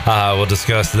 We'll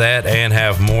discuss that and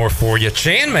have more for you.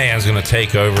 Chan Man's going to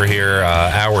take over here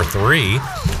hour 3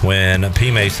 when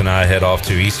P. Mace and I head off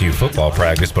to ECU football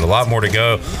practice. But a lot more to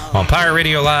go on Pirate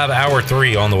Radio Live, hour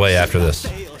 3 on the way after this.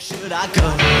 Should I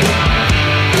go?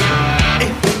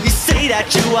 If you say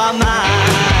that you are mine,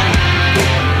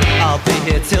 I'll be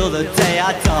here till the day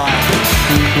I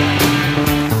die.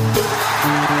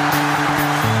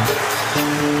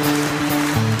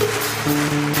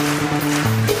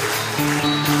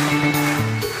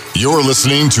 You're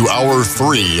listening to Hour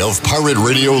 3 of Pirate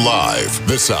Radio Live.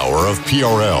 This hour of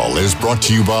PRL is brought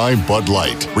to you by Bud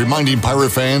Light, reminding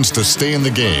Pirate fans to stay in the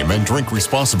game and drink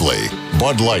responsibly.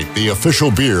 Bud Light, the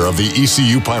official beer of the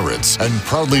ECU Pirates, and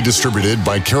proudly distributed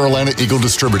by Carolina Eagle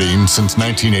Distributing since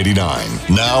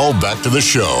 1989. Now, back to the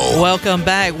show. Welcome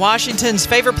back. Washington's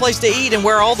favorite place to eat and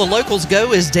where all the locals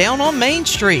go is down on Main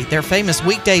Street. Their famous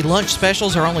weekday lunch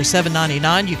specials are only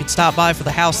 $7.99. You can stop by for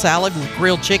the house salad with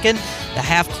grilled chicken, the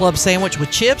half club sandwich with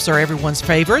chips, or everyone's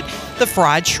favorite, the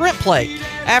fried shrimp plate.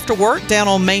 After work, Down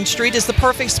on Main Street is the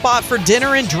perfect spot for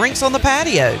dinner and drinks on the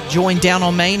patio. Join Down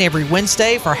on Main every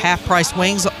Wednesday for half-price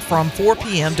wings from 4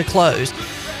 p.m. to close.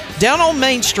 Down on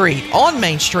Main Street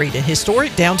in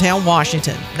historic downtown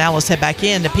Washington. Now let's head back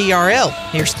in to PRL.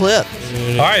 Here's Clip.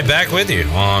 All right, back with you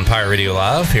on Pirate Radio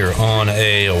Live here on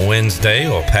a Wednesday.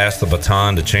 We'll pass the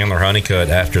baton to Chandler Honeycutt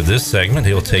after this segment.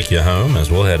 He'll take you home as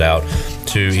we'll head out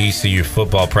to ECU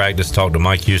football practice, talk to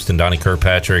Mike Houston, Donnie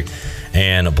Kirkpatrick,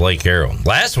 and Blake Arrow.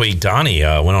 Last week, Donnie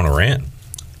went on a rant.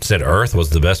 Said Earth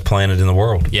was the best planet in the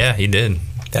world. Yeah, he did.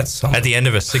 That's at the end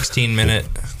of a 16-minute,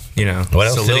 what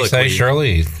else did he say,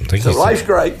 Shirley? So life's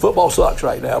great. Football sucks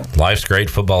right now. Life's great.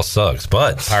 Football sucks.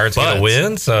 But Pirates get a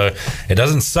win, so it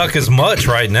doesn't suck as much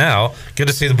right now. Good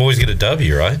to see the boys get a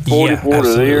W, right?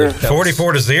 44-0.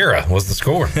 44-0 was the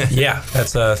score. Yeah,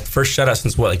 that's first shutout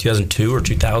since what, like 2002 or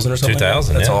 2000 or something?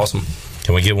 2000. That's yeah. Awesome.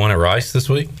 Can we get one at Rice this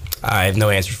week? I have no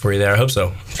answers for you there. I hope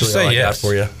so. Just say yes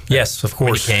for you. Yes, of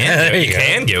course. You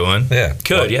can get one. Yeah,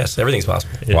 could. Yes, everything's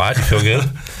possible. Yeah. Why? Do you feel good?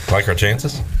 Like our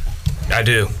chances? I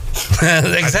do.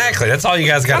 Exactly. That's all you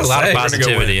guys got to say. A lot of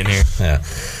positivity in here. Yeah.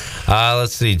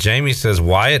 Let's see. Jamie says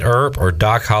Wyatt Earp or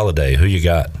Doc Holliday. Who you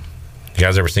got? You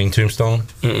guys ever seen Tombstone?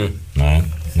 Mm-mm. No.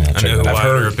 I know who Wyatt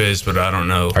Earp is, but I don't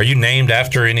know. Are you named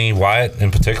after any Wyatt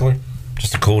in particular?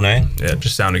 Just a cool name? Yeah, it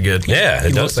just sounded good. Yeah,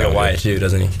 he looks like a Wyatt too,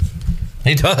 doesn't he?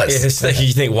 He does. It's like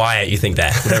you think Wyatt, you think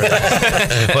that.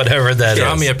 Whatever that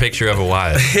Draw is. me a picture of a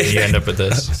Wyatt. You end up with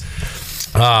this.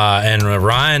 And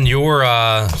Ryan, so you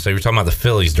were talking about the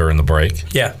Phillies during the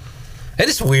break. Yeah. It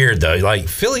is weird though. Like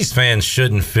Phillies fans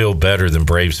shouldn't feel better than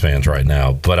Braves fans right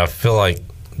now, but I feel like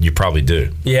you probably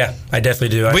do. Yeah, I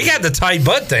definitely do. We got the tight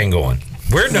butt thing going.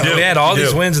 We had all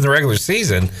these wins in the regular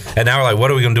season, and now we're like, what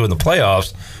are we going to do in the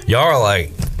playoffs? Y'all are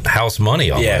like house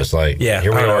money almost. Here we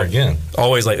are again.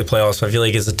 Always like the playoffs. I feel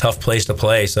like it's a tough place to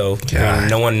play. So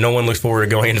no one looks forward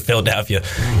to going into Philadelphia,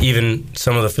 even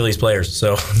some of the Phillies players.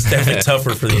 So it's definitely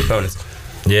tougher for the opponents.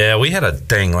 Yeah, we had a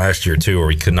thing last year too where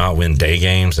we could not win day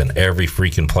games, and every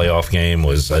freaking playoff game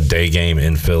was a day game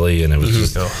in Philly, and it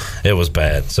was it was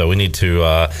bad. So we need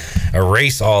to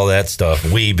erase all that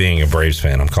stuff. We, being a Braves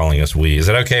fan, I'm calling us we. Is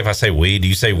it okay if I say we? Do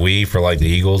you say we for like the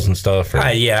Eagles and stuff?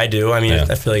 Yeah, I do. I mean,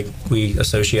 I feel like we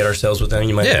associate ourselves with them.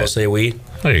 You might as well say we.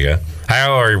 There you go.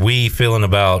 How are we feeling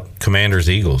about Commanders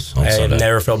Eagles on Sunday? I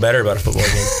never felt better about a football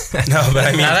game. No, but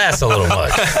I mean, now that's a little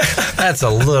much. That's a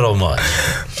little much.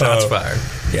 Shots fired.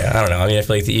 Yeah, I don't know. I mean, I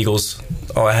feel like the Eagles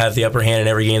have the upper hand in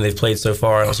every game they've played so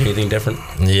far. I don't see anything different.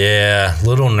 Yeah, a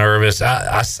little nervous.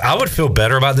 I would feel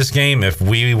better about this game if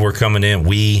we were coming in,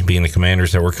 we being the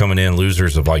Commanders, that were coming in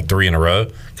losers of like 3 in a row,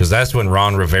 because that's when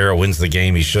Ron Rivera wins the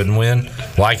game he shouldn't win,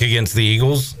 like against the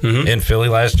Eagles in Philly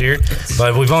last year.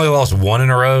 But we've only lost 1 in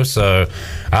a row, so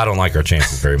I don't like our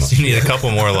chances very much. You need a couple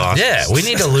more losses. Yeah, we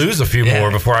need to lose a few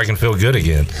more before I can feel good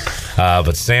again.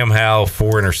 But Sam Howell,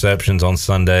 4 interceptions on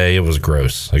Sunday. It was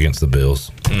gross against the Bills.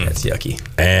 That's yucky.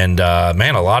 And,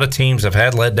 man, a lot of teams have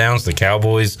had letdowns. The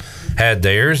Cowboys had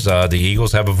theirs. The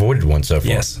Eagles have avoided one so far.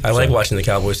 Yes, I like watching the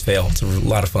Cowboys fail. It's a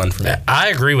lot of fun for me. I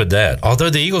agree with that. Although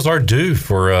the Eagles are due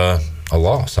for a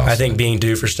loss. I think being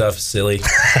due for stuff is silly.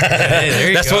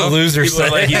 That's go. what losers People say.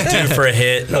 are like, he's due for a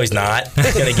hit. No, he's not.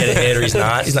 He's going to get a hit or he's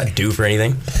not. He's not due for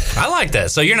anything. I like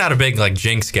that. So you're not a big like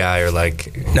jinx guy or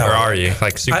like, or are you?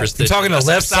 Like superstitious? You're talking to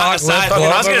left sock, left glove?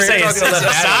 I was going to say,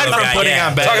 aside from putting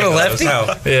on bad talking to lefty?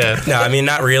 No, I mean,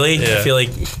 not really. I feel like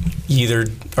you either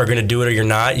are going to do it or you're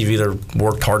not. You've either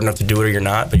worked hard enough to do it or you're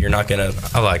not, but you're not going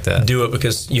to I like that. do it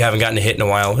because you haven't gotten a hit in a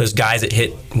while. There's guys that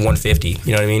hit 150. You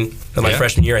know what I mean? In my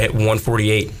freshman year, I hit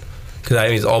 148. Because I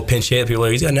mean, it's all pinch hit. People are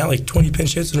like, he's got now like 20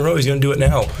 pinch hits in a row. He's going to do it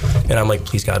now. And I'm like,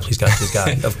 please God, please God, please God.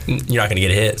 You're not going to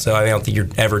get a hit. So I don't think you're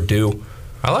ever due.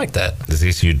 I like that. Is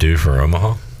this you due for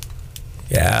Omaha?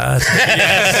 Yeah.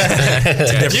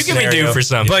 You can be due for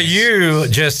something. But you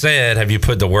just said, have you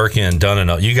put the work in, done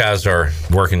enough? You guys are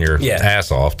working your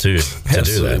ass off to do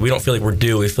that. We don't feel like we're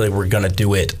due. We feel like we're going to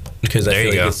do it. Because I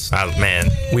feel like it's, man,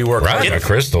 we work right.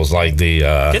 McCrystal's like the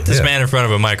get this man in front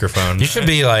of a microphone. You should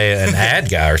be like an ad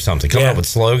guy or something. Come up with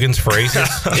slogans, phrases.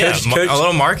 Coach, a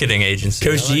little marketing agency.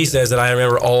 Coach G says that I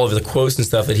remember all of the quotes and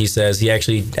stuff that he says. He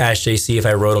actually asked JC if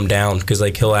I wrote them down because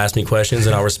like he'll ask me questions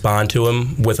and I'll respond to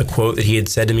him with a quote that he had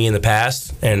said to me in the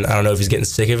past. And I don't know if he's getting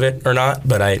sick of it or not,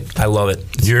 but I love it.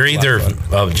 You're either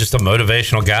just a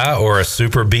motivational guy or a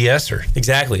super BSer.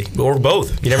 Exactly, or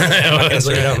both. You never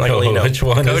know. Which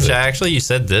one? Coach, actually, you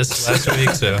said this last week,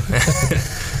 so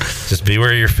just be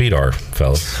where your feet are,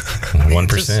 fellas. 1%.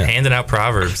 Just handing out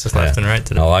proverbs left and right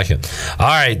today. I like it. All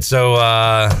right, so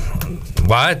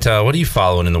Wyatt, what are you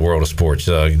following in the world of sports?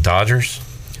 Dodgers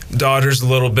a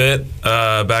little bit.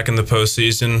 Back in the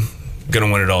postseason,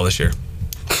 gonna win it all this year.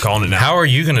 Calling it now. How are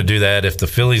you going to do that if the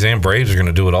Phillies and Braves are going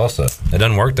to do it also? It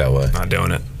doesn't work that way. Not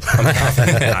doing it. I'm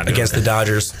confident against the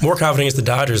Dodgers. More confident against the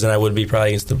Dodgers than I would be probably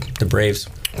against the Braves.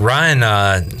 Ryan,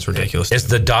 it's ridiculous. Is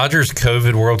the Dodgers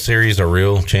COVID World Series a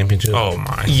real championship? Oh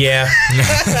my! Yeah.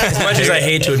 As much as I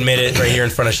hate to admit it, right here in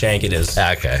front of Shank, it is.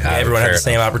 Okay. Everyone had the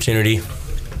same opportunity.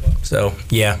 So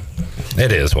yeah,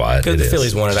 it is Wyatt. Because the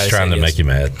Phillies won it. Just trying to make you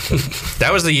mad.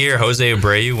 That was the year Jose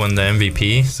Abreu won the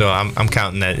MVP. So I'm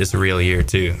counting that as a real year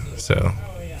too. So.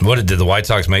 What did the White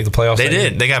Sox make the playoffs? They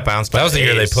did. They got bounced. That was the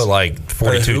year they put like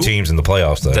 42 teams in the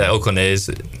playoffs. Though the Oakland A's.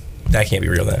 That can't be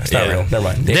real. Then it's not real. Never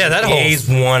mind. That the A's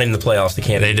won in the playoffs.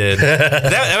 They did.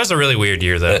 that was a really weird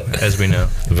year, though, as we know.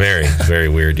 Very, very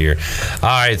weird year. All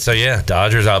right, so yeah,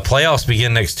 Dodgers playoffs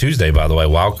begin next Tuesday. By the way,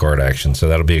 wild card action. So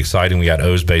that'll be exciting. We got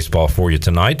O's baseball for you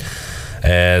tonight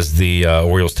as the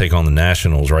Orioles take on the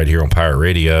Nationals right here on Pirate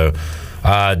Radio.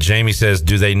 Jamie says,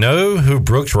 do they know who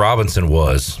Brooks Robinson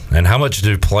was? And how much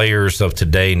do players of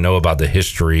today know about the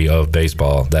history of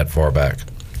baseball that far back?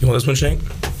 You want this one, Shane?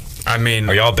 I mean,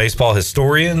 are y'all baseball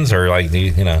historians or like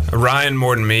Ryan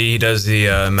more than me? He does the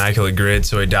Immaculate Grid,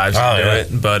 so he dives into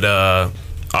it. But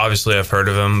obviously, I've heard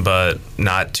of him, but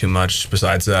not too much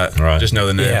besides that. Right. Just know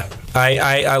the name. Yeah,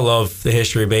 I love the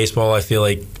history of baseball. I feel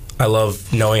like I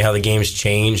love knowing how the game's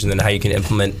changed and then how you can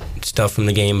implement stuff from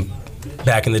the game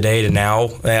back in the day to now.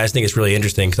 I just think it's really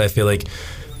interesting because I feel like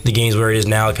the game's where it is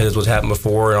now because it's what's happened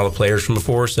before and all the players from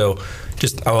before. So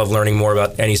just I love learning more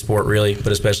about any sport really,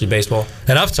 but especially baseball.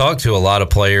 And I've talked to a lot of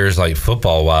players like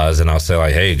football wise, and I'll say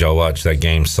like, "Hey, Joe, watch that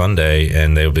game Sunday,"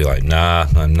 and they'll be like, "Nah,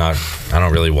 I'm not. I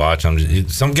don't really watch."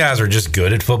 Some guys are just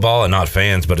good at football and not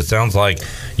fans. But it sounds like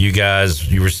you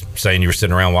guys. You were saying you were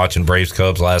sitting around watching Braves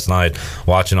Cubs last night,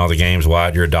 watching all the games.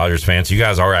 Wyatt, you're a Dodgers fan, so you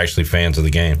guys are actually fans of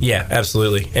the game. Yeah,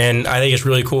 absolutely. And I think it's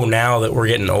really cool now that we're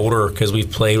getting older because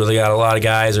we've played with a lot of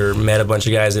guys or met a bunch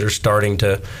of guys that are starting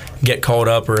to get called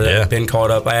up or that have been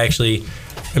called up. I actually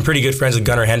am pretty good friends with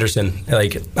Gunnar Henderson.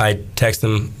 Like I text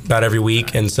him about every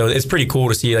week, and so it's pretty cool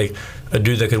to see like a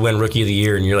dude that could win Rookie of the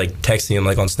Year, and you're like texting him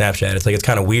like on Snapchat. It's like it's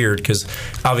kind of weird because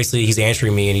obviously he's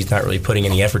answering me and he's not really putting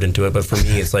any effort into it. But for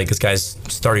me, it's like this guy's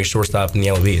starting shortstop in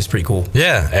the LOB. It's pretty cool.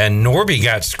 Yeah, and Norby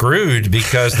got screwed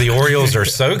because the Orioles are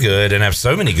so good and have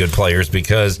so many good players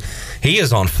because he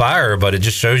is on fire. But it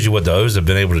just shows you what the O's have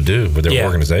been able to do with their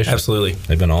organization. Absolutely,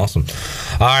 they've been awesome.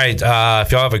 All right,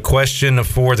 if y'all have a question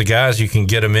for the guys, you can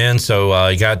get them in. So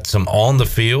you got some on the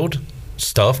field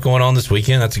stuff going on this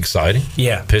weekend. That's exciting.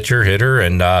 Yeah. Pitcher, hitter,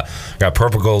 and got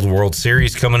Purple Gold World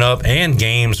Series coming up and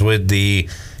games with the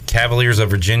Cavaliers of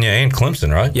Virginia and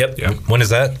Clemson, right? Yep. When is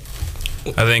that?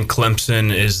 I think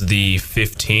Clemson is the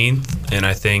 15th, and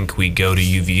I think we go to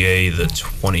UVA the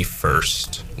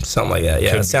 21st. Something like that.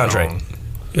 Yeah, that sounds right.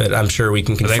 Good. I'm sure we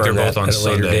can confirm I think they're both that on at a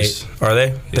later Sundays. date. Are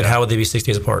they? Then how would they be 6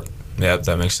 days apart? Yeah,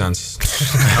 that makes sense.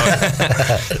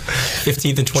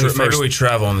 15th and 21st. Maybe we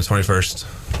travel on the 21st.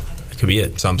 Could be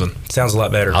it. Something. Sounds a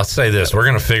lot better. I'll say this. We're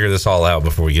going to figure this all out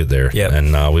before we get there. Yeah.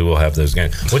 And we will have those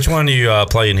games. Which one are you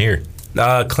playing here?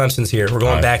 Clemson's here. We're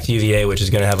going back to UVA, which is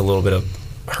going to have a little bit of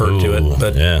hurt to it.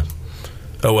 But yeah.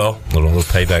 Oh, well. A little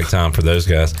payback time for those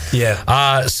guys.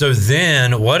 Yeah. So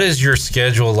then, what is your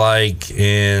schedule like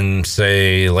in,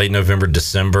 say, late November,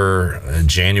 December,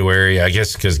 January? I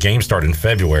guess because games start in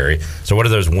February. So what are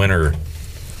those winter?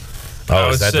 I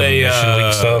would is that say the mission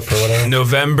week stuff or whatever?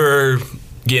 November,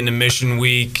 getting to mission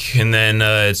week, and then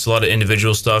it's a lot of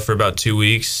individual stuff for about 2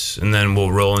 weeks, and then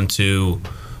we'll roll into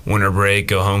winter break,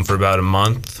 go home for about a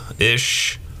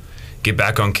month-ish, get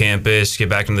back on campus, get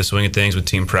back into the swing of things with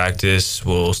team practice.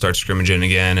 We'll start scrimmaging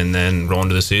again, and then roll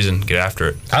into the season, get after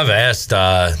it. I've asked,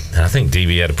 and I think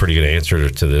DB had a pretty good answer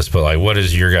to this, but like, what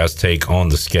is your guys' take on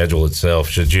the schedule itself?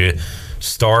 Should you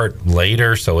start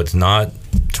later so it's not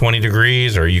 20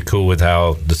 degrees, or are you cool with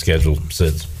how the schedule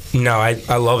sits? No,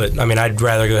 I love it. I mean, I'd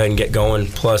rather go ahead and get going.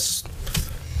 Plus,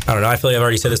 I don't know. I feel like I've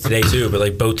already said this today too, but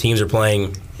like both teams are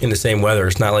playing in the same weather.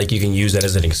 It's not like you can use that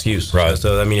as an excuse. Right.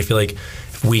 So I mean, I feel like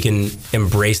if we can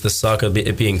embrace the suck of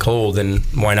it being cold, then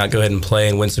why not go ahead and play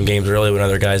and win some games early when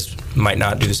other guys might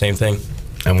not do the same thing?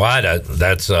 And why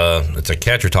that's it's a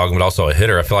catcher talking, but also a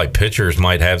hitter. I feel like pitchers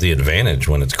might have the advantage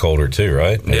when it's colder too,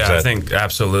 right? Yeah, I think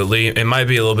absolutely. It might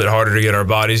be a little bit harder to get our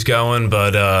bodies going,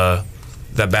 but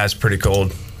that bat's pretty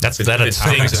cold. That's what that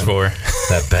stings for.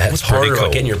 That bat's What's pretty harder cold.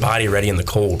 about getting your body ready in the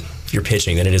cold if you're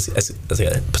pitching than it is as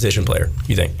a position player,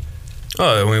 you think?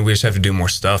 Oh, I mean, we just have to do more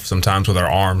stuff sometimes with our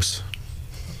arms.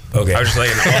 Okay. I was just like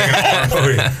an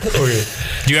arm.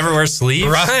 Do you ever wear sleeves?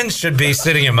 Ryan should be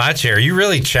sitting in my chair. You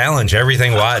really challenge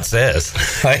everything Wyatt says.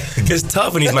 It's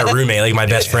tough when he's my roommate, like my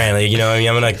best friend. Like, you know, I mean,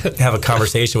 I'm gonna have a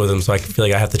conversation with him, so I feel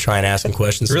like I have to try and ask him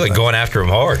questions. You're really going after him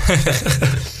hard.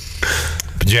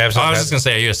 But you have I was just gonna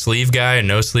say, are you a sleeve guy or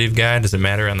no sleeve guy? Does it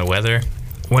matter on the weather?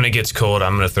 When it gets cold,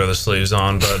 I'm gonna throw the sleeves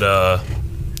on, but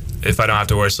if I don't have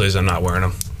to wear sleeves, I'm not wearing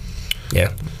them.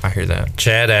 Yeah, I hear that.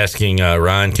 Chad asking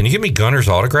Ryan, can you give me Gunner's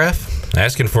autograph?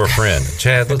 Asking for a friend.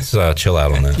 Chad, let's chill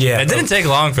out on that. Yeah, it didn't take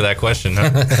long for that question. Huh?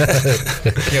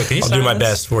 Yo, can you I'll do my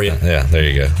best for you. Yeah, there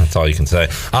you go. That's all you can say.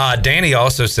 Danny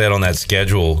also said on that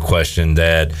schedule question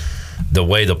that the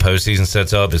way the postseason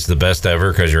sets up is the best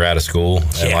ever because you're out of school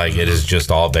and like it is just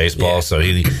all baseball. Yeah. So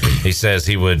he says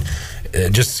he would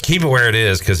just keep it where it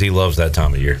is because he loves that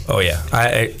time of year. Oh yeah,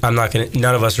 I'm not gonna.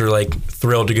 None of us are like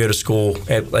thrilled to go to school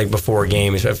at, like before a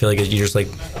game. I feel like you just like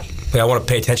I want to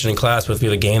pay attention in class, but if we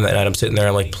have a game that night, I'm sitting there.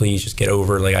 I'm like, please just get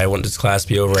over. Like I want this class to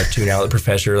be over. I tune out the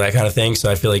professor, that kind of thing.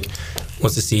 So I feel like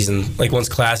once the season, like once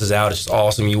class is out, it's just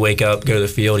awesome. You wake up, go to the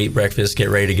field, eat breakfast, get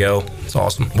ready to go. It's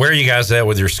awesome. Where are you guys at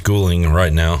with your schooling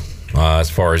right now? As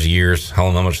far as years,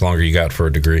 how much longer you got for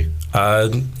a degree?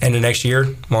 End of next year,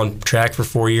 I'm on track for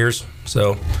 4 years.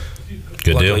 So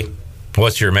good luckily. deal.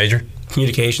 What's your major?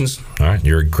 Communications. All right,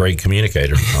 you're a great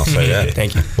communicator. I'll say that.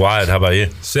 Thank you. Wyatt, how about you?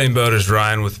 Same boat as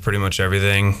Ryan with pretty much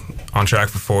everything. on track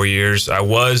for 4 years. I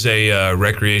was a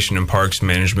recreation and parks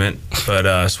management,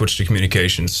 but switched to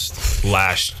communications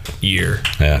last year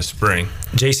in the spring.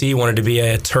 JC wanted to be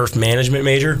a turf management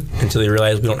major until he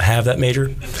realized we don't have that major.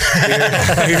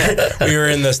 We were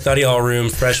in the study hall room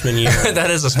freshman year.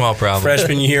 That is a small problem.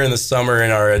 Freshman year in the summer,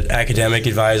 and our academic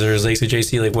advisor is like, so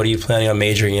JC, like, what are you planning on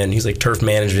majoring in? He's like, turf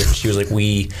management. She was like,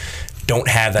 we don't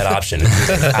have that option.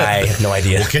 Like, I have no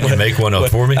idea. Well, can you make one up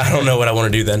for me? I don't know what I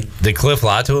want to do then. Did Cliff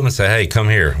lie to him and say, "Hey, come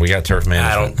here, we got turf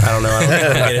management"? I don't know. I don't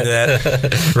want to get into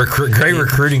that. Great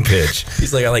recruiting pitch.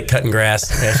 He's like, I like cutting grass.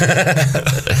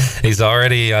 He's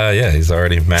already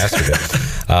mastered it.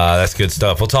 That's good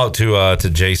stuff. We'll talk to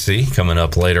JC coming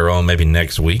up later on, maybe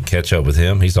next week. Catch up with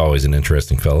him. He's always an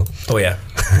interesting fellow. Oh yeah,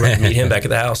 we're gonna meet him back at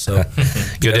the house. So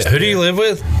good. Who do you live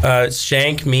with?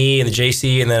 Shank, me, and the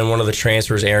JC, and then one of the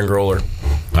transfers, Aaron Groller.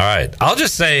 All right. I'll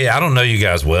just say I don't know you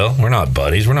guys well. We're not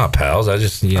buddies. We're not pals. I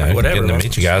just getting to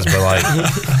meet you guys. But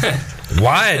like,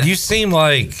 Wyatt, you seem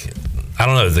like, I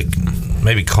don't know,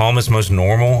 maybe calmest, most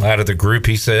normal out of the group.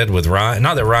 He said with Ryan.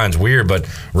 Not that Ryan's weird, but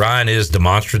Ryan is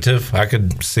demonstrative. I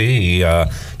could see he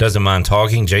doesn't mind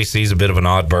talking. JC's a bit of an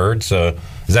odd bird. So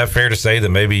is that fair to say that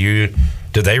maybe you?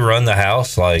 Do they run the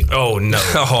house? Like, oh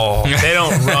no, they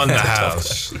don't run the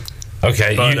house.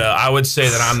 Okay, but I would say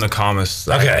that I'm the calmest.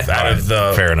 Out of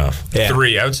the fair enough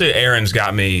three, I would say Aaron's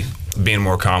got me being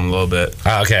more calm a little bit.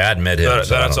 Okay, I'd met him. But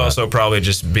that's also probably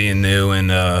just being new and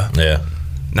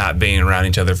not being around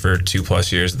each other for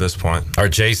 2+ years at this point. Are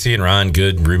JC and Ryan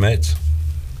good roommates?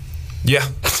 Yeah.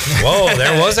 Whoa,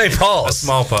 there was a pause. A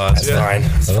small pause. That's fine.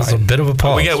 That was a bit of a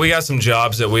pause. We got some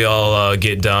jobs that we all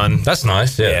get done. That's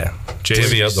nice. Yeah.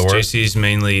 JC's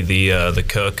mainly the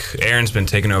cook. Aaron's been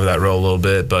taking over that role a little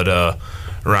bit, but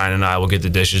Ryan and I will get the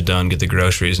dishes done, get the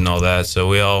groceries and all that. So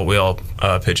we all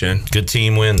pitch in. Good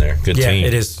team win there. Good team.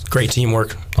 It is great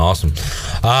teamwork. Awesome,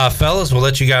 fellas. We'll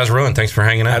let you guys run. Thanks for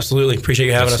hanging out. Absolutely, appreciate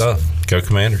you having us. Go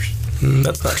Commanders.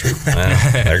 That's not true.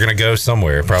 They're going to go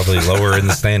somewhere, probably lower in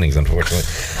the standings, unfortunately.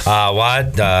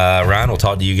 Wyatt, Ryan, we'll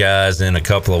talk to you guys in a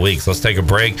couple of weeks. Let's take a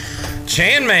break.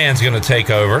 Chan Man's going to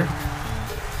take over.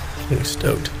 I'm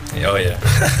stoked. Oh, yeah.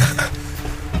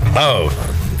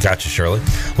 Oh, gotcha, Shirley.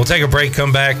 We'll take a break,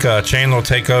 come back. Chandler will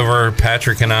take over.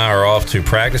 Patrick and I are off to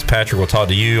practice. Patrick will talk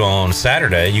to you on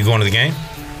Saturday. You going to the game?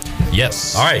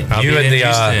 Yes. All right. You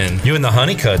and the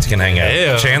Honeycuts can hang out.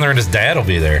 Hey, Chandler and his dad will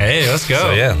be there. Hey, let's go.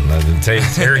 So, yeah,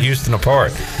 tear Houston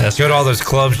apart. Let's go to all those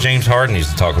clubs James Harden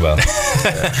used to talk about.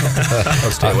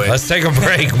 Let's stay away. Let's take a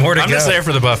break. More to go. I'm just there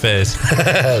for the buffets.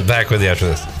 Back with you after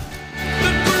this.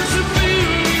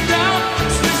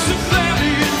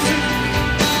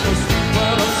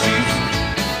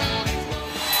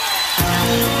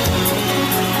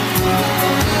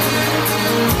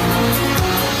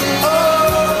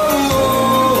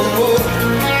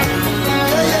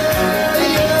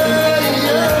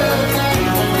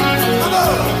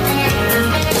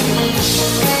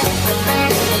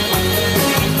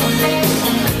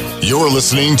 You're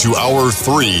listening to Hour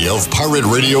 3 of Pirate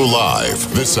Radio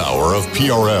Live. This hour of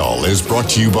PRL is brought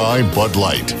to you by Bud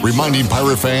Light, reminding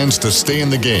Pirate fans to stay in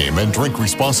the game and drink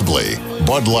responsibly.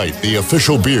 Bud Light, the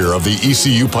official beer of the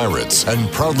ECU Pirates, and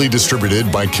proudly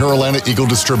distributed by Carolina Eagle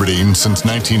Distributing since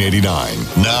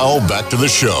 1989. Now, back to the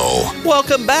show.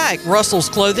 Welcome back. Russell's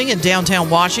Clothing in downtown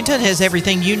Washington has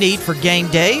everything you need for game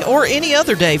day or any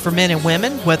other day for men and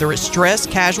women. Whether it's dress,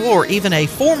 casual, or even a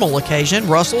formal occasion,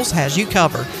 Russell's has you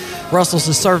covered. Russell's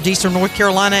has served Eastern North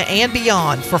Carolina and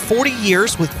beyond for 40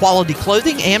 years with quality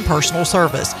clothing and personal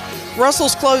service.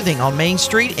 Russell's Clothing on Main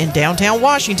Street in downtown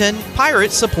Washington.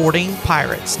 Pirates supporting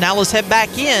Pirates. Now let's head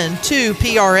back in to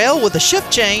PRL with a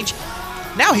shift change.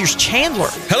 Now here's Chandler.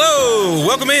 Hello,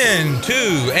 welcome in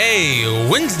to a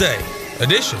Wednesday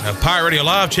edition of Pirate Radio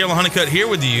Live. Chandler Honeycutt here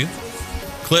with you.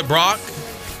 Clip Brock,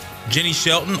 Jenny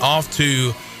Shelton off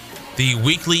to the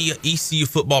weekly ECU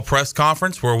football press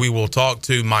conference where we will talk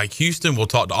to Mike Houston. We'll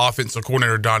talk to offensive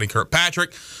coordinator Donnie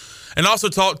Kirkpatrick and also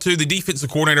talk to the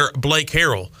defensive coordinator Blake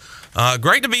Harrell.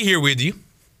 Great to be here with you.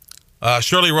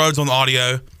 Shirley Rhodes on the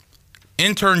audio,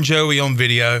 intern Joey on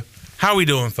video. How we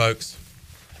doing, folks?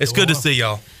 It's good to see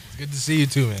y'all. It's good to see you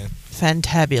too, man.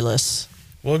 Fantabulous.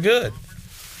 Well, good.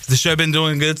 Has the show been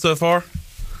doing good so far?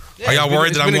 Yeah, are y'all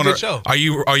worried that I'm going to?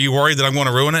 Are you worried that I'm going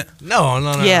to ruin it? No.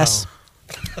 Yes.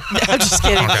 No, I'm just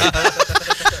kidding.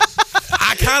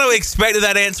 I kind of expected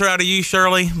that answer out of you,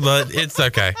 Shirley, but it's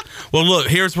okay. Well, look,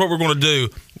 here's what we're going to do.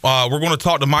 We're going to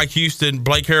talk to Mike Houston,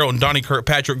 Blake Harrell, and Donnie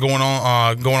Kirkpatrick going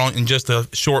on in just a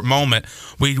short moment.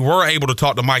 We were able to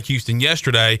talk to Mike Houston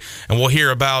yesterday, and we'll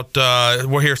hear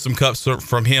some cuts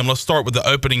from him. Let's start with the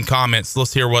opening comments.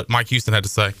 Let's hear what Mike Houston had to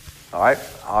say. All right.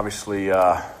 Obviously,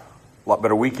 lot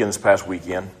better weekend this past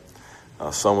weekend.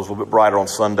 Sun was a little bit brighter on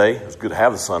Sunday. It was good to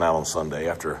have the sun out on Sunday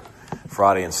after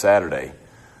Friday and Saturday.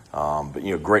 But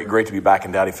great to be back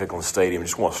in Dowdy-Ficklin Stadium.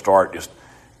 Just want to start. Just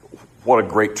what a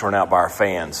great turnout by our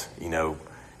fans. You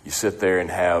sit there and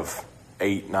have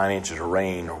 8-9 inches of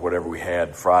rain or whatever we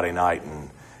had Friday night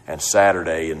and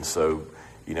Saturday, and so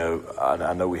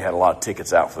I know we had a lot of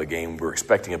tickets out for the game. We were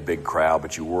expecting a big crowd,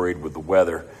 but you worried with the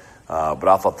weather. But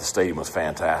I thought the stadium was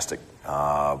fantastic.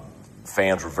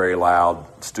 Fans were very loud.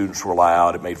 Students were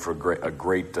loud. It made for a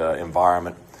great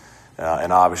environment.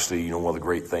 And obviously, one of the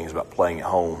great things about playing at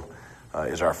home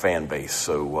is our fan base.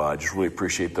 So I just really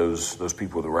appreciate those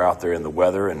people that were out there in the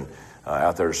weather and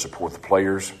out there to support the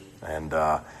players. And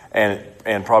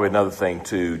probably another thing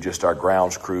too, just our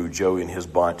grounds crew, Joey and his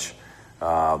bunch.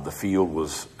 The field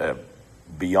was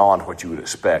beyond what you would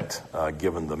expect,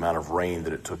 given the amount of rain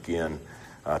that it took in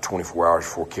 24 hours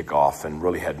before kickoff, and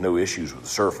really had no issues with the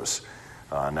surface.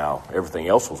 Now everything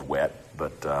else was wet,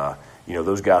 but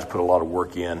those guys put a lot of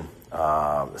work in.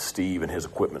 Steve and his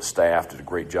equipment staff did a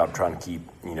great job trying to keep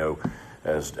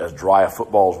as dry a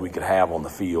football as we could have on the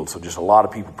field. So just a lot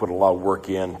of people put a lot of work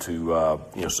in to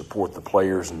support the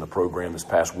players and the program this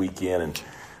past weekend, and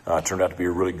it turned out to be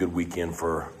a really good weekend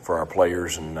for our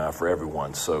players and for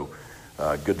everyone. So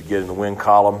good to get in the win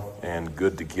column, and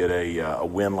good to get a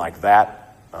win like that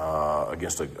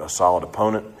against a solid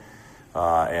opponent,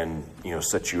 and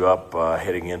set you up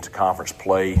heading into conference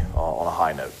play on a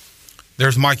high note.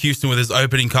 There's Mike Houston with his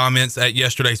opening comments at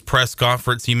yesterday's press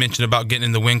conference. He mentioned about getting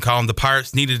in the win column. The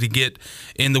Pirates needed to get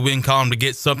in the win column to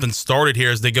get something started here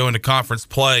as they go into conference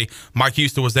play. Mike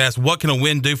Houston was asked, what can a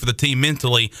win do for the team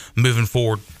mentally moving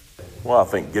forward? Well, I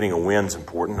think getting a win is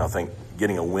important. I think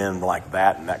getting a win like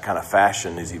that in that kind of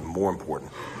fashion is even more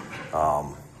important.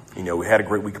 We had a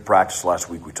great week of practice last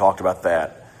week. We talked about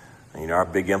that. Our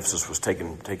big emphasis was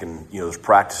taking those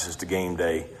practices to game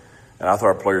day. And I thought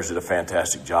our players did a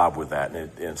fantastic job with that.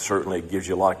 And it certainly gives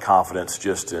you a lot of confidence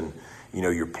just in,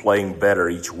 you're playing better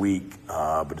each week.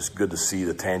 But it's good to see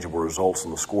the tangible results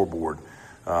on the scoreboard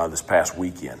this past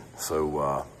weekend.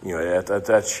 So,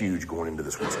 that's huge going into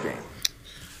this week's game.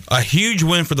 A huge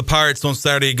win for the Pirates on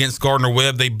Saturday against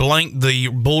Gardner-Webb. They blanked the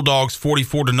Bulldogs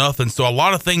 44-0. So a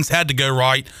lot of things had to go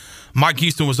right. Mike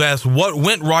Houston was asked what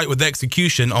went right with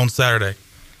execution on Saturday.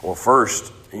 Well,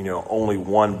 first, only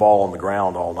one ball on the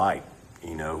ground all night.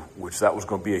 Which that was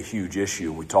going to be a huge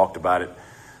issue. We talked about it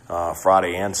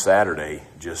Friday and Saturday.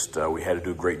 Just we had to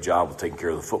do a great job of taking care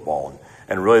of the football.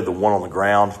 And really the one on the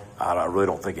ground, I really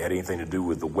don't think it had anything to do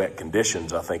with the wet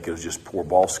conditions. I think it was just poor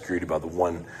ball security by the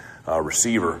one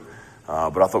receiver.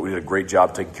 But I thought we did a great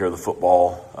job taking care of the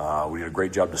football. We did a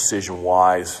great job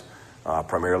decision-wise,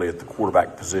 primarily at the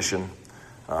quarterback position.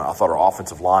 I thought our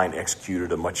offensive line executed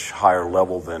at a much higher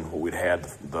level than what we'd had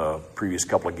the previous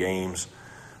couple of games.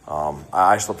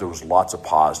 I just thought there was lots of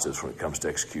positives when it comes to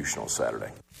execution on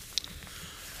Saturday.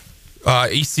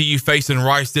 ECU facing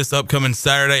Rice this upcoming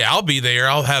Saturday. I'll be there.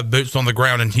 I'll have boots on the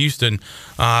ground in Houston.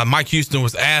 Mike Houston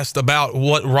was asked about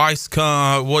what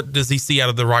what does he see out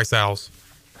of the Rice Owls?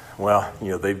 Well,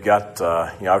 they've got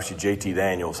obviously JT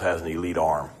Daniels has an elite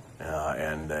arm,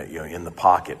 and in the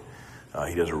pocket,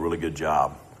 he does a really good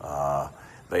job.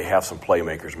 They have some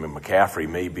playmakers. McCaffrey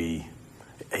may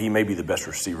be the best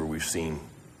receiver we've seen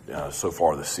so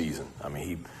far this season.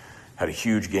 He had a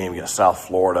huge game against South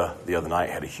Florida the other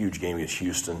night, had a huge game against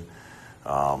Houston.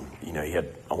 He had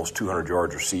almost 200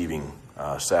 yards receiving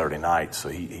Saturday night, so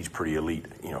he's pretty elite.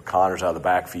 Connor's out of the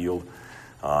backfield.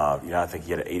 I think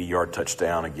he had an 80-yard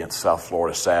touchdown against South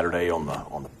Florida Saturday on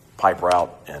the pipe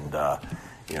route, and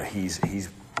he's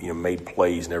made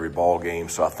plays in every ball game.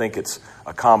 So I think it's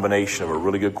a combination of a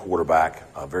really good quarterback,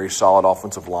 a very solid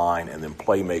offensive line, and then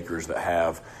playmakers that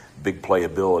have big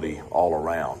playability all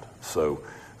around. So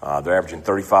they're averaging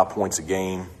 35 points a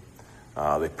game.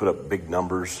 They put up big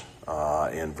numbers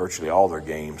in virtually all their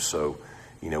games. So,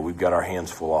 we've got our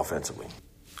hands full offensively.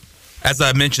 As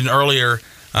I mentioned earlier,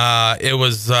 it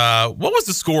was what was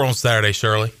the score on Saturday,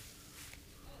 Shirley?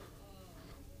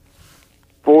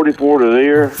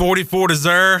 44-0.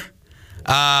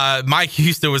 44-0. Mike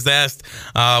Houston was asked,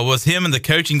 was him and the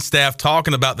coaching staff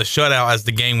talking about the shutout as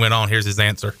the game went on? Here's his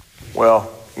answer.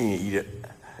 Well,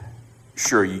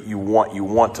 sure, you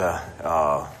want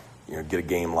to get a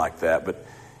game like that, but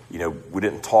we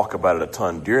didn't talk about it a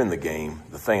ton during the game.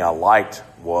 The thing I liked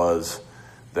was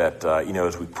that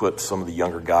as we put some of the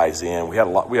younger guys in, we had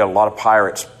a lot of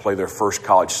Pirates play their first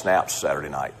college snaps Saturday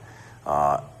night.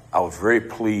 I was very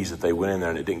pleased that they went in there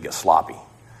and it didn't get sloppy.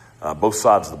 Both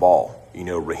sides of the ball.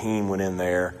 Raheem went in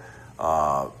there.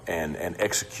 and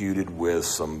executed with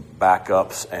some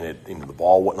backups, and the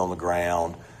ball wasn't on the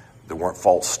ground. There weren't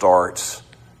false starts.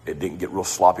 It didn't get real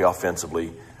sloppy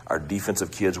offensively. Our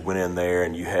defensive kids went in there,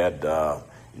 and you had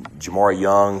Jamari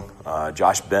Young,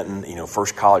 Josh Benton,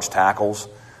 first college tackles,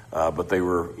 but they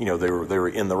were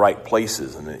in the right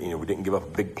places, and we didn't give up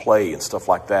a big play and stuff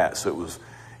like that. So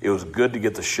it was good to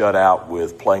get the shutout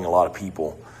with playing a lot of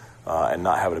people and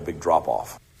not having a big drop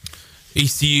off.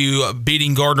 ECU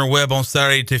beating Gardner-Webb on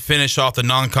Saturday to finish off the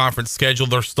non-conference schedule.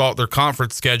 They'll start their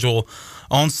conference schedule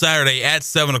on Saturday at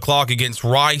 7 o'clock against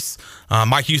Rice.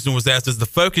 Mike Houston was asked, does the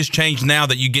focus change now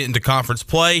that you get into conference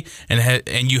play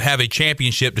and you have a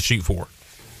championship to shoot for?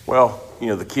 Well,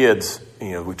 the kids,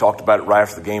 we talked about it right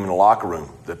after the game in the locker room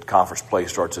that conference play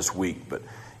starts this week. But,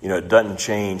 it doesn't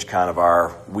change kind of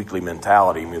our weekly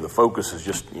mentality. The focus is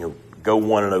just, go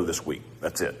 1-0 this week.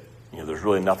 That's it. There's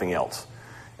really nothing else.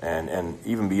 And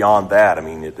even beyond that,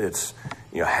 it's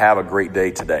have a great day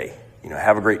today.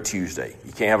 Have a great Tuesday.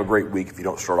 You can't have a great week if you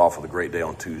don't start off with a great day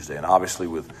on Tuesday. And obviously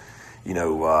with,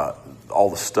 all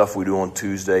the stuff we do on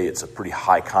Tuesday, it's a pretty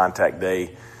high contact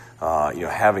day.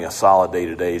 Having a solid day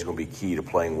today is going to be key to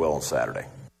playing well on Saturday.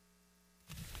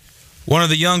 One of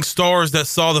the young stars that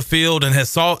saw the field and has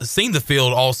seen the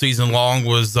field all season long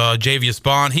was Javius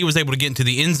Bond. He was able to get into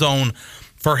the end zone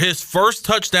for his first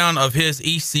touchdown of his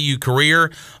ECU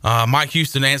career. Mike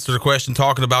Houston answered the question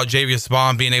talking about Javius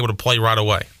Bond being able to play right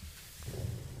away.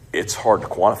 It's hard to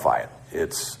quantify it.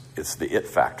 It's the it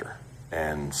factor,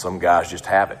 and some guys just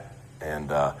have it.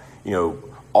 And,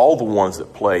 all the ones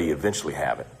that play eventually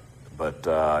have it. But,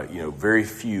 very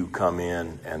few come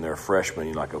in and they're freshmen.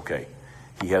 You're like, okay,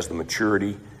 he has the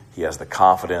maturity, he has the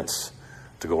confidence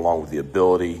to go along with the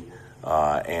ability,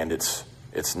 and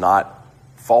it's not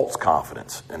false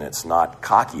confidence and it's not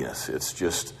cockiness. It's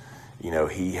just,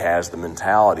 he has the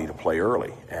mentality to play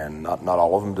early, and not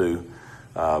all of them do,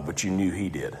 but you knew he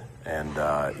did. And,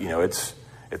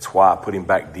 it's why I put him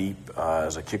back deep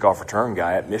as a kickoff return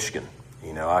guy at Michigan.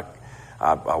 I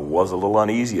was a little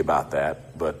uneasy about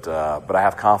that, but I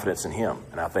have confidence in him.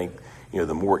 And I think,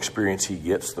 the more experience he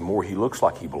gets, the more he looks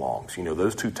like he belongs.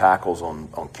 Those two tackles on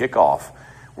kickoff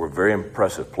were very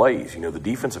impressive plays. The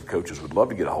defensive coaches would love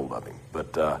to get a hold of him.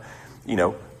 But,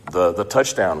 the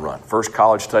touchdown run, first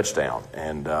college touchdown,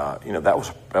 and, that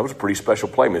was a pretty special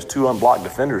play. There's two unblocked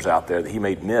defenders out there that he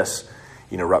made miss,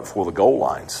 right before the goal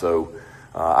line. So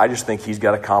I just think he's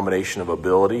got a combination of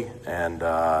ability and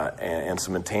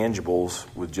some intangibles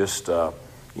with just,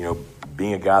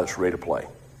 being a guy that's ready to play.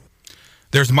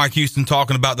 There's Mike Houston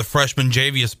talking about the freshman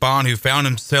Javius Bond, who found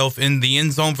himself in the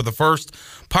end zone for the first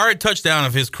Pirate touchdown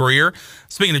of his career.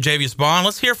 Speaking of Javius Bond,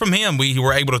 let's hear from him. We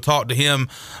were able to talk to him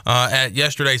at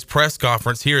yesterday's press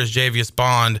conference. Here is Javius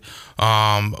Bond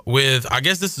I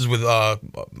guess this is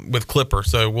with Clipper.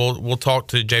 So we'll talk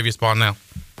to Javius Bond now.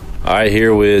 All right,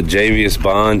 here with Javius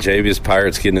Bond. Javius,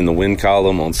 Pirates getting in the win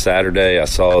column on Saturday. I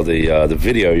saw the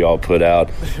video y'all put out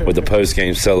with the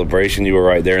post-game celebration. You were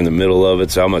right there in the middle of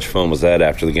it. So how much fun was that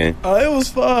after the game? It was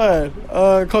fun.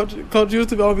 Coach used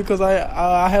to be on because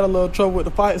I had a little trouble with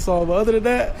the fight song. But other than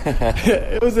that,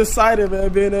 it was exciting, man,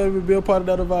 being able to be a part of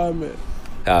that environment.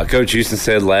 Coach Houston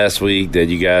said last week that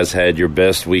you guys had your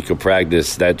best week of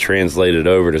practice. That translated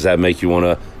over. Does that make you want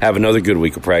to have another good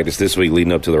week of practice this week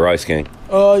leading up to the Rice game?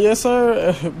 Yes,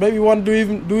 sir. Maybe want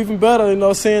to do even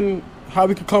better, seeing how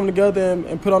we could come together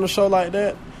and put on a show like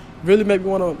that. Really make me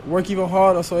want to work even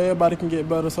harder so everybody can get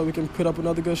better so we can put up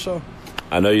another good show.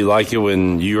 I know you like it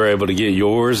when you were able to get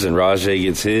yours and Rajay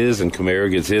gets his and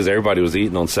Kamara gets his. Everybody was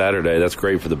eating on Saturday. That's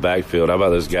great for the backfield. How about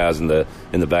those guys in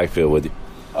the backfield with you?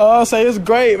 Say it's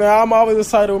great, man. I'm always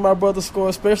excited when my brother score,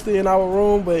 especially in our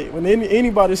room. But when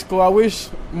anybody score, I wish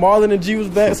Marlon and G was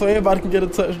back so everybody can get a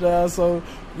touchdown so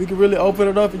we can really open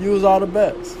it up and use all the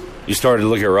backs. You started to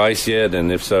look at Rice yet?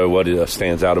 And if so, what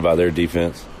stands out about their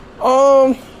defense?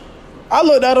 I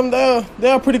looked at them.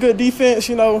 They're a pretty good defense.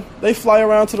 They fly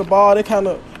around to the ball. They kind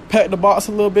of pack the box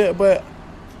a little bit. But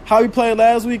how we played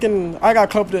last week, and I got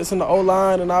confidence in the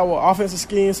O-line and our offensive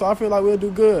scheme, so I feel like we'll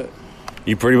do good.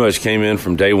 You pretty much came in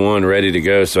from day one ready to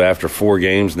go. So after 4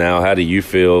 games now, how do you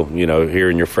feel,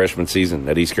 here in your freshman season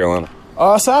at East Carolina?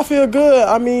 So I feel good.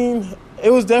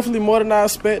 It was definitely more than I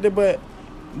expected, but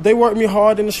they worked me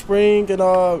hard in the spring.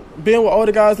 And being with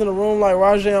older guys in the room like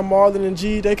Rajay and Marlon and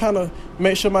G, they kind of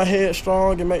make sure my head's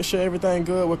strong and make sure everything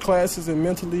good with classes and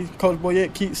mentally. Coach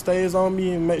Wyatt stays on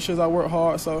me and make sure I work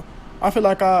hard. So I feel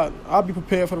like I'll be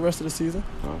prepared for the rest of the season.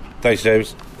 Thanks,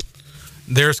 James.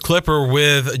 There's Clipper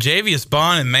with Javius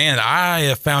Bond, and man,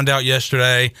 I found out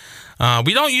yesterday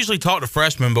We don't usually talk to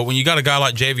freshmen, but when you got a guy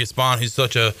like Javius Bond, who's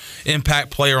such a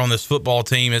impact player on this football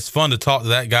team, it's fun to talk to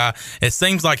that guy. It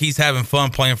seems like he's having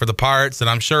fun playing for the Pirates, and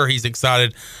I'm sure he's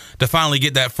excited to finally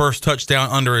get that first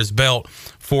touchdown under his belt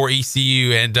for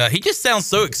ECU. And he just sounds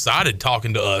so excited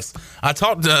talking to us. I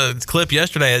talked to Clip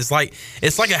yesterday. It's like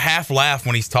a half laugh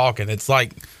when he's talking. It's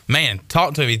like, man,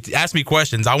 talk to me. Ask me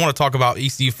questions. I want to talk about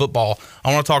ECU football.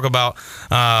 I want to talk about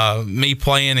me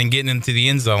playing and getting into the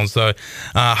end zone. So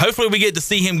hopefully we get to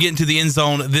see him get into the end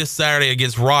zone this Saturday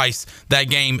against Rice. That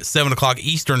game, 7 o'clock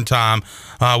Eastern time.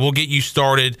 We'll get you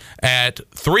started at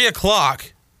 3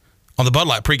 o'clock on the Bud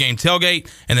Light pregame tailgate.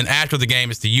 And then after the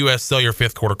game, it's the U.S. Cellular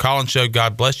fifth quarter call-in show.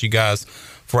 God bless you guys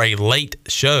for a late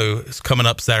show. It's coming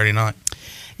up Saturday night.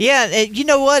 Yeah, you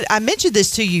know what? I mentioned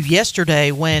this to you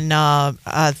yesterday when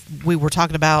we were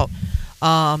talking about.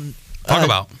 When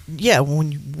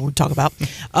we talk about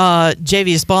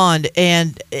Javius Bond,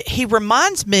 and he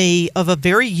reminds me of a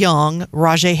very young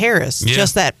Rajay Harris. Yeah.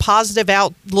 Just that positive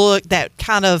outlook, that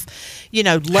kind of,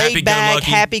 laid back,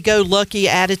 happy-go-lucky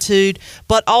attitude,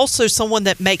 but also someone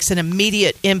that makes an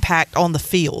immediate impact on the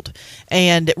field.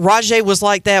 And Rajay was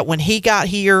like that when he got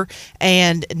here,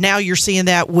 and now you're seeing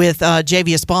that with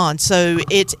Javius Bond. So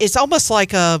it's almost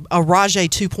like a Rajay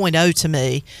 2.0 to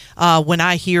me when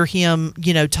I hear him,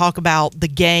 talk about the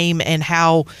game and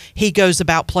how he goes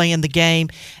about playing the game.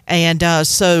 And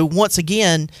so once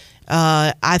again,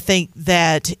 I think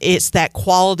that it's that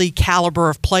quality caliber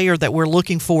of player that we're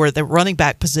looking for at the running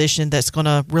back position that's going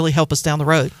to really help us down the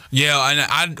road. Yeah, and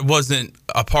I wasn't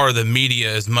a part of the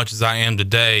media as much as I am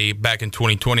today. Back in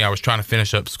 2020, I was trying to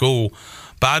finish up school,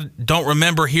 but I don't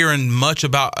remember hearing much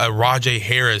about Rajay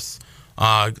Harris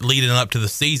leading up to the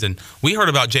season. We heard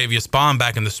about Javius Bond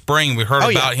back in the spring. We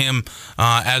heard about him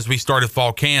as we started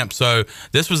fall camp. So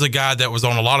this was a guy that was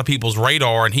on a lot of people's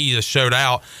radar, and he just showed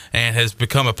out and has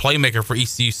become a playmaker for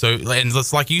ECU. So, and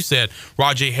just like you said,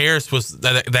 Rajay Harris was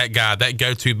that guy, that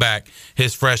go-to back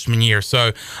his freshman year.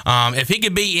 So if he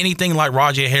could be anything like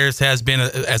Rajay Harris has been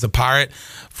as a Pirate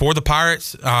for the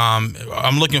Pirates,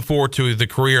 I'm looking forward to the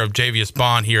career of Javius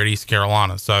Bond here at East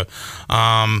Carolina. So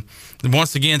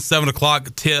once again, 7 o'clock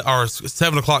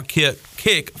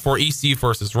kick for ECU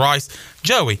versus Rice.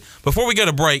 Joey, before we go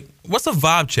to break, what's a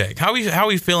vibe check? How are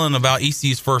we feeling about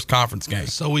ECU's first conference game?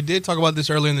 So we did talk about this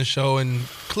earlier in the show, and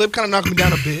Clip kind of knocked me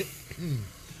down a bit,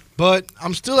 but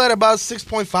I'm still at about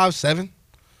 6.57.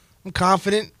 I'm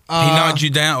confident. He knocked you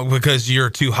down because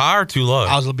you're too high or too low?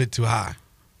 I was a bit too high.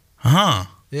 Huh?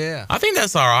 Yeah. I think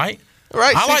that's all right.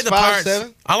 Right, I like the Pirates.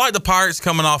 7. I like the Pirates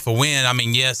coming off a win. I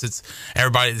mean, yes, it's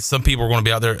everybody. Some people are going to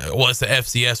be out there. Well, it's the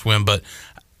FCS win, but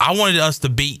I wanted us to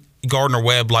beat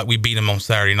Gardner-Webb like we beat them on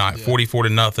Saturday night,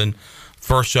 44-0.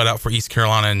 First shutout for East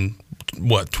Carolina in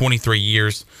 23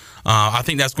 years. I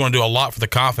think that's going to do a lot for the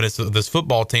confidence of this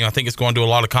football team. I think it's going to do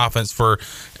a lot of confidence for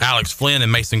Alex Flynn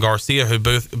and Mason Garcia, who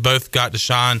both got to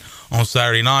shine on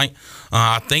Saturday night.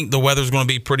 I think the weather's going to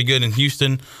be pretty good in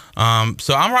Houston.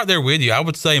 So I'm right there with you. I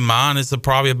would say mine is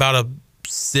probably about a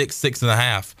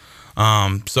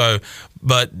 6.5.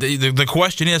 But the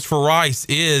question is for Rice,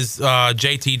 is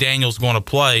JT Daniels going to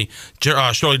play?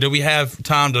 Shirley, do we have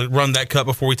time to run that cut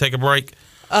before we take a break?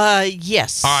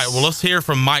 Yes. All right, well, let's hear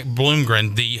from Mike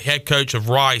Bloomgren, the head coach of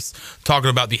Rice, talking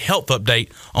about the health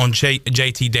update on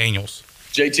JT Daniels.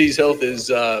 JT's health is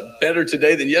better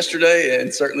today than yesterday,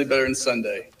 and certainly better than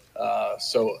Sunday.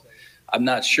 So I'm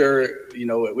not sure,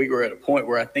 we were at a point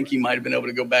where I think he might have been able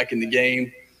to go back in the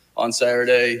game on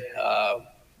Saturday.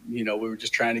 We were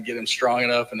just trying to get him strong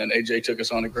enough, and then AJ took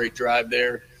us on a great drive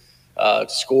there to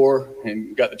score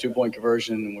and got the 2-point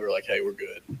conversion, and we were like, hey, we're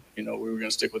good. We were going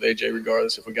to stick with AJ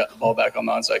regardless if we got the ball back on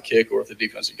the onside kick or if the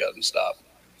defense had gotten stopped.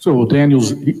 So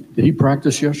Daniels, did he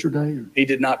practice yesterday? Or? He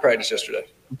did not practice yesterday.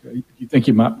 Okay. You think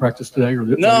he might practice today? Or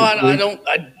no, I don't.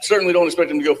 I certainly don't expect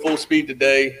him to go full speed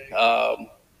today,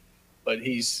 but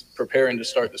he's preparing to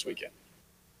start this weekend.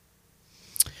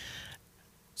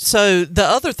 So the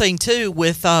other thing too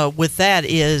with that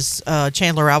is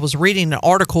Chandler, I was reading an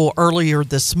article earlier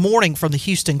this morning from the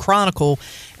Houston Chronicle,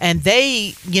 and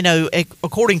they,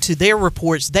 according to their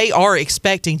reports, they are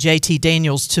expecting JT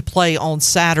Daniels to play on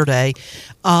Saturday.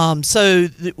 So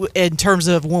in terms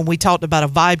of when we talked about a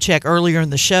vibe check earlier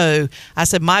in the show, I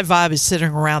said my vibe is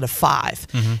sitting around a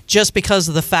 5, just because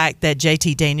of the fact that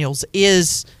JT Daniels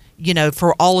is,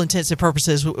 for all intents and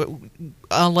purposes,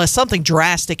 unless something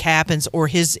drastic happens or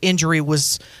his injury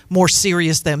was more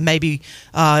serious than maybe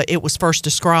it was first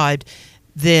described,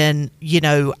 then,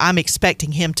 I'm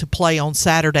expecting him to play on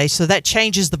Saturday. So that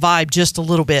changes the vibe just a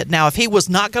little bit. Now, if he was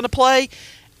not going to play,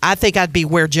 I think I'd be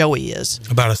where Joey is.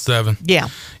 About a 7. Yeah.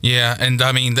 Yeah, and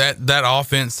I mean that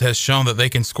offense has shown that they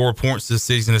can score points this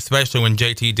season, especially when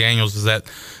JT Daniels is at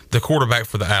the quarterback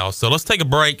for the Owls. So let's take a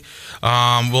break.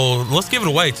 Well, let's give it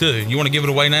away too. You want to give it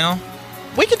away now?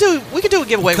 We could do a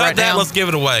giveaway Cut right that, now. Let's give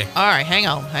it away. All right, hang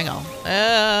on.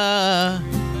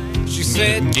 She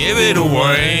said, "Give it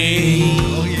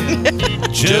away."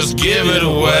 Just give it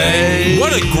away.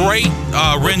 What a great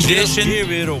rendition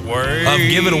give it away. of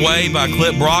Give It Away by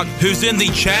Clip Brock, who's in the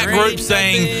chat group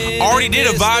saying, already did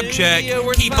a vibe check,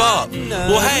 keep up.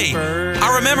 Well, hey,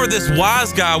 I remember this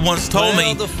wise guy once told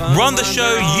me, run the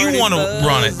show you want to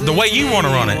run it, the way you want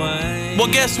to run it. Well,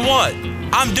 guess what?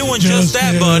 I'm doing just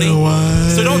that, buddy.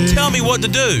 So don't tell me what to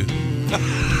do.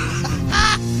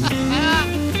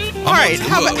 All right,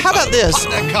 how about this?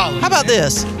 How about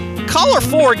this? Caller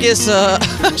 4 gets a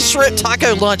shrimp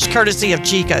taco lunch courtesy of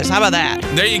Chico's. How about that?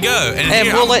 There you go. And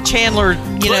we'll let Chandler,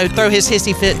 throw his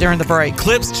hissy fit during the break.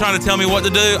 Clip's trying to tell me what to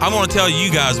do. I'm going to tell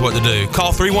you guys what to do.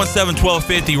 Call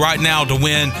 317-1250 right now to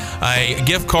win a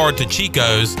gift card to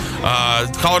Chico's.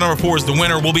 Caller number 4 is the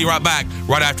winner. We'll be right back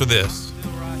right after this.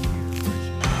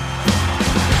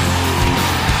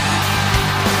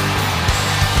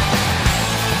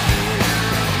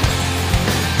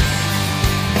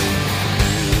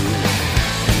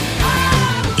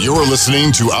 You're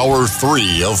listening to Hour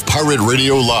 3 of Pirate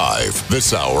Radio Live.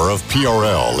 This hour of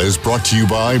PRL is brought to you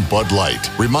by Bud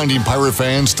Light, reminding Pirate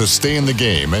fans to stay in the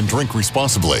game and drink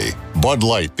responsibly. Bud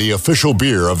Light, the official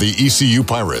beer of the ECU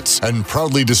Pirates, and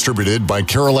proudly distributed by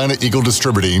Carolina Eagle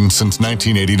Distributing since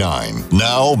 1989.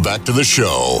 Now, back to the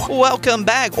show. Welcome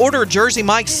back. Order Jersey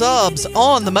Mike subs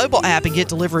on the mobile app and get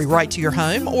delivery right to your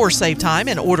home, or save time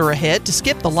and order ahead to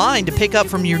skip the line to pick up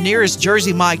from your nearest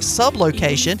Jersey Mike sub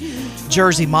location.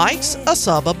 Jersey Mike's, a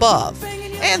sub above.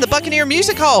 And the Buccaneer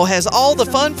Music Hall has all the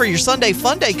fun for your Sunday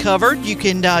Fun Day covered. You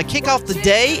can kick off the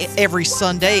day every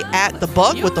Sunday at the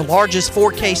Buck with the largest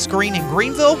 4K screen in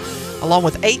Greenville, along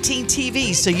with 18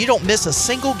 TVs, so you don't miss a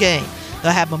single game.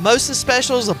 They'll have mimosa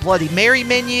specials, a Bloody Mary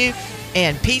menu,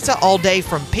 and pizza all day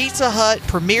from Pizza Hut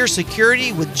Premier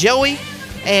Security with Joey.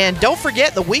 And don't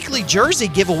forget the weekly jersey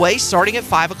giveaway starting at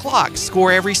 5 o'clock.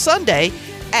 Score every Sunday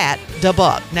at the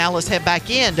Buck. Now let's head back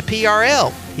in to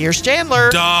PRL. Here's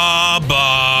Chandler. The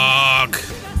Buck.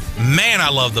 Man, I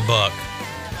love the Buck.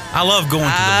 I love going to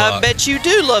the Buck. I bet you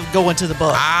do love going to the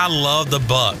Buck. I love the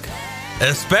Buck,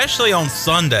 especially on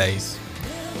Sundays.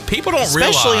 People don't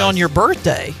realize. Especially on your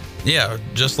birthday. Yeah,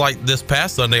 just like this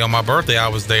past Sunday on my birthday, I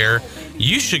was there.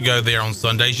 You should go there on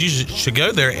Sundays. You should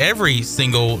go there every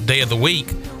single day of the week.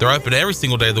 They're open every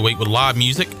single day of the week with live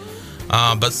music.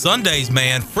 But Sundays,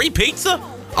 man, free pizza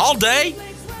all day.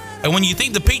 And when you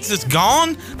think the pizza's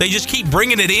gone, they just keep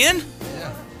bringing it in.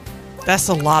 That's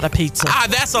a lot of pizza.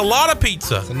 That's a lot of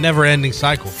pizza. It's a never-ending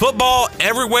cycle. Football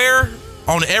everywhere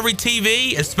on every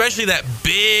TV, especially that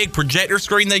big projector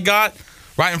screen they got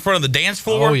right in front of the dance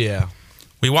floor. Oh, yeah.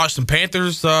 We watched some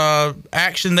Panthers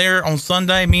action there on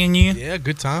Sunday, me and you. Yeah,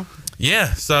 good time.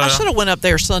 Yeah, so I should have went up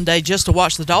there Sunday just to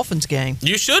watch the Dolphins game.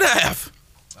 You should have.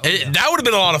 That would have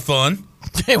been a lot of fun.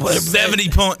 70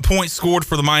 points scored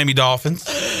for the Miami Dolphins.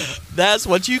 That's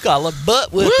what you call a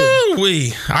butt whipping.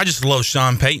 Woo-wee. I just love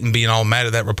Sean Payton being all mad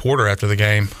at that reporter after the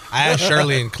game. I asked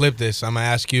Shirley and clip this. I'm going to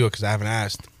ask you because I haven't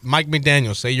asked. Mike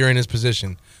McDaniel, say you're in his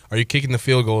position. Are you kicking the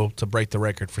field goal to break the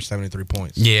record for 73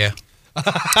 points? Yeah. And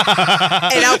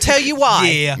I'll tell you why.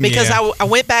 Yeah. Because I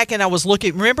went back and I was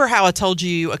looking. Remember how I told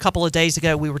you a couple of days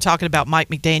ago we were talking about Mike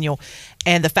McDaniel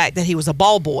and the fact that he was a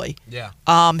ball boy. Yeah.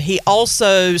 He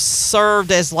also served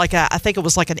as I think it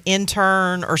was like an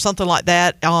intern or something like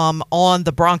that on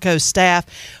the Broncos staff.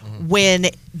 When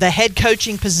the head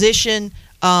coaching position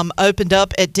opened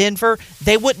up at Denver,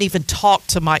 they wouldn't even talk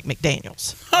to Mike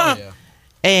McDaniels. Oh, yeah.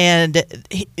 And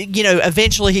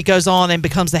eventually he goes on and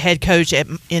becomes the head coach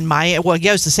in Miami. Well, he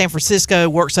goes to San Francisco,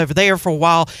 works over there for a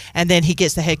while, and then he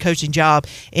gets the head coaching job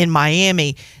in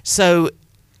Miami. So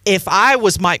if I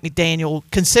was Mike McDaniel,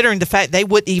 considering the fact they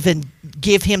wouldn't even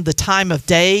give him the time of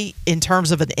day in terms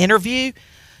of an interview,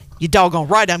 you doggone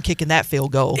right I'm kicking that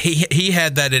field goal. He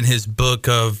had that in his book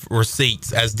of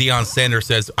receipts. As Deion Sanders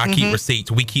says, I keep receipts.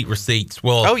 We keep receipts.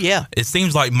 Well, oh, yeah. It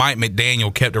seems like Mike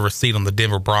McDaniel kept a receipt on the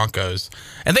Denver Broncos.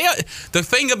 And the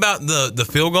thing about the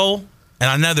field goal, and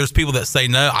I know there's people that say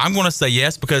no, I'm going to say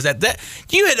yes because at that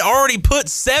you had already put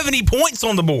 70 points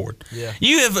on the board. Yeah.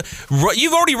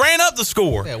 You've already ran up the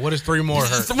score. Yeah, what is 3 more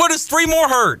hurt? What does 3 more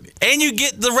hurt? And you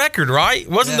get the record, right?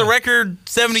 Wasn't the record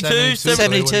 72?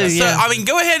 72, So, yeah. I mean,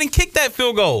 go ahead and kick that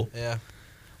field goal. Yeah.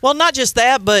 Well, not just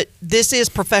that, but this is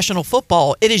professional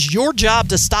football. It is your job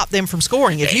to stop them from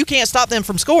scoring. If you can't stop them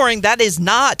from scoring, that is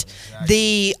not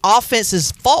the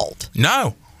offense's fault.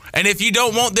 No. And if you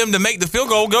don't want them to make the field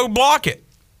goal, go block it.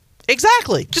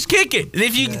 Exactly. Just kick it. And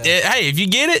if you if you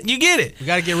get it, you get it. You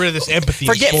got to get rid of this empathy.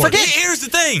 Forget. Here's the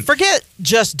thing. Forget.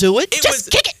 Just do it.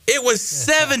 Just kick it. It was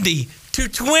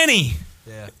 70-20.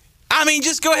 Yeah. I mean,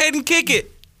 just go ahead and kick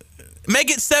it.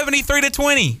 Make it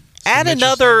 73-20. Add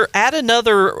another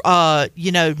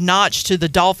notch to the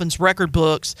Dolphins record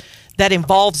books that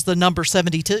involves the number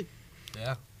 72.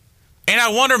 Yeah. And I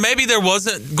wonder, maybe there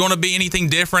wasn't going to be anything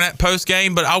different at post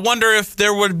game, but I wonder if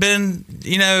there would have been,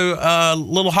 a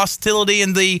little hostility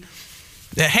in the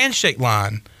handshake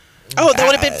line. Oh, that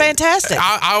would have been fantastic.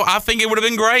 I think it would have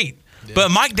been great. Yeah.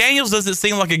 But Mike Daniels doesn't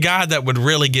seem like a guy that would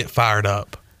really get fired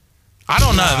up. I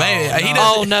don't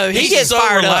know. He gets so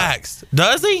fired relaxed. up.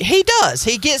 Does he? He does.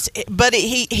 He gets, but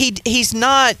he's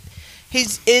not.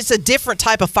 It's a different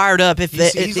type of fired up.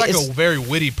 He's like a very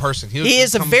witty person. He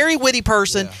is a very witty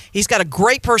person. Yeah. He's got a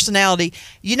great personality.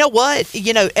 You know what?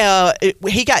 He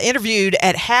got interviewed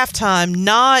at halftime.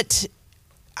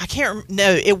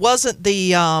 It wasn't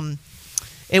the.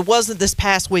 It wasn't this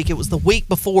past week. It was the week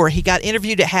before. He got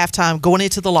interviewed at halftime, going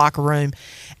into the locker room.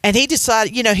 And he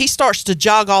decided, he starts to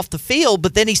jog off the field,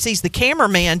 but then he sees the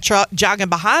cameraman jogging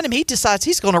behind him. He decides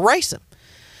he's going to race him.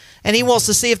 And he wants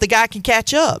to see if the guy can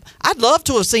catch up. I'd love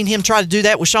to have seen him try to do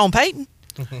that with Sean Payton.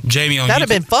 Jamie on That'd have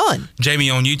been fun. Jamie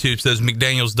on YouTube says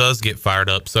McDaniels does get fired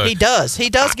up. So he does. He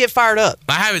does get fired up.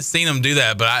 I haven't seen him do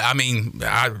that, but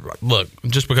look,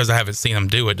 just because I haven't seen him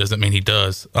do it doesn't mean he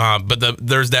does. But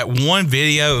there's that one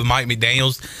video of Mike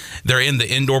McDaniels. They're in the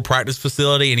indoor practice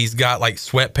facility, and he's got like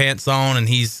sweatpants on, and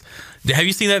have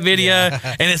you seen that video?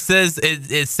 Yeah. And it says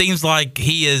it seems like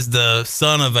he is the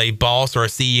son of a boss or a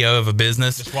CEO of a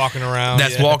business. Just walking around.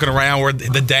 That's walking around where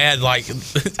the dad,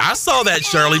 I saw that,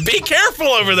 Shirley. Be careful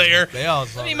over there.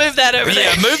 Let me move that over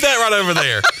there. Yeah, move that right over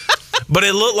there. But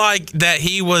it looked like that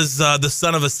he was the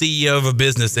son of a CEO of a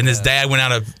business, and his dad went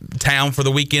out of town for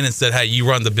the weekend and said, hey, you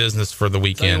run the business for the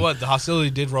weekend. Tell you what, the hostility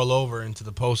did roll over into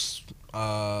the post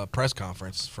press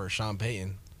conference for Sean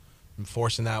Payton.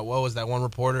 Forcing that, what was that one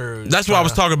reporter? That's what I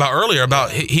was talking about earlier, about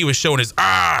he was showing his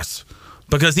ass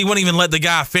because he wouldn't even let the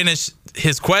guy finish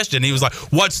his question. He was like,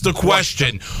 what's the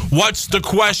question? What's the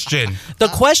question? The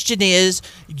question is,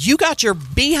 you got your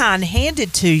behind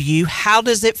handed to you. How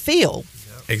does it feel?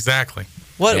 Exactly.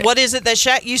 What is it that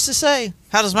Shaq used to say?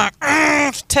 How does my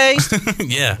taste?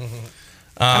 Yeah.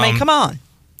 I mean, come on.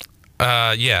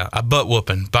 A butt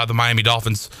whooping by the Miami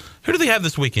Dolphins. Who do they have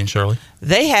this weekend, Shirley?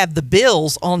 They have the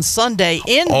Bills on Sunday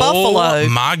in Buffalo. Oh,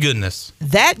 my goodness.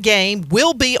 That game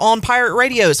will be on Pirate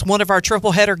Radio. It's one of our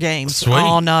triple header games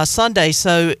on Sunday.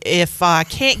 So if I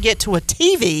can't get to a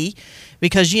TV,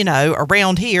 because,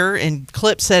 around here, and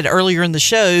Clip said earlier in the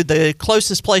show, the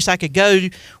closest place I could go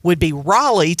would be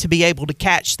Raleigh to be able to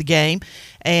catch the game.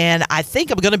 And I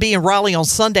think I'm going to be in Raleigh on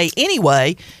Sunday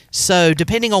anyway. So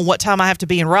depending on what time I have to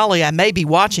be in Raleigh, I may be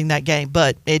watching that game,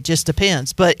 but it just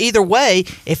depends. But either way,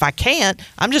 if I can't,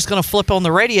 I'm just going to flip on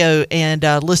the radio and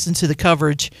listen to the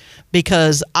coverage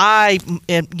because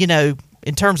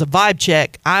in terms of vibe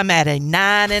check, I'm at a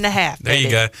 9.5. There you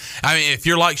go. I mean, if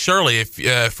you're like Shirley,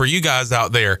 for you guys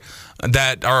out there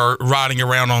that are riding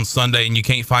around on Sunday and you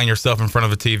can't find yourself in front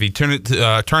of a TV, turn it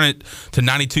to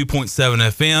 92.7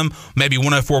 FM, maybe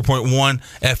 104.1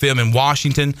 FM in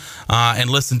Washington, and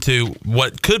listen to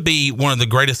what could be one of the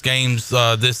greatest games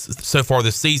so far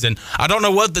this season. I don't know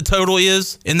what the total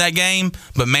is in that game,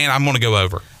 but man, I'm going to go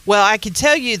over. Well, I can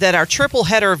tell you that our triple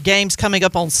header of games coming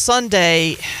up on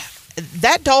Sunday,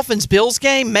 that Dolphins-Bills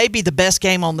game may be the best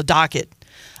game on the docket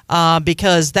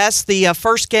because that's the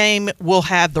first game. We'll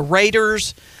have the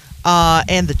Raiders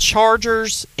and the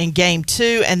Chargers in game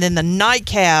 2, and then the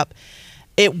nightcap.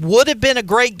 It would have been a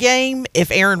great game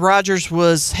if Aaron Rodgers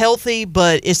was healthy,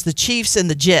 but it's the Chiefs and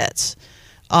the Jets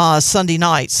Sunday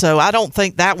night. So I don't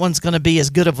think that one's going to be as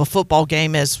good of a football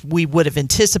game as we would have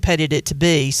anticipated it to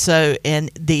be. So, and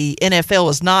the NFL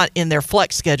is not in their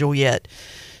flex schedule yet.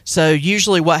 So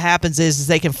usually what happens is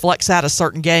they can flex out of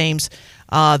certain games.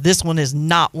 This one is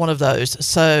not one of those.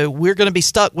 So we're going to be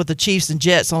stuck with the Chiefs and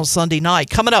Jets on Sunday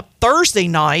night. Coming up Thursday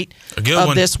night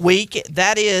of this week,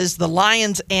 that is the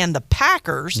Lions and the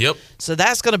Packers. Yep. So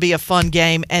that's going to be a fun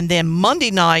game. And then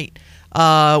Monday night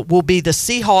will be the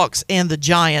Seahawks and the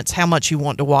Giants. How much you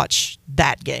want to watch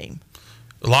that game?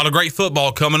 A lot of great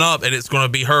football coming up, and it's going to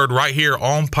be heard right here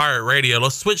on Pirate Radio.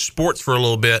 Let's switch sports for a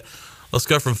little bit. Let's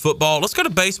go from football. Let's go to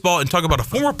baseball and talk about a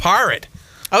former Pirate.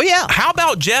 Oh, yeah. How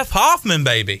about Jeff Hoffman,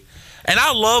 baby? And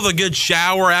I love a good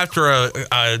shower after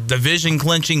a division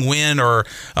clinching win or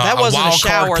that wasn't a wild a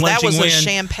shower. card That clinching was win. a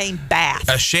champagne bath.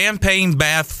 A champagne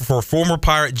bath for former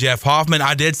Pirate Jeff Hoffman.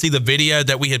 I did see the video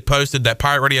that we had posted, that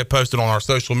Pirate Radio posted on our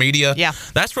social media. Yeah.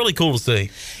 That's really cool to see.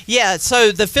 Yeah,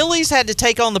 so the Phillies had to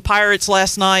take on the Pirates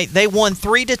last night. They won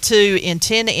 3-2 in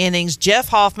 10 innings. Jeff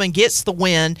Hoffman gets the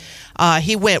win.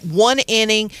 He went 1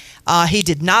 inning. He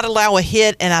did not allow a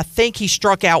hit, and I think he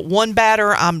struck out 1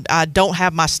 batter. I don't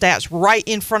have my stats right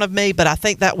in front of me, but I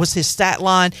think that was his stat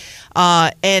line.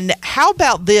 And how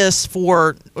about this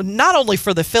for not only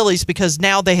for the Phillies, because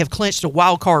now they have clinched a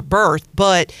wild card berth,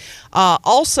 but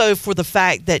also for the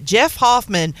fact that Jeff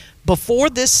Hoffman, before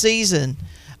this season,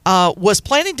 was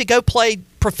planning to go play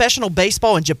professional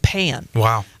baseball in Japan.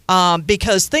 Wow.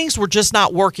 Because things were just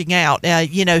not working out.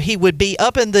 He would be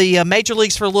up in the major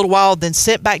leagues for a little while, then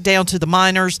sent back down to the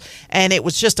minors, and it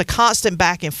was just a constant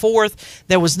back and forth.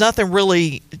 There was nothing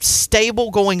really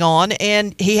stable going on,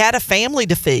 and he had a family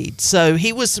to feed. So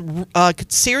he was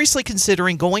seriously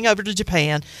considering going over to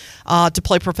Japan to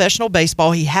play professional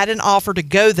baseball. He had an offer to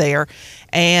go there,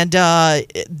 and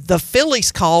the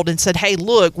Phillies called and said, hey,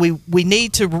 look, we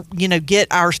need to get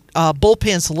our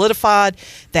bullpen solidified.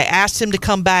 They asked him to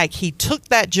come back. He took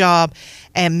that job,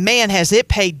 and man, has it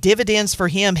paid dividends for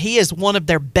him. He is one of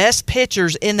their best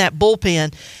pitchers in that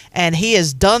bullpen, and he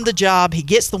has done the job. He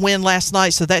gets the win last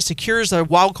night, so that secures a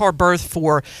wild card berth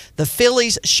for the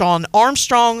Phillies. Sean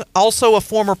Armstrong, also a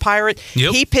former Pirate,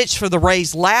 he pitched for the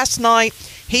Rays last night.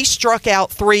 He struck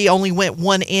out 3, only went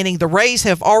 1 inning. The Rays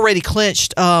have already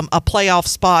clinched a playoff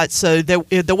spot, so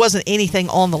there wasn't anything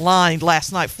on the line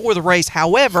last night for the Rays.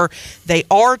 However, they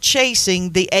are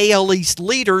chasing the AL East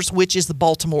leaders, which is the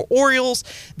Baltimore Orioles.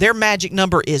 Their magic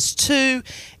number is 2.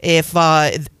 If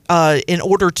in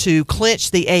order to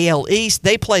clinch the AL East,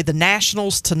 they play the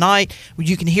Nationals tonight.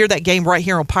 You can hear that game right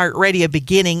here on Pirate Radio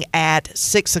beginning at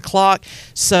 6 o'clock.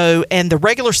 So, and the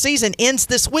regular season ends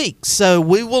this week. So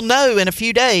we will know in a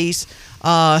few days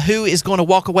who is going to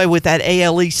walk away with that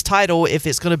AL East title, if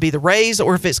it's going to be the Rays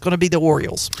or if it's going to be the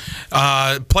Orioles.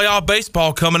 Playoff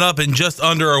baseball coming up in just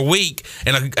under a week,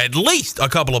 and at least a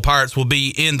couple of Pirates will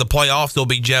be in the playoffs. There'll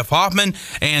be Jeff Hoffman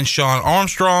and Sean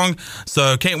Armstrong.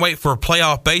 So can't wait for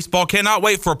playoff baseball. Cannot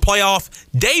wait for playoff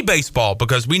day baseball,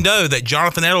 because we know that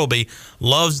Jonathan Ettleby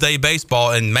loves day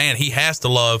baseball, and man, he has to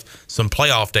love some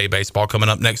playoff day baseball coming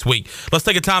up next week. Let's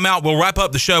take a time out. We'll wrap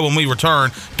up the show when we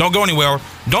return. Don't go anywhere.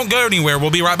 Don't go anywhere. We'll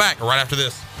be right back right after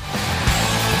this.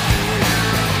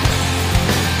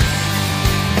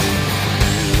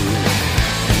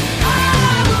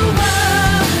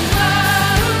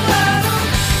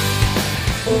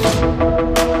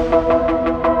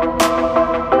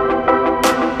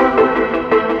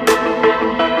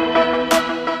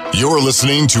 You're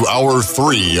listening to Hour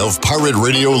 3 of Pirate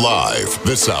Radio Live.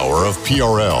 This hour of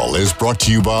PRL is brought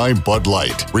to you by Bud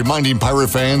Light, reminding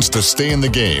Pirate fans to stay in the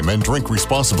game and drink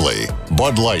responsibly.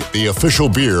 Bud Light, the official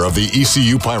beer of the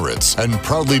ECU Pirates, and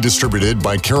proudly distributed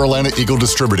by Carolina Eagle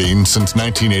Distributing since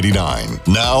 1989.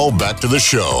 Now, back to the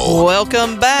show.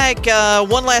 Welcome back.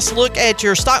 One last look at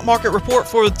your stock market report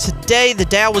for today. The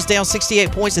Dow was down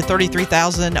 68 points at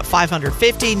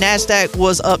 33,550. NASDAQ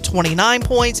was up 29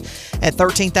 points at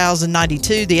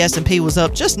 13,092. The S&P was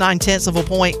up just 0.9 of a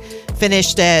point,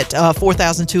 finished at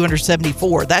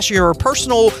 4,274. That's your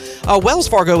personal Wells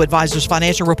Fargo Advisors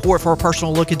financial report for a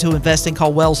personal look into investing.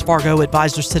 Call Wells Fargo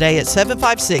Advisors today at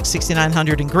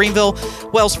 756-6900 in Greenville.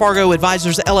 Wells Fargo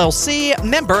Advisors, LLC,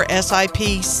 member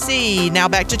SIPC. Now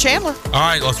back to Chandler. All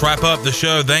right, let's wrap up the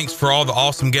show. Thanks for all the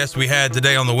awesome guests we had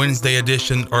today on the Wednesday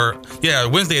edition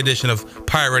of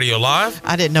Pirate Radio Live.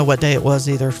 I didn't know what day it was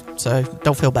either, so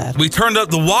don't feel bad. We turned up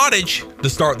the wattage to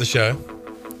start the show.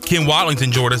 Ken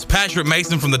Watlington joined us. Patrick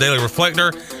Mason from the Daily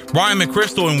Reflector. Ryan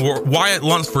McCrystal and Wyatt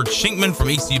Lunsford-Shenkman from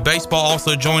ECU Baseball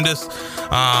also joined us.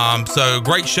 So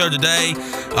great show today.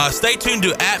 Stay tuned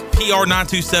to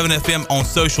 @PR927FM on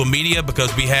social media,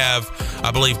 because we have,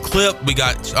 I believe, Clip. We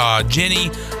got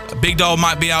Jenny. Big Dog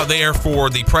might be out there for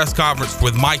the press conference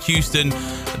with Mike Houston,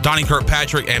 Donnie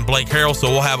Kirkpatrick, and Blake Harrell. So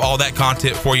we'll have all that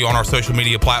content for you on our social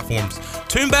media platforms.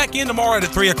 Tune back in tomorrow at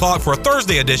 3 o'clock for a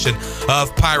Thursday edition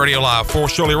of Pirate Radio Live. For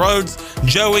Shirley Rhodes,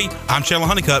 Joey, I'm Chandler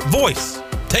Honeycutt. Voice,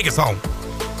 take us home.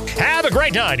 Have a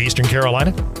great night, Eastern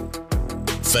Carolina.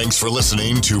 Thanks for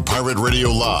listening to Pirate Radio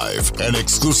Live, an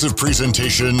exclusive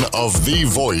presentation of the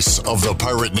voice of the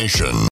Pirate Nation.